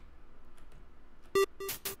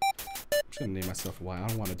 I'm just gonna name myself Y. I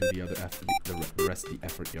don't want to do the other the rest of the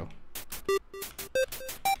effort, yo.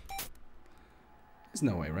 There's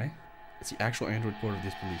no way, right? It's the actual Android port of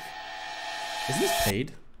Disbelief. Isn't this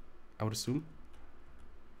paid? I would assume.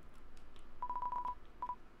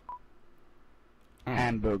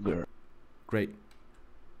 Hamburger. Great.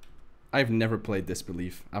 I've never played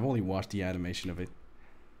Disbelief. I've only watched the animation of it.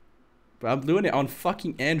 But I'm doing it on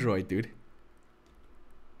fucking Android, dude.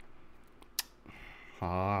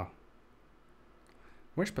 Ah.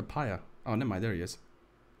 Where's Papaya? Oh, never mind. There he is.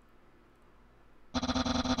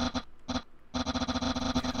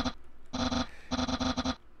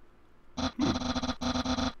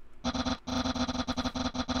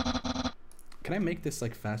 Can I make this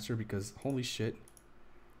like faster? Because holy shit.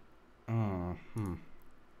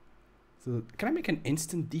 So can I make an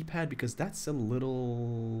instant D-pad? Because that's a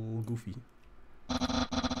little goofy.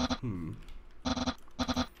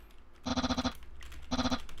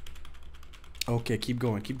 Okay, keep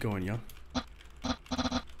going, yo.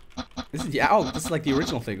 This is this is like the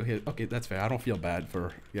original thing. Okay, that's fair. I don't feel bad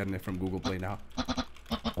for getting it from Google Play now.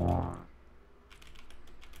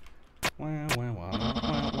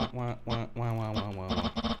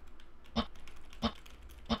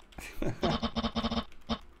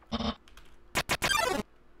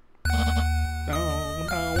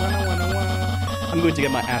 I'm going to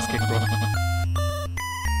get my ass kicked, bro.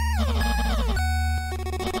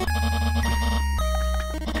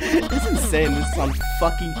 This is insane. This is on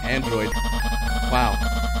fucking Android. Wow.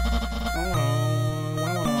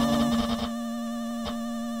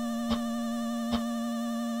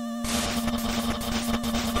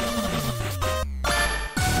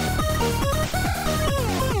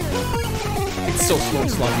 It's so slow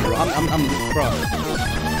and sloppy, bro. Bro.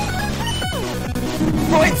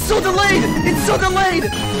 Bro, it's so delayed! It's so delayed!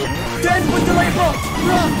 The input delay, bro!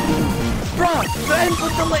 Bro, the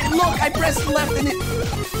input delay! Look, I pressed left and it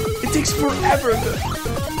takes forever!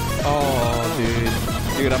 Oh, dude.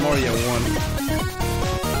 Dude, I'm already at 1.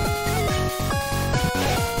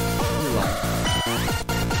 You're lying.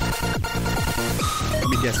 Let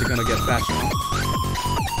me guess, you're gonna get faster.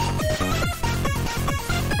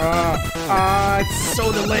 It's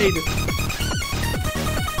so delayed!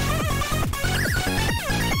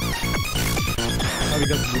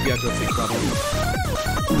 Because we got to take problem.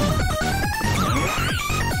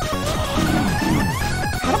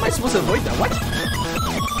 How am I supposed to avoid that? What?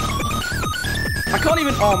 I can't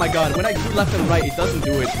even. Oh my god! When I do left and right, it doesn't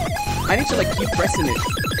do it. I need to like keep pressing it.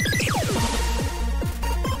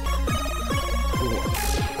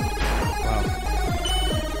 Wow.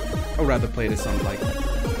 I'd rather play this on like.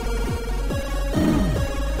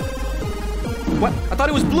 What? I thought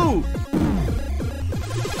it was blue.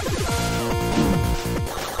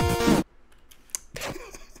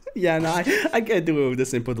 Yeah, no, I can't do it with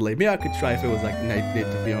this input delay. Maybe I could try if it was like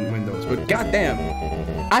native to be on Windows. But goddamn,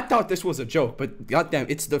 I thought this was a joke. But goddamn,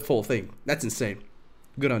 it's the full thing. That's insane.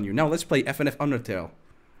 Good on you. Now let's play FNF Undertale.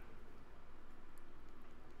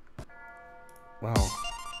 Wow.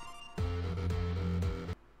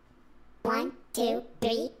 1, 2,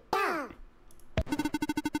 3, go.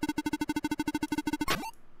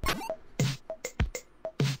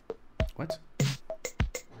 What?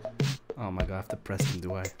 Oh my god, I have to press them,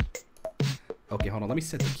 do I? Okay, hold on, let me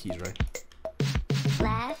set the keys right.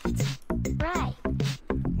 Left, right.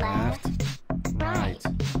 Left, right.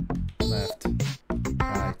 Left,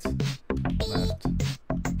 right. Left,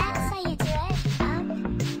 That's how you do it. Up,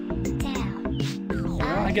 down.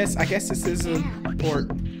 Well, I guess this is a port.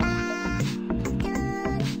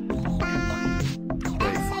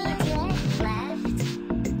 That's how you do it. Left,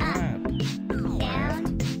 up, down,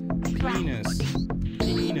 Penis.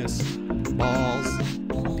 Penis. Balls.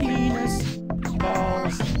 Penis.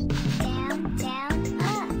 Balls. down, down,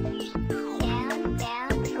 up. Down,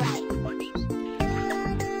 down, right.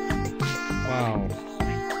 Wow.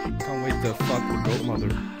 Can't wait to fuck the goat mother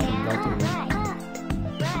from Delta.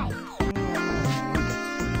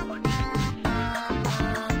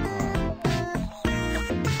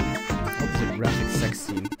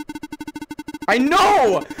 I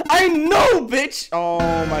know! I know, bitch! Oh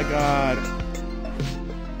my god.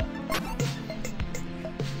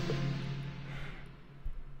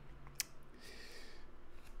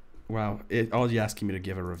 Wow, all you asking me to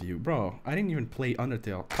give a review. Bro, I didn't even play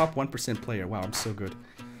Undertale. Top 1% player. Wow, I'm so good.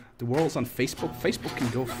 The world's on Facebook. Facebook can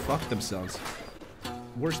go fuck themselves.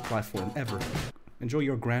 Worst platform ever. Enjoy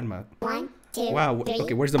your grandma. 1, 2, wow, 3.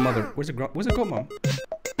 okay, where's the mother? Where's the goat mom?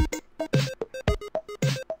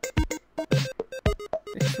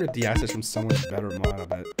 Let's rip the assets from someone's better mod, I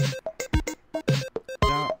bet.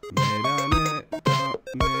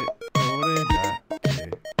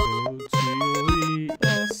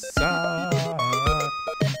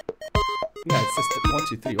 Yeah, it's just 1,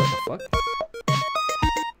 2, 3. What the fuck?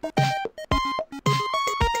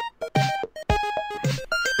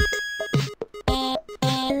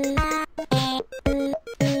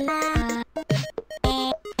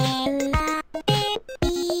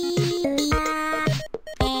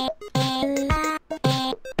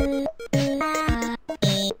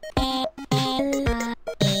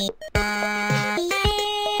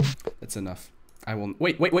 That's enough. I will.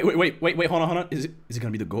 Wait, hold on. Is it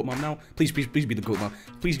gonna be the goat mom now? Please be the goat mom.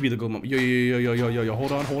 Please be the goat mom. Yo.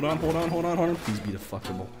 Hold on. Please be the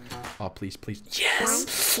fuckable. Oh, please.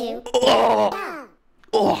 Yes. 1, 2.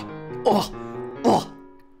 Oh.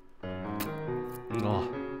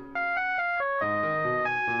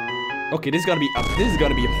 Okay, this is gonna be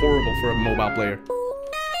horrible for a mobile player.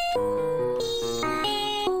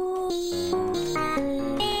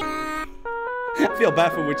 I feel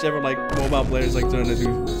bad for whichever like mobile players like trying to do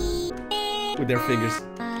with their fingers.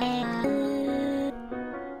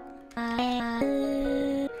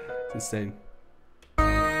 It's insane.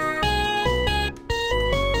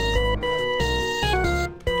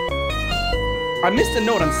 I missed a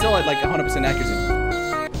note. I'm still at like 100% accuracy.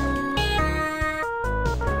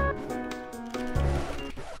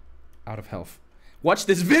 Out of health. Watch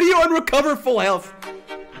this video and recover full health.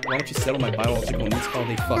 Why don't you settle my biological needs all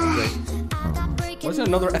day fucking day? What's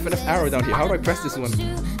another FNF arrow down here? How do I press this one?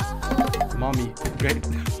 Mommy. Great.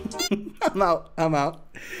 I'm out.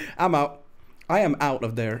 I am out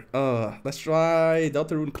of there. Let's try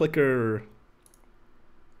Deltarune Clicker.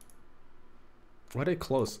 Why did it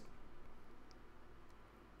close?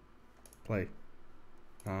 Play.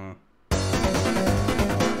 Wait. Ah.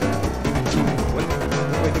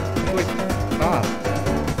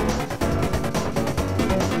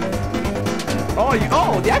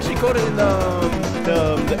 Oh, they actually coded in the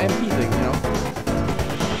MP thing, you know.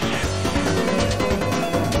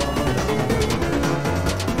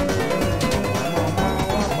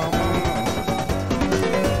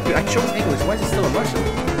 Dude, I chose English. Why is it still in Russian?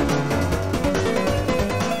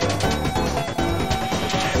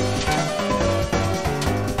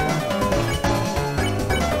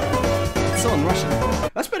 It's still in Russian.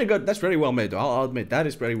 That's pretty good. That's very well made, though. I'll admit that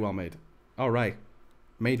is very well made. All right,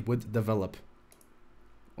 made with develop.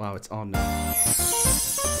 Wow, it's on now.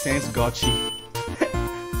 Sans Gotchi.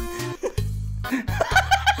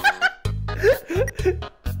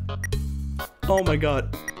 Oh my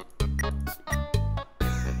god.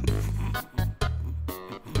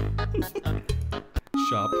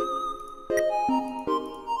 Shop.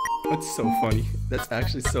 That's so funny. That's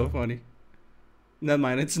actually so funny. Never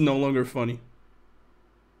mind, it's no longer funny.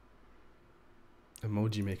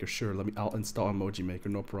 Emoji Maker, sure. I'll install Emoji Maker,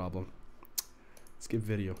 no problem. Skip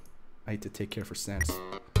video. I need to take care for Sans.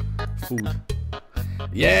 Food.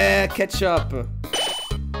 Yeah, ketchup.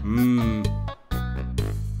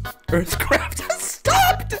 Earthcraft has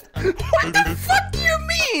stopped. What the fuck do you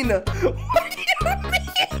mean? What do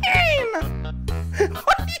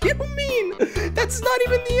you mean? That's not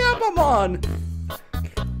even the app I'm on.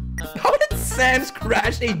 How did Sans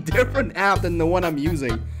crash a different app than the one I'm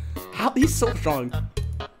using? How he's so strong.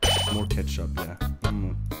 More ketchup, yeah.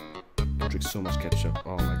 Drink so much ketchup.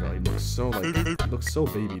 Oh my god, he looks so like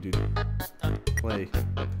baby, dude. Play.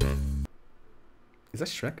 Is that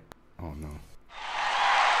Shrek? Oh no.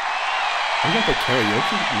 Are you gonna play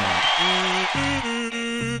karaoke? No.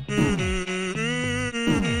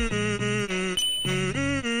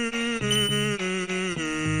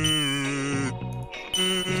 I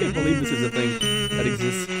can't believe this is a thing that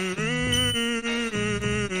exists.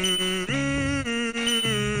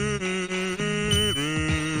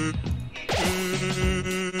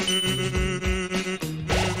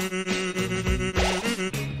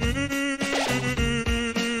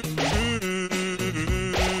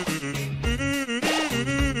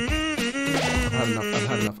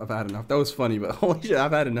 I've had enough. That was funny, but holy shit,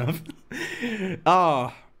 I've had enough.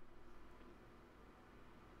 Ah.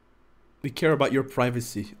 We care about your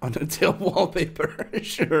privacy. Undertale wallpaper.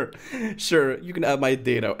 Sure. Sure. You can add my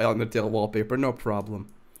data Undertale wallpaper. No problem.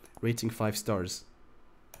 Rating 5 stars.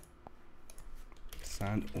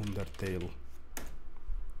 Sand Undertale.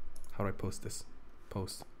 How do I post this?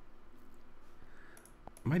 Post.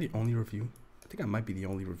 Am I the only review? I think I might be the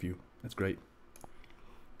only review. That's great.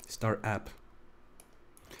 Start app.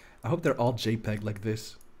 I hope they're all JPEG like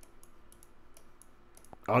this.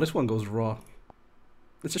 Oh, this one goes raw.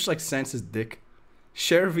 It's just like Sans's dick.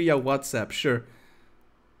 Share via WhatsApp, sure.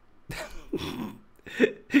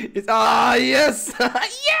 It's yes!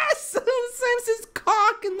 Yes! Sans's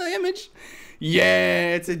cock in the image.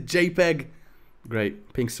 Yeah, it's a JPEG.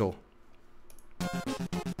 Great. Pink Soul.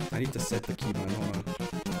 I need to set the keybind. Hold on.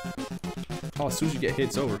 Oh, as soon as you get hit,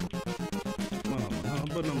 it's over.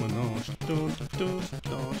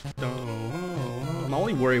 My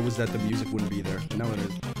only worry was that the music wouldn't be there. Now it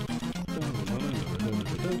is.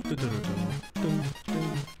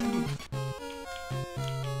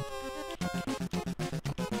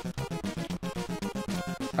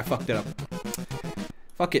 I fucked it up.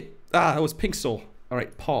 Fuck it. Ah, that was Pink Soul.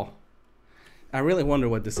 Alright, Paul. I really wonder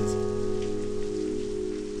what this is.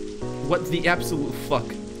 What the absolute fuck?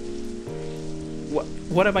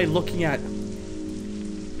 What am I looking at?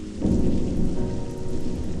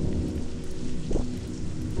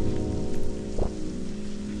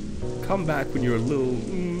 Come back when you're a little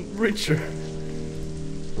richer.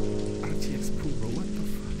 RTX Pro, bro, what the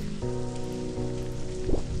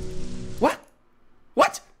fuck?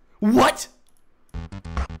 What? What?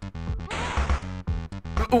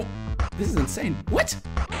 Oh, this is insane. What?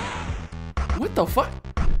 What the fuck?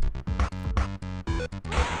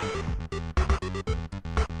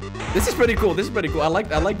 This is pretty cool. This is pretty cool. I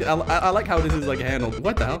like how this is like handled.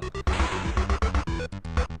 What the hell?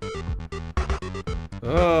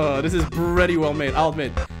 Oh, this is pretty well made. I'll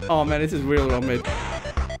admit. Oh man, this is really well made.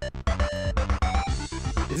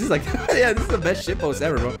 This is like, yeah, this is the best shitpost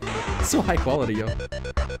ever, bro. It's so high quality, yo.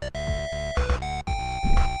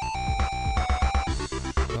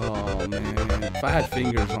 Oh man, if I had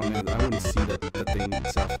fingers on it, I wouldn't see the thing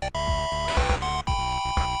itself.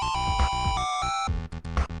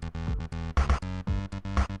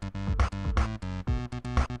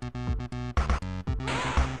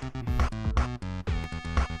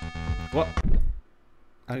 What?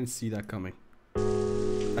 I didn't see that coming.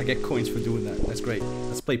 I get coins for doing that. That's great.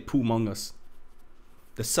 Let's play Pooh Among Us.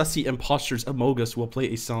 The sussy imposters among us will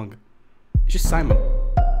play a song. It's just Simon.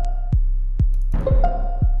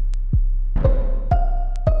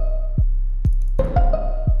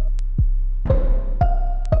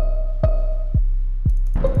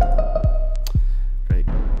 Great.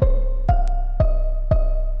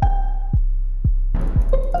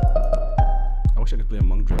 I wish I could play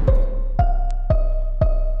Among Drip.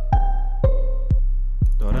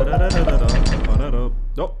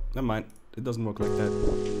 Nope, never mind. It doesn't work like that.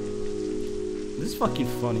 This is fucking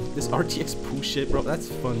funny. This RTX Pooh shit, bro. That's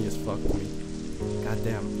funny as fuck to me. God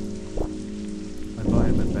damn. I buy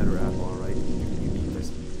him a better app, alright. You beat this.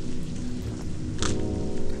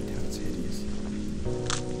 God damn, it's hideous.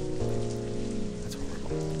 That's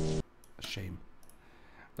horrible. A shame.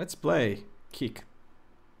 Let's play Kick.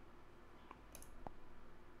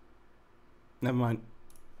 Never mind.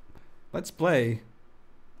 Let's play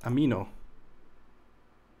Amino.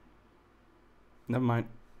 Never mind.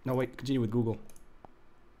 No, wait. Continue with Google.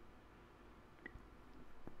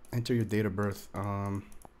 Enter your date of birth.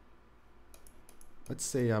 Let's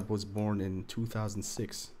say I was born in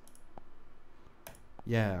 2006.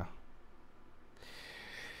 Yeah.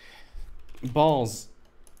 Balls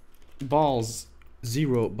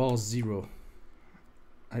 0.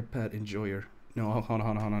 iPad enjoyer. No, hold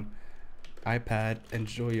on. iPad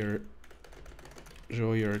enjoyer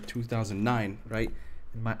 2009, right?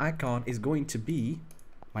 And my icon is going to be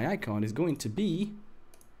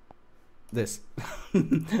this.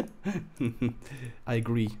 I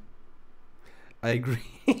agree. I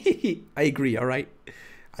agree, all right?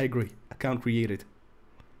 I agree. Account created.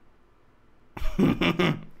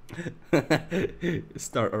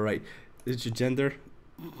 Start, all right. Is your gender?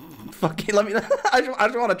 Fuck it, let me I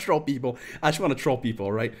just want to troll people.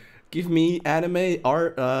 All right? Give me anime,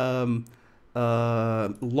 art,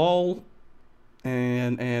 lol,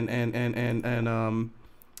 and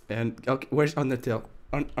okay, where's Undertale?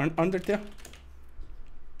 Undertale?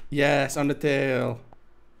 Yes, Undertale.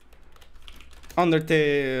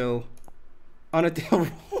 Undertale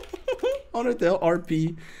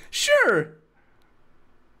RP. Sure.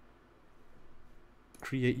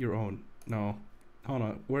 Create your own. No. Hold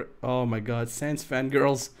on. Where? Oh my god. Sans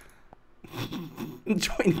fangirls. Join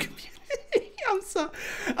community. I'm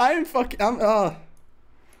I'm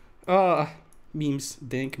memes,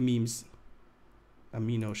 dank memes.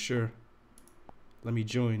 Amino, sure. Let me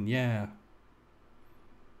join, yeah.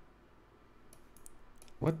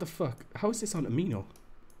 What the fuck? How is this on Amino?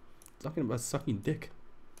 Talking about sucking dick.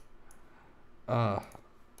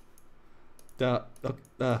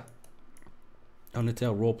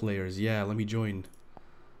 Undertale role players, yeah, let me join.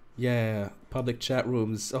 Yeah, public chat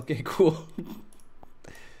rooms. Okay, cool.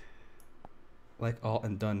 Like all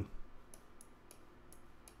and done.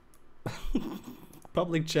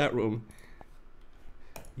 Public chat room.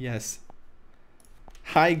 Yes.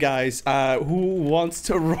 Hi guys. Who wants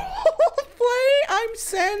to role play? I'm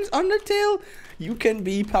Sans Undertale. You can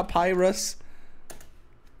be Papyrus.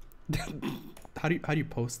 How do you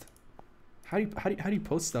post? How do you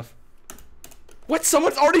post stuff? What?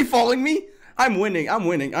 Someone's already following me? I'm winning. I'm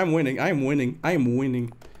winning. I'm winning. I am winning. I am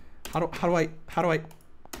winning. How do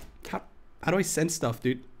I send stuff,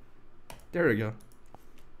 dude? There we go.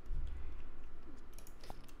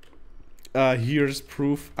 Here's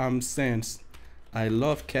proof I'm Sans. I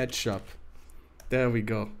love ketchup. There we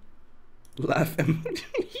go. Laugh emoji.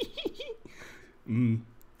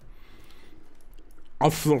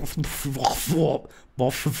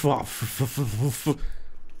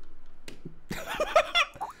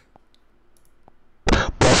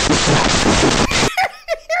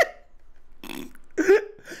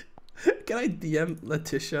 Can I DM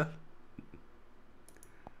Letitia?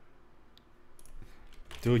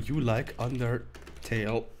 Do you like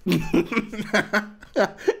Undertale?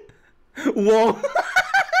 Whoa. Someone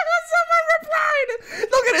replied.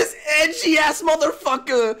 Look at this edgy ass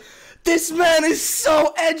motherfucker. This man is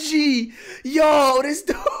so edgy. Yo, this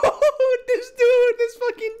dude. This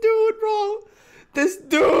fucking dude, bro. This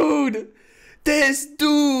dude.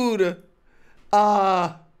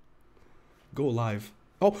 Go live.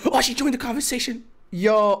 Oh, she joined the conversation.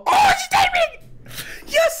 Yo. Oh, she's typing.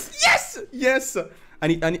 Yes. I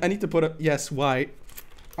need to put a yes. Why?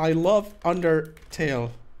 I love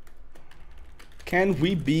Undertale. Can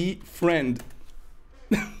we be friend?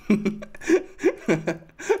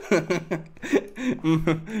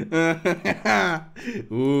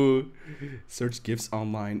 Ooh. Search gifts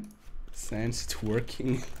online. Sans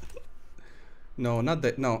twerking. No, not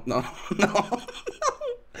that. No.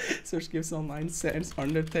 Search gifts online. Sans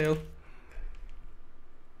Undertale.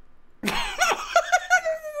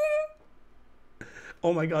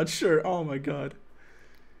 Oh my god, sure. Oh my god.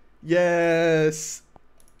 Yes.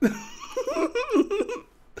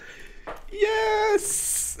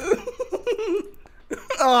 Yes.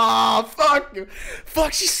 Oh, fuck.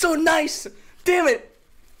 Fuck, she's so nice. Damn it.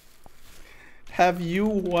 Have you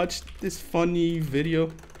watched this funny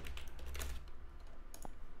video?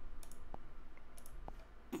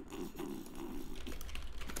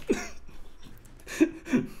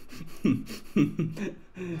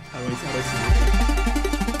 How do I see it?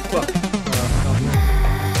 Fuck.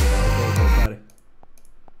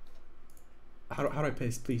 How do I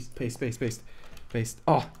paste? Please, paste.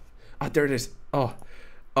 Oh, there it is. Oh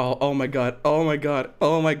my god. Oh my god.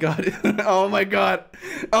 Oh my god. Oh my god.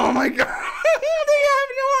 Oh my god. They have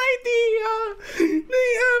no idea. They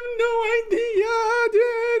have no idea,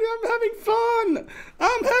 dude. I'm having fun.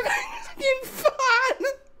 I'm having fucking fun.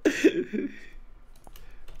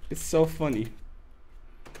 It's so funny.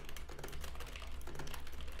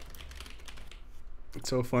 It's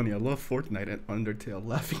so funny. I love Fortnite and Undertale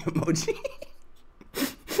laughing emoji.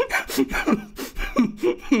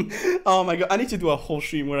 Oh my god, I need to do a whole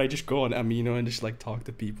stream where I just go on Amino and just like talk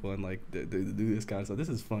to people and like do this kind of stuff. This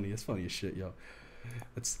is funny. It's funny as shit, yo.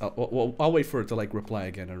 It's I'll wait for it to like reply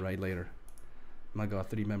again and write later. My god,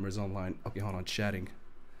 3 members online. Okay, hold on, chatting.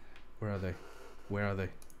 Where are they?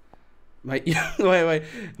 My wait,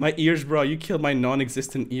 my ears, bro. You killed my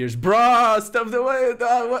non-existent ears, bro. Stuff the way.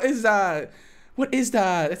 What is that? What is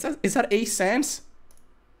that? Is that A Sans?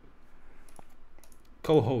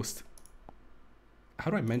 Co-host. How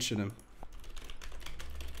do I mention him?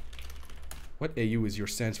 What AU is your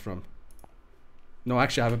Sans from? No,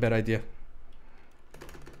 actually, I have a better idea.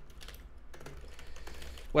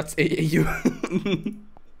 What's AAU?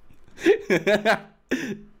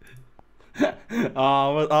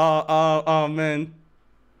 Oh man.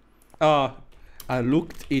 I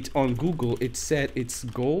looked it on Google. It said it's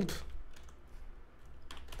gold.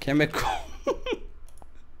 Chemical.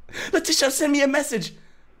 Letitia sent me a message.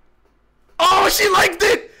 Oh, she liked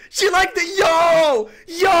it.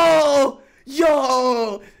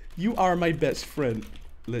 Yo. You are my best friend,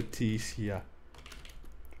 Leticia.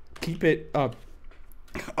 Keep it up.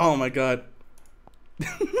 Oh my god.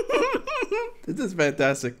 This is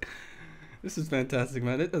fantastic. This is fantastic,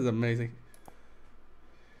 man. This is amazing.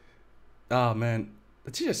 Oh man,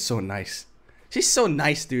 she's just so nice. She's so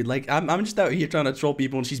nice, dude. Like I'm just out here trying to troll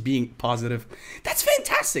people and she's being positive. That's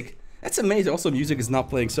fantastic. That's amazing. Also, music is not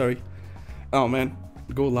playing. Sorry. Oh man,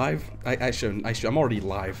 go live. I shouldn't. I'm already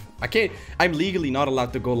live. I can't. I'm legally not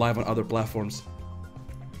allowed to go live on other platforms.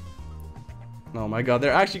 Oh my god,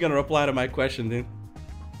 they're actually gonna reply to my question, dude.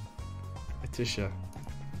 Letitia.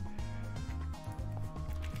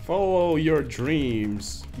 Follow your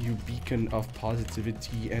dreams, you beacon of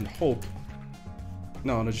positivity and hope.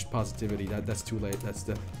 No, just positivity. That's too late. That's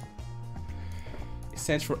the. It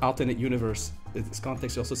stands for alternate universe. Its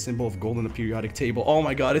context is also a symbol of gold in the periodic table. Oh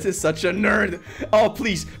my god, this is such a nerd. Oh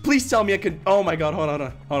please tell me I could. Oh my god, hold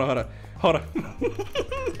on.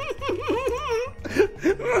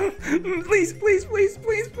 Please.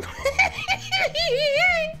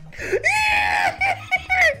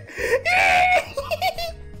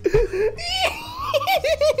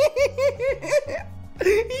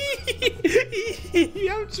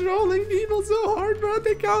 I'm trolling people so hard, bro.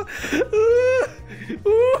 They can't.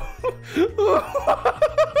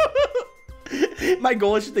 My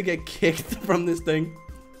goal is just to get kicked from this thing.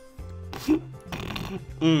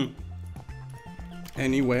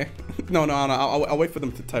 Anyway, no. I'll wait for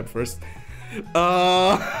them to type first.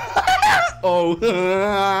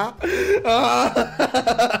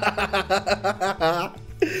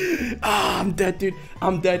 I'm dead, dude.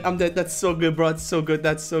 I'm dead. That's so good, bro. It's so good.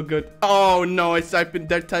 That's so good. Oh no,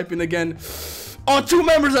 they're typing again. Oh, 2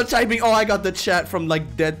 members are typing. Oh, I got the chat from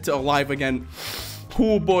like dead to alive again.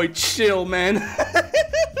 Oh boy, chill, man.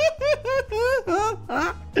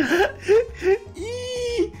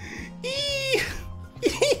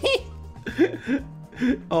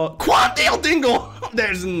 Quandale Dingle!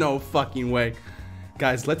 There's no fucking way.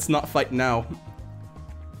 Guys, let's not fight now.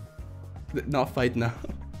 Not fight now.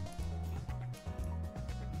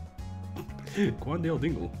 Quandale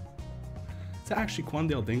Dingle. Is that actually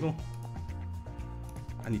Quandale Dingle?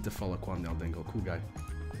 I need to follow Quandale Dingle. Cool guy.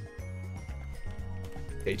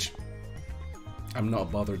 H. I'm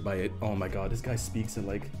not bothered by it. Oh my god, this guy speaks in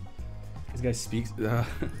like... This guy speaks...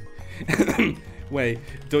 Wait,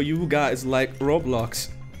 do you guys like Roblox?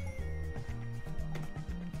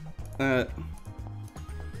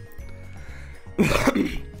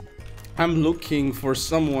 I'm looking for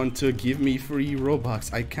someone to give me free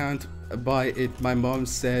Robux. I can't buy it. My mom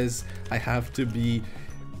says I have to be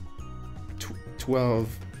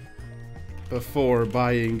 12 before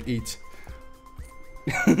buying it.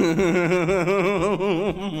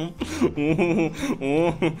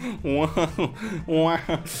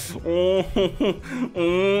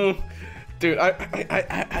 Dude,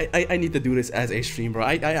 I need to do this as a stream, bro.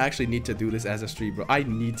 I actually need to do this as a stream, bro. I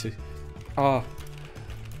need to.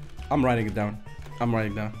 I'm writing it down. Oh my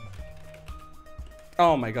god.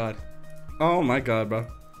 Oh my god, bro.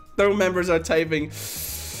 The members are typing.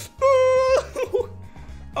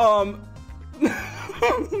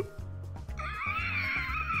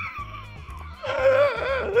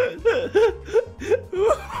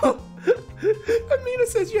 Amina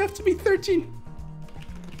says you have to be 13.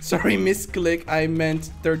 Sorry, misclick. I meant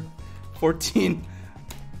 14.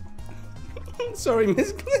 Sorry,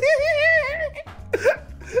 misclick.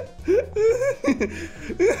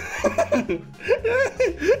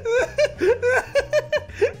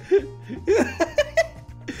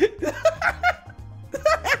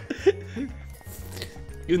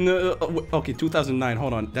 You know, okay, 2009.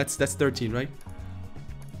 Hold on, that's 13, right?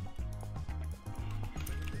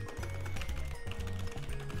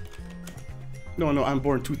 No, I'm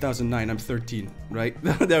born 2009. I'm 13, right?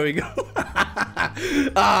 There we go.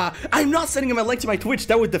 I'm not sending him a link to my Twitch.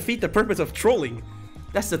 That would defeat the purpose of trolling.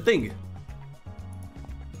 That's the thing.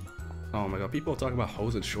 Oh my god, people talking about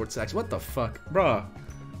hoes and short sacks. What the fuck, bruh?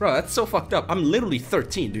 Bro, that's so fucked up. I'm literally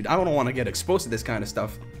 13, dude. I don't want to get exposed to this kind of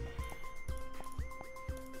stuff.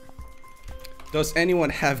 Does anyone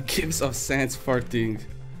have gifs of Sans farting?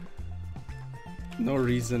 No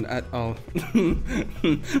reason at all.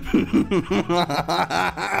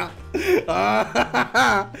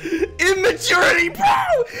 Immaturity,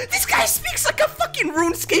 bro! This guy speaks like a fucking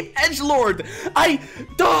RuneScape edgelord.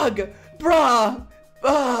 Dog, bruh.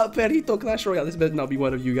 Perito Clash Royale. This better not be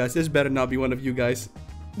one of you guys. This better not be one of you guys.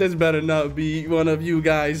 This better not be one of you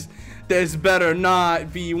guys. This better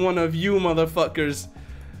not be one of you motherfuckers.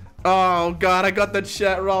 Oh god, I got the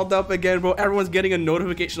chat rolled up again, bro. Everyone's getting a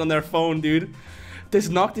notification on their phone, dude. This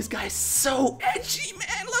guy is so edgy,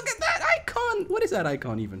 man. Look at that icon. What is that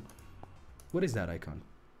icon even? What is that icon?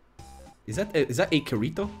 Is that a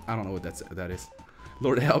Carito? I don't know what that is.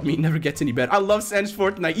 Lord help me, never gets any better. I love Sans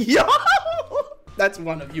Fortnite. Yo! That's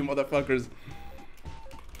one of you motherfuckers.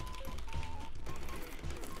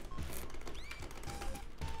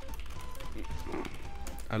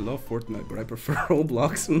 I love Fortnite, but I prefer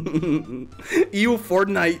Roblox. Ew,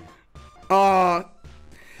 Fortnite.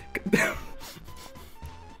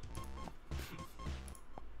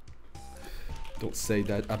 Don't say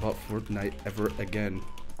that about Fortnite ever again.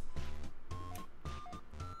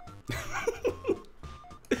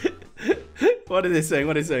 What are they saying?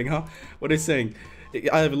 What are they saying, huh? What are they saying?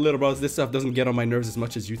 I have a little brother. This stuff doesn't get on my nerves as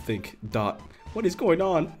much as you think. Dot. What is going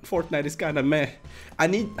on? Fortnite is kind of meh. I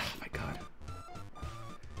need... Oh my god.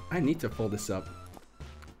 I need to pull this up.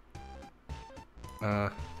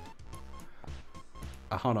 Hold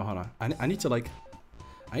on. I need to like...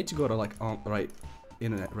 I need to go to like... right.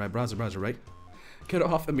 Internet. Right. Browser, right? Get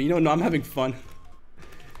off of me. No, I'm having fun.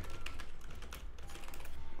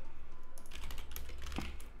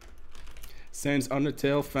 Sans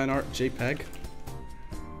Undertale fan art JPEG.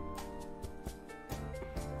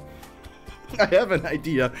 I have an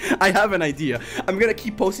idea. I'm gonna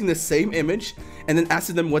keep posting the same image and then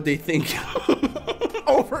asking them what they think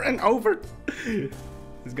over and over.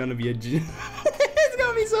 It's gonna be it's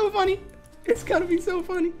gonna be so funny. It's gonna be so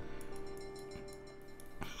funny.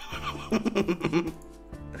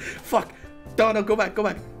 Fuck. No, go back.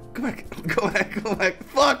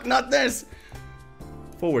 Fuck, not this.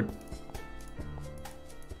 Forward.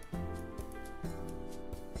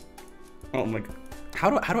 Oh my god. How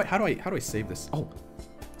do I save this? Oh,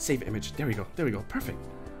 save image. There we go. Perfect.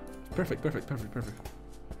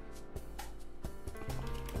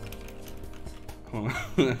 Oh,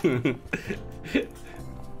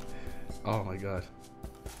 oh my god.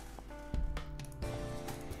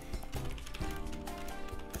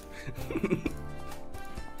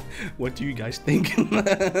 What do you guys think?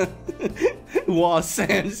 Wow,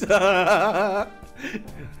 Sans.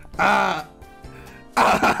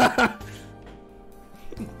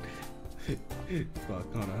 Fuck,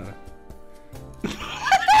 hold on.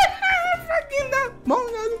 Fucking that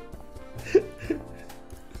Mongo.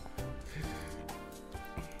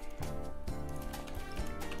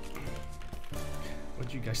 What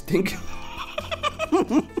do you guys think?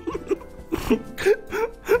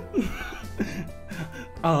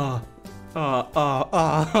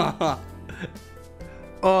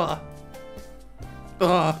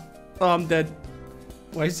 I'm dead.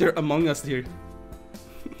 Why is there Among Us here?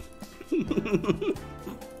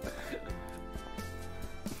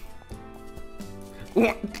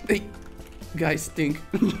 What you guys think?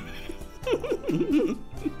 What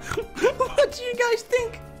do you guys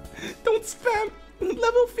think? Don't spam.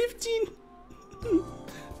 Level 15.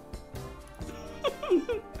 I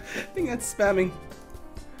think that's spamming.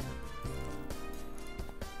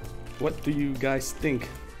 What do you guys think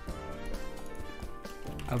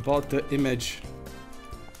about the image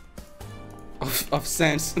of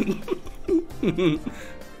Sans?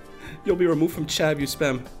 You'll be removed from chat, you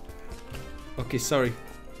spam. Okay, sorry.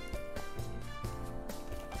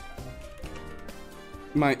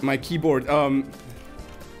 My keyboard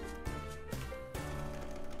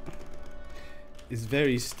is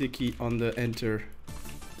very sticky on the enter.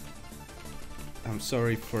 I'm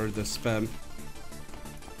sorry for the spam.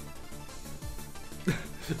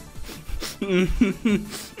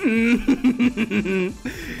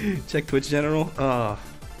 Check Twitch general.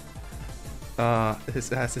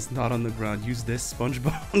 His ass is not on the ground. Use this,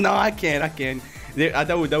 SpongeBob. No, I can't.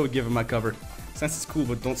 That would give him my cover. Sans is cool,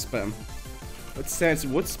 but don't spam. But Sans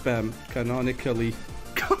would spam canonically.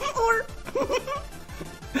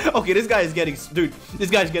 Okay, this guy is getting, dude. This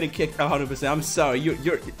guy's getting kicked 100%. I'm sorry.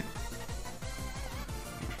 You're.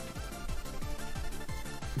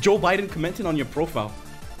 Joe Biden commented on your profile.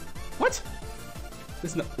 What?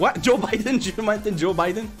 This not what? Joe Biden? You commented Joe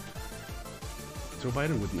Biden? Joe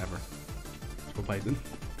Biden would never. Joe Biden.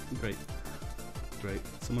 Great.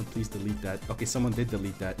 Someone please delete that. Okay, someone did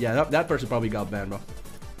delete that. Yeah, that person probably got banned, bro.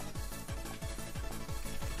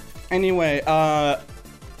 Anyway,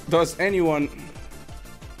 does anyone...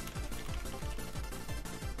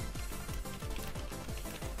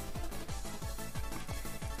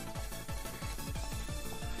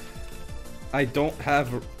 I don't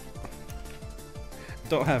have...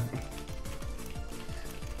 I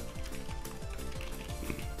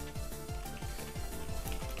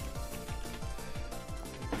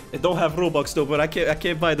don't have Robux though, but I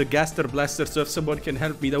can't buy the Gaster Blaster, so if someone can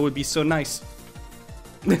help me, that would be so nice.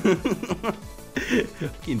 Fucking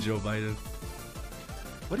Joe Biden.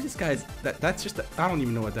 What is this guy's... That's just... I don't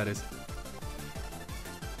even know what that is.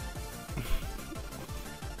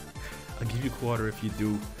 I'll give you a quarter if you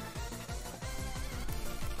do.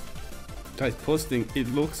 Guys, posting, it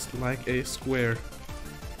looks like a square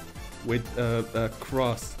with a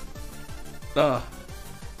cross.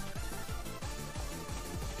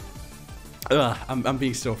 Ugh, I'm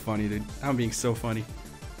being so funny, dude. I'm being so funny.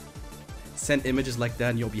 Send images like that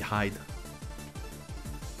and you'll be hide.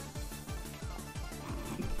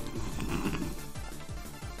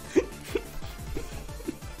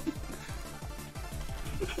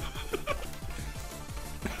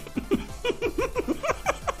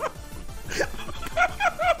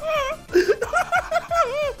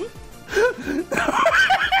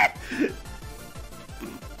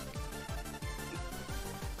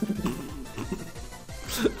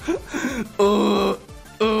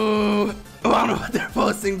 I don't know what they're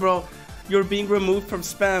posting, bro. You're being removed from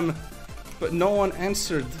spam, but no one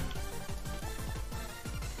answered.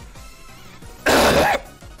 No,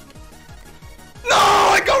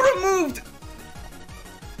 I got removed.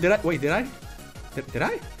 Did I? Wait, did I? Did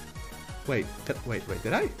I? Wait, wait,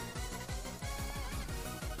 did I?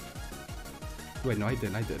 Wait, no, I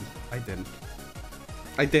didn't,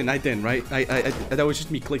 right? That was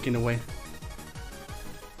just me clicking away.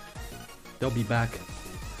 They'll be back.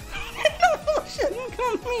 No, shouldn't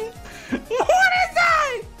come in. What is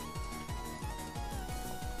that?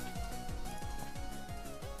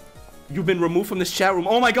 You've been removed from this chat room.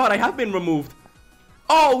 Oh my god, I have been removed.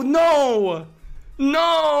 Oh no!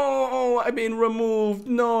 No! I've been removed.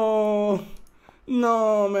 No.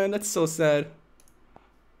 No, man, that's so sad.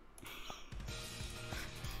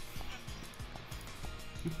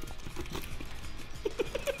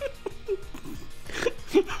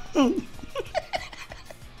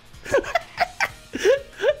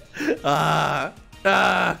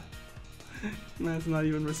 Man's not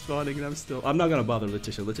even responding and I'm not gonna bother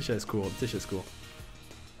Letitia. Letitia is cool. Letitia's cool.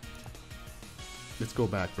 Let's go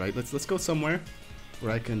back, right? Let's go somewhere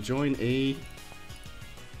where I can join a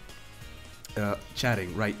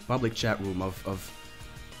chatting, right? Public chat room of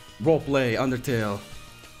roleplay, Undertale.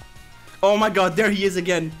 Oh my god, there he is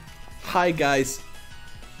again. Hi guys.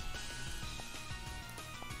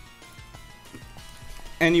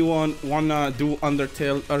 Anyone wanna do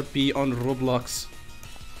Undertale RP on Roblox?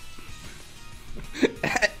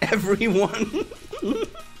 Everyone.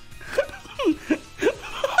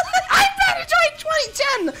 I better join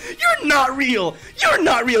 2010. You're not real. You're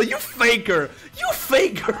not real. You faker. You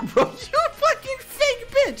faker, bro. You fucking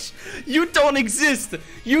fake bitch. You don't exist.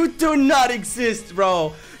 You do not exist,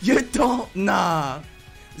 bro. You don't. Nah.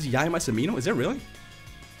 Is Yai Masamino? Is there really?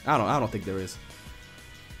 I don't think there is.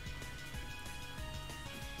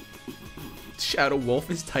 Shadow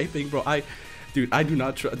Wolf is typing, bro. Dude, I do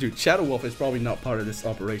not trust. Dude, Shadow Wolf is probably not part of this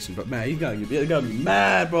operation, but man, you gotta be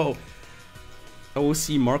mad, bro.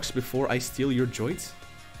 OC marks before I steal your joints.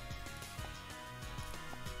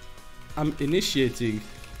 I'm initiating.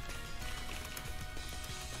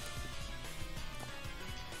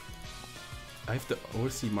 I have to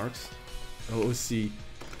OC marks. OOC.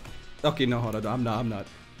 Okay, no, hold on. I'm not.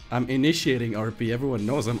 I'm initiating RP. Everyone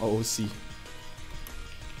knows I'm OOC.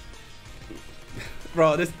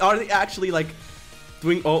 Bro, are they actually like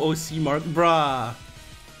doing OOC mark? Bruh.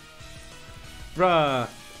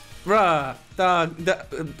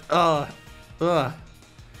 Dog.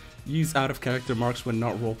 Use out of character marks when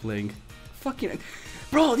not role playing. Fucking.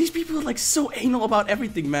 Bro, these people are like so anal about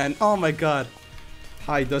everything, man. Oh my god.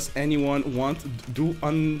 Hi, does anyone want to do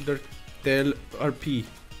Undertale RP?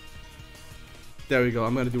 There we go.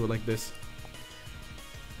 I'm gonna do it like this.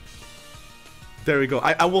 There we go.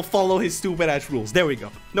 I will follow his stupid ass rules. There we go.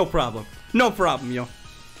 No problem. No problem, yo.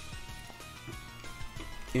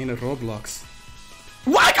 In a Roblox.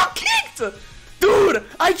 What? I got kicked! Dude,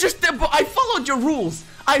 I followed your rules.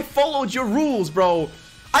 I followed your rules, bro.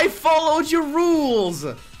 I followed your rules.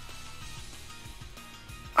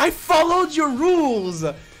 I followed your rules.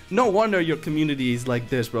 No wonder your community is like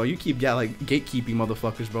this, bro. You keep like gatekeeping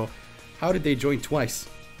motherfuckers, bro. How did they join twice?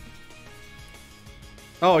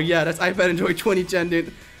 Oh yeah, that's I bet enjoy 2010,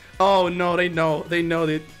 dude. Oh no, they know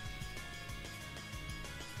that.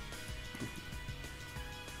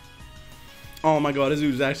 Oh my god, this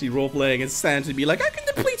dude's actually role playing and stands to be like, I can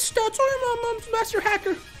deplete stats. I'm a master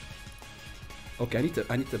hacker. Okay, I need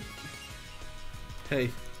to.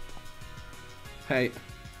 Hey.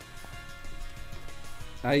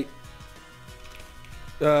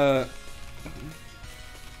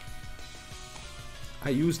 I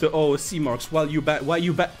used the OOC marks while you bet.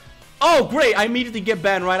 Oh, great! I immediately get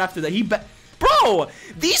banned right after that. Bro,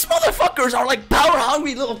 these motherfuckers are like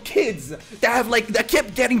power-hungry little kids that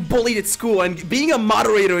kept getting bullied at school, and being a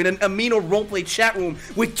moderator in an Amino roleplay chat room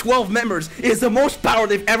with 12 members is the most power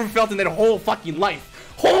they've ever felt in their whole fucking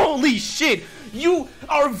life. Holy shit! You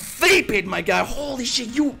are vapid, my guy. Holy shit,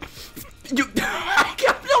 you. I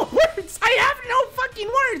got no words. I have no fucking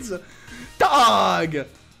words. Dog.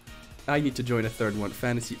 I need to join a third one.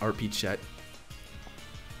 Fantasy RP chat.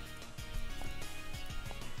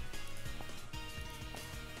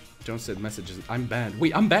 Jones said messages. I'm banned.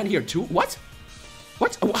 Wait, I'm banned here too? What?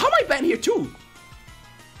 What? Oh, how am I banned here too?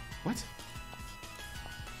 What?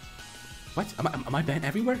 What? Am I banned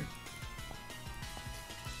everywhere?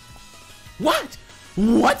 What?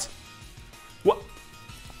 What? What?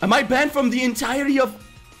 Am I banned from the entirety of...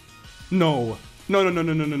 No. No, no, no,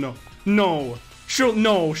 no, no, no, no. No. Sure,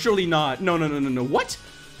 no, surely not. No, no, no, no, no. What?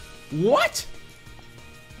 What?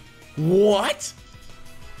 What?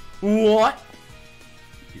 What?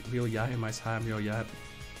 Real Yahya, my time, real Yahya.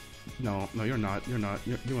 No, no, you're not. You're not.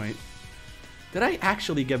 You ain't. Did I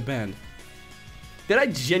actually get banned? Did I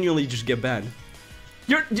genuinely just get banned?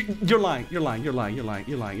 You're lying. You're lying. You're lying. You're lying.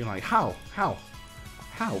 You're lying. You're lying. How? How?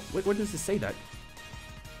 How? Where does it say that?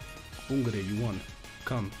 Ungare, you won.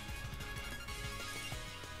 Come.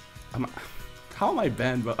 How am I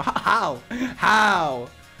banned, bro? How? How?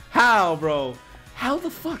 How, bro? How the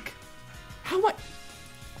fuck? How what?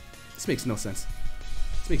 This makes no sense.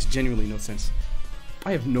 This makes genuinely no sense.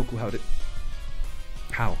 I have no clue how to.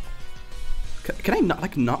 How? Can I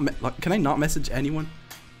not can I not message anyone?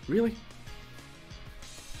 Really?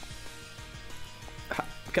 How,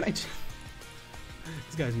 can I? This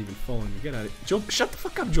guy isn't even following me. Get out of it. Joe, shut the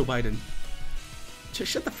fuck up, Joe Biden.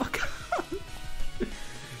 Just shut the fuck up.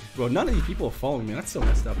 Bro, none of these people are following me. That's so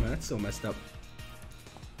messed up, man. That's so messed up.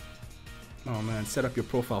 Oh man, set up your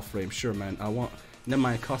profile frame. Sure, man. I want. Never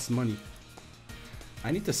mind, it costs money.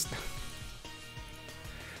 I need to.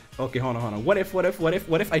 Okay, hold on, hold on. What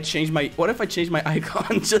if I change my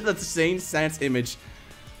icon to the same Sans image?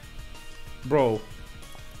 Bro.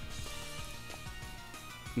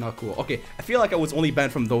 Not cool. Okay, I feel like I was only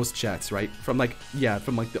banned from those chats, right? From like, yeah,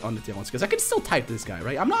 from like the Undertale ones, because I can still type this guy,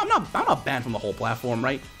 right? I'm not banned from the whole platform,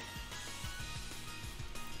 right?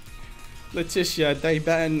 Letitia, they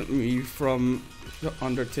banned me from the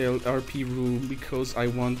Undertale RP room because I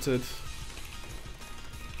wanted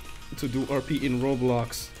to do RP in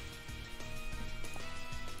Roblox.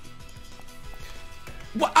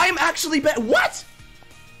 What? I'm actually banned. What?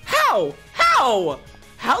 How? How?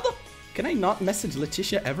 How the? Can I not message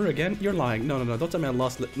Letitia ever again? You're lying. No, no, no. Don't tell me I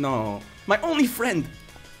lost. No. My only friend.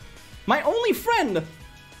 My only friend.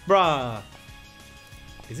 Bruh.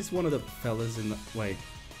 Is this one of the fellas in the... Wait.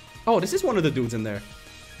 Oh, this is one of the dudes in there.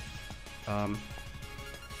 I'm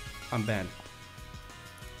banned.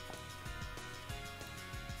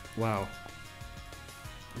 Wow.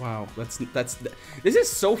 Wow. This is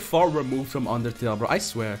so far removed from Undertale, bro. I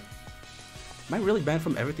swear. Am I really banned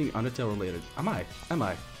from everything Undertale related? Am I? Am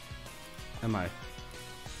I? Am I?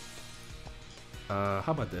 How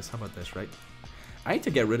about this? How about this, right? I need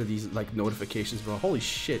to get rid of these, like, notifications, bro. Holy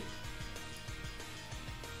shit.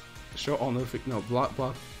 Show all notifications. No,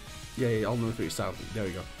 block. Yeah, yeah, all notifications silent. There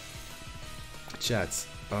we go. Chats.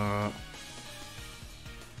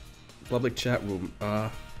 Public chat room.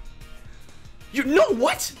 You know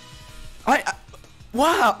what?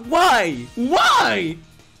 Wow. Why? Why?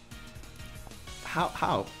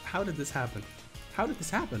 How did this happen? How did this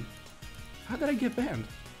happen? How did I get banned?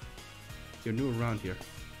 You're new around here.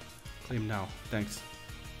 Claim now. Thanks.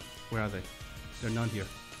 Where are they? There are none here.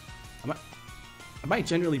 Am I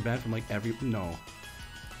generally banned from like every... No.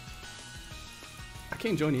 I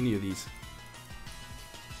can't join any of these.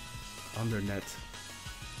 Undernet.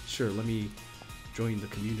 Sure, let me join the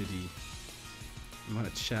community. I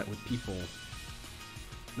want to chat with people.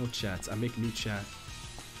 No chats. I make new chat.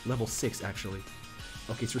 Level 6, actually.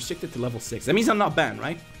 Okay, it's restricted to level 6. That means I'm not banned,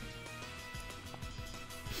 right?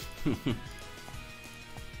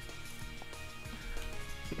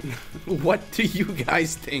 What do you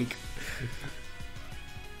guys think?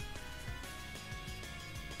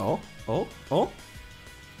 Oh.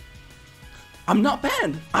 I'm not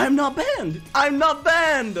banned! I'm not banned! I'm not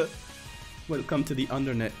banned! Welcome to the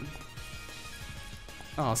Undernet.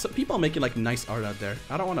 Oh, so people are making like nice art out there.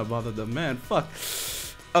 I don't want to bother them, man. Fuck.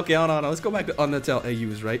 Okay, hold on. Let's go back to Undertale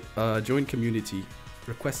AUs, right? Join community.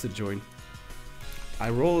 Request to join. I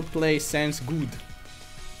roleplay Sans good.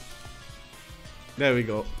 There we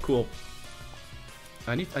go. Cool.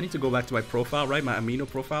 I need to go back to my profile, right? My Amino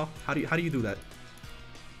profile. How do you do that?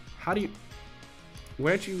 How do you?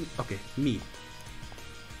 Where'd you? Okay, me.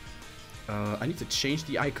 I need to change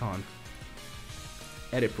the icon.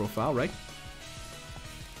 Edit profile, right?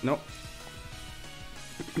 No.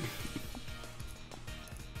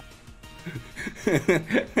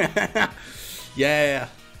 Yeah.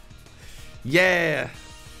 Yeah.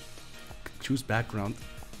 Choose background.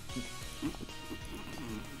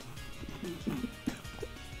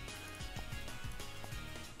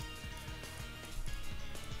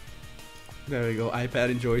 There we go. iPad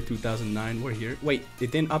Enjoy 2009. We're here. Wait,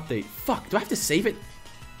 it didn't update. Fuck. Do I have to save it?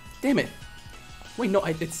 Damn it. Wait, no,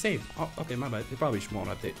 it's saved. Oh, okay, my bad. They probably just won't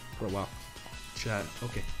update for a while. Chat.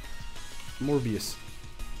 Okay. Morbius.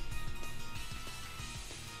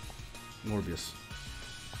 Morbius.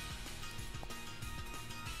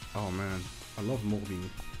 Oh man, I love Morbius.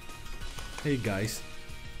 Hey guys.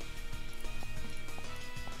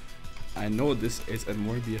 I know this is a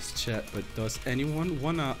Morbius chat, but does anyone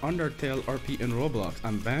wanna Undertale RP in Roblox?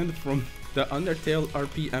 I'm banned from the Undertale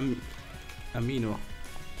RP Amino.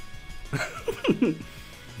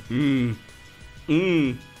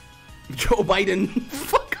 Joe Biden.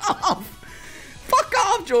 Fuck off. Fuck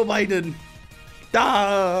off, Joe Biden.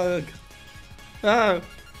 Dog.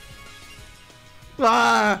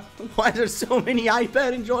 Why are there so many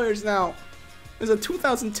iPad enjoyers now? There's a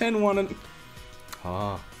 2010 one and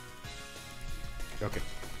okay.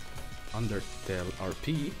 Undertale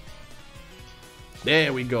RP.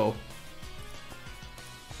 There we go.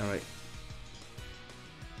 Alright.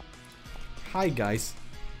 Hi guys.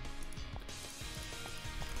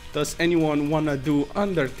 Does anyone wanna do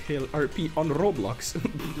Undertale RP on Roblox?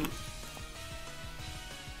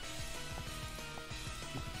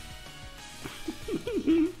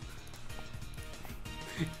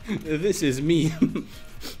 This is me.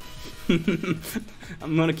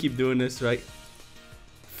 I'm gonna keep doing this, right?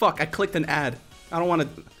 Fuck, I clicked an ad. I don't wanna...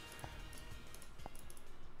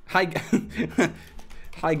 Hi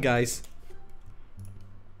guys.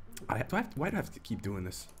 Why do I have to keep doing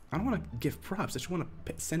this? I don't want to give props. I just want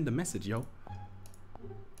to send a message, yo.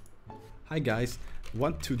 Hi guys.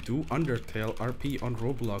 Want to do Undertale RP on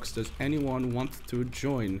Roblox? Does anyone want to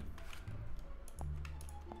join?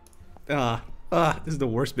 This is the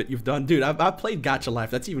worst bit you've done. Dude, I've played Gacha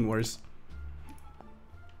Life. That's even worse.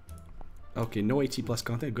 Okay, no 18 plus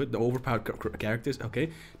content. Good. The overpowered characters.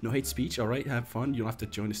 Okay. No hate speech. Alright, have fun. You don't have to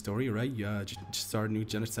join the story, right? Yeah, just start a new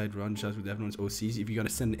genocide run just with everyone's OCs. If you're gonna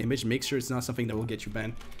send an image, make sure it's not something that will get you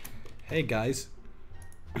banned. Hey guys.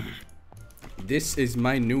 This is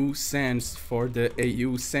my new Sans for the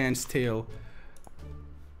AU Sans Tail.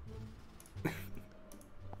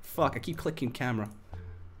 Fuck, I keep clicking camera.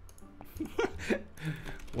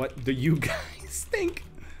 What do you guys think?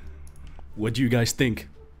 What do you guys think?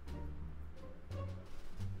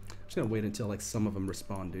 I'm just gonna wait until like some of them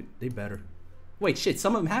respond, dude. They better. Wait, shit,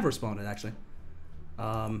 some of them have responded actually.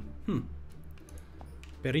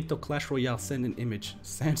 Perito Clash Royale, send an image.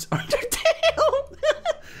 Sans Undertale.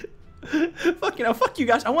 Fucking hell, fuck you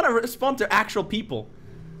guys. I want to respond to actual people.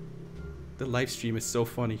 The live stream is so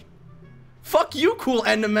funny. Fuck you, Cool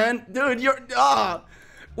Enderman, dude. You're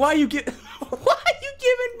why are you giving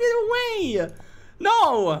me away?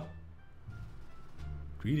 No.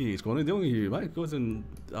 Greetings, what are you doing here? Mike goes in.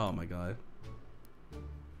 Oh my god.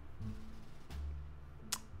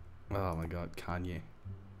 Oh my god, Kanye.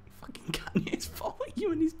 Fucking Kanye is following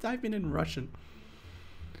you and he's typing in Russian.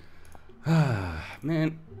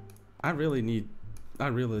 Man, I really need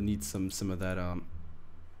some of that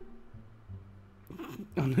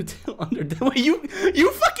Undertale. Wait,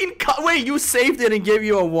 you fucking wait, you saved it and gave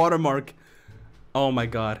you a watermark. Oh my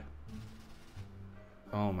god.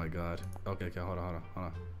 Oh my god. Okay, hold on.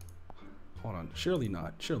 Surely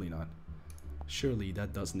not. Surely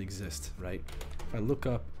that doesn't exist, right? If I look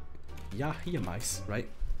up Yahya Mice, right?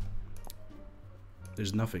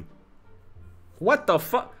 There's nothing. What the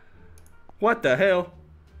fuck? What the hell?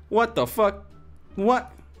 What the fuck?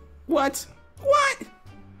 What?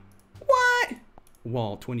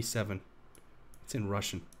 Wall 27. It's in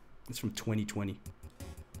Russian. It's from 2020.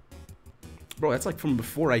 Bro, that's like from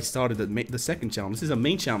before I started the second channel. This is a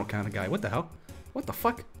main channel kind of guy. What the hell? What the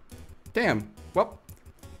fuck? Damn. Well,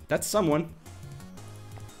 that's someone.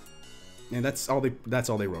 And that's all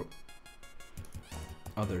they wrote.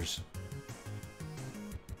 Others.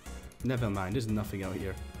 Never mind. There's nothing out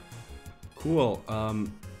here. Cool.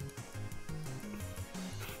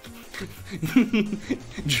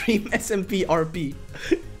 Dream SMP RP.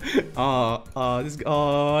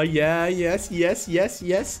 Yeah, yes.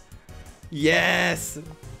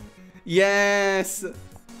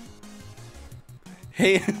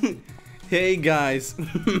 Hey guys.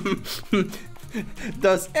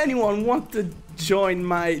 Does anyone want to join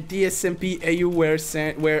my DSMP AU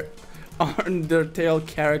where Undertale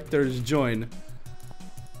characters join?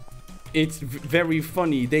 It's very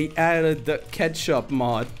funny. They added the ketchup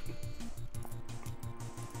mod.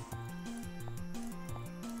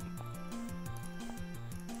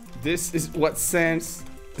 This is what Sans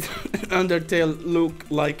Undertale look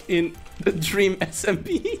like in the Dream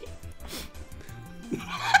SMP.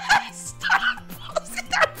 Stop posting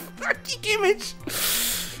that fucking image.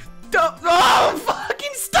 Stop. Oh,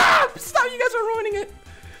 fucking stop. Stop. You guys are ruining it.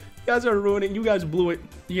 You guys are ruining it. You guys blew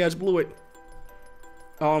it.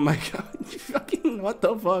 Oh my god. You fucking, what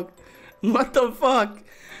the fuck? What the fuck?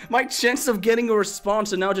 My chance of getting a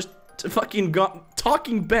response and now just fucking got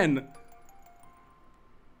talking Ben.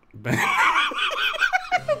 Ben.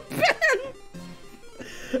 Ben.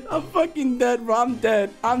 I'm fucking dead, bro. I'm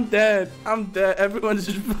dead. I'm dead. I'm dead. Everyone's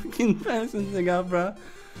just fucking passing thing out, bro.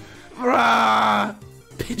 Bruh.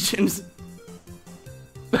 Pigeons.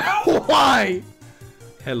 Why?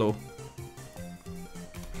 Hello.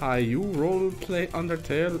 Hi, you roleplay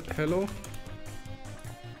Undertale. Hello.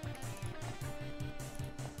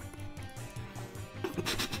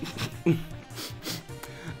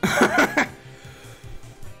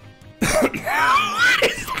 What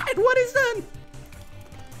is that? What is that?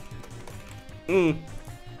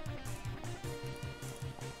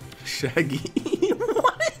 Shaggy.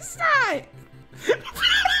 What is that?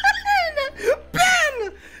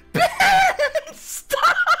 Ben! Ben!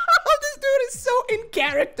 Stop! This dude is so in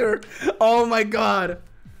character. Oh my god.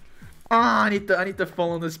 Ah, I need to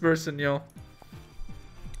follow this person, yo.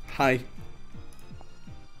 Hi.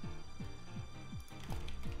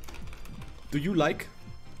 Do you like?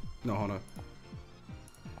 No, hold on.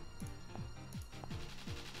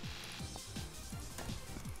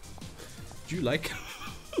 Do you like?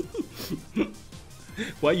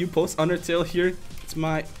 Why you post Undertale here? It's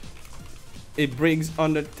my... It brings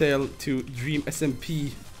Undertale to Dream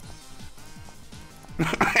SMP.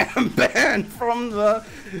 I am banned from the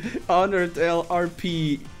Undertale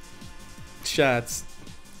RP chats.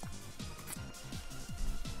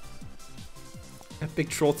 Epic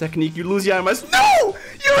troll technique, you lose your IMS. No!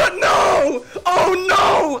 You no! Oh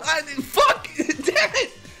no! Fuck! Damn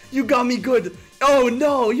it! You got me good. Oh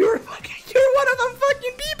no! You're one of them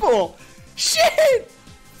fucking people! Shit!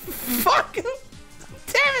 Fuck!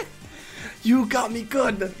 Damn it! You got me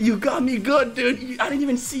good. You got me good, dude. I didn't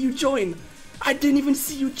even see you join. I didn't even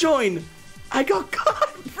see you join. I got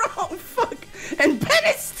caught, bro. Fuck. And Ben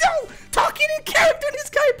is still talking in character. This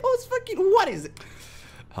guy posts fucking. What is it?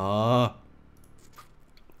 I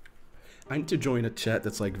need to join a chat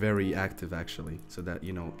that's like very active actually, so that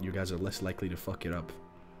you know you guys are less likely to fuck it up.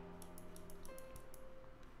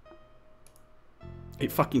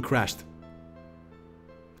 It fucking crashed.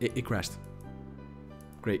 It crashed.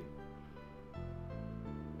 Great.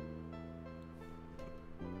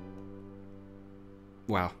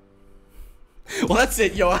 Wow. Well, that's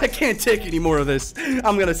it, yo. I can't take any more of this.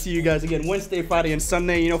 I'm gonna see you guys again Wednesday, Friday, and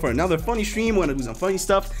Sunday, you know, for another funny stream. We're gonna do some funny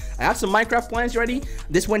stuff. I have some Minecraft plans ready.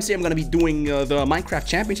 This Wednesday, I'm gonna be doing the Minecraft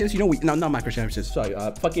Championships. You know, no, not Minecraft Championships. Sorry,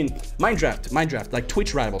 fucking Minecraft, like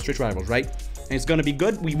Twitch rivals, right? And it's gonna be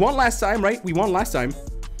good. We won last time, right? We won last time.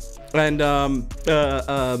 And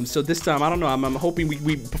so this time, I don't know, I'm hoping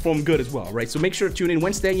we perform good as well, right? So make sure to tune in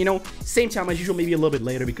Wednesday, you know, same time as usual, maybe a little bit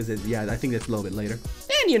later, because yeah, I think that's a little bit later.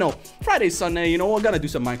 And you know, Friday, Sunday, you know, we're gonna do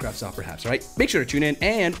some Minecraft stuff perhaps, right? Make sure to tune in,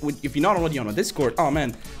 and if you're not already on a Discord, oh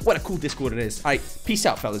man, what a cool Discord it is. All right, peace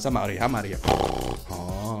out, fellas. I'm out of here.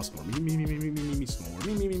 Oh, snore me, snore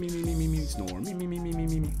me, snore me.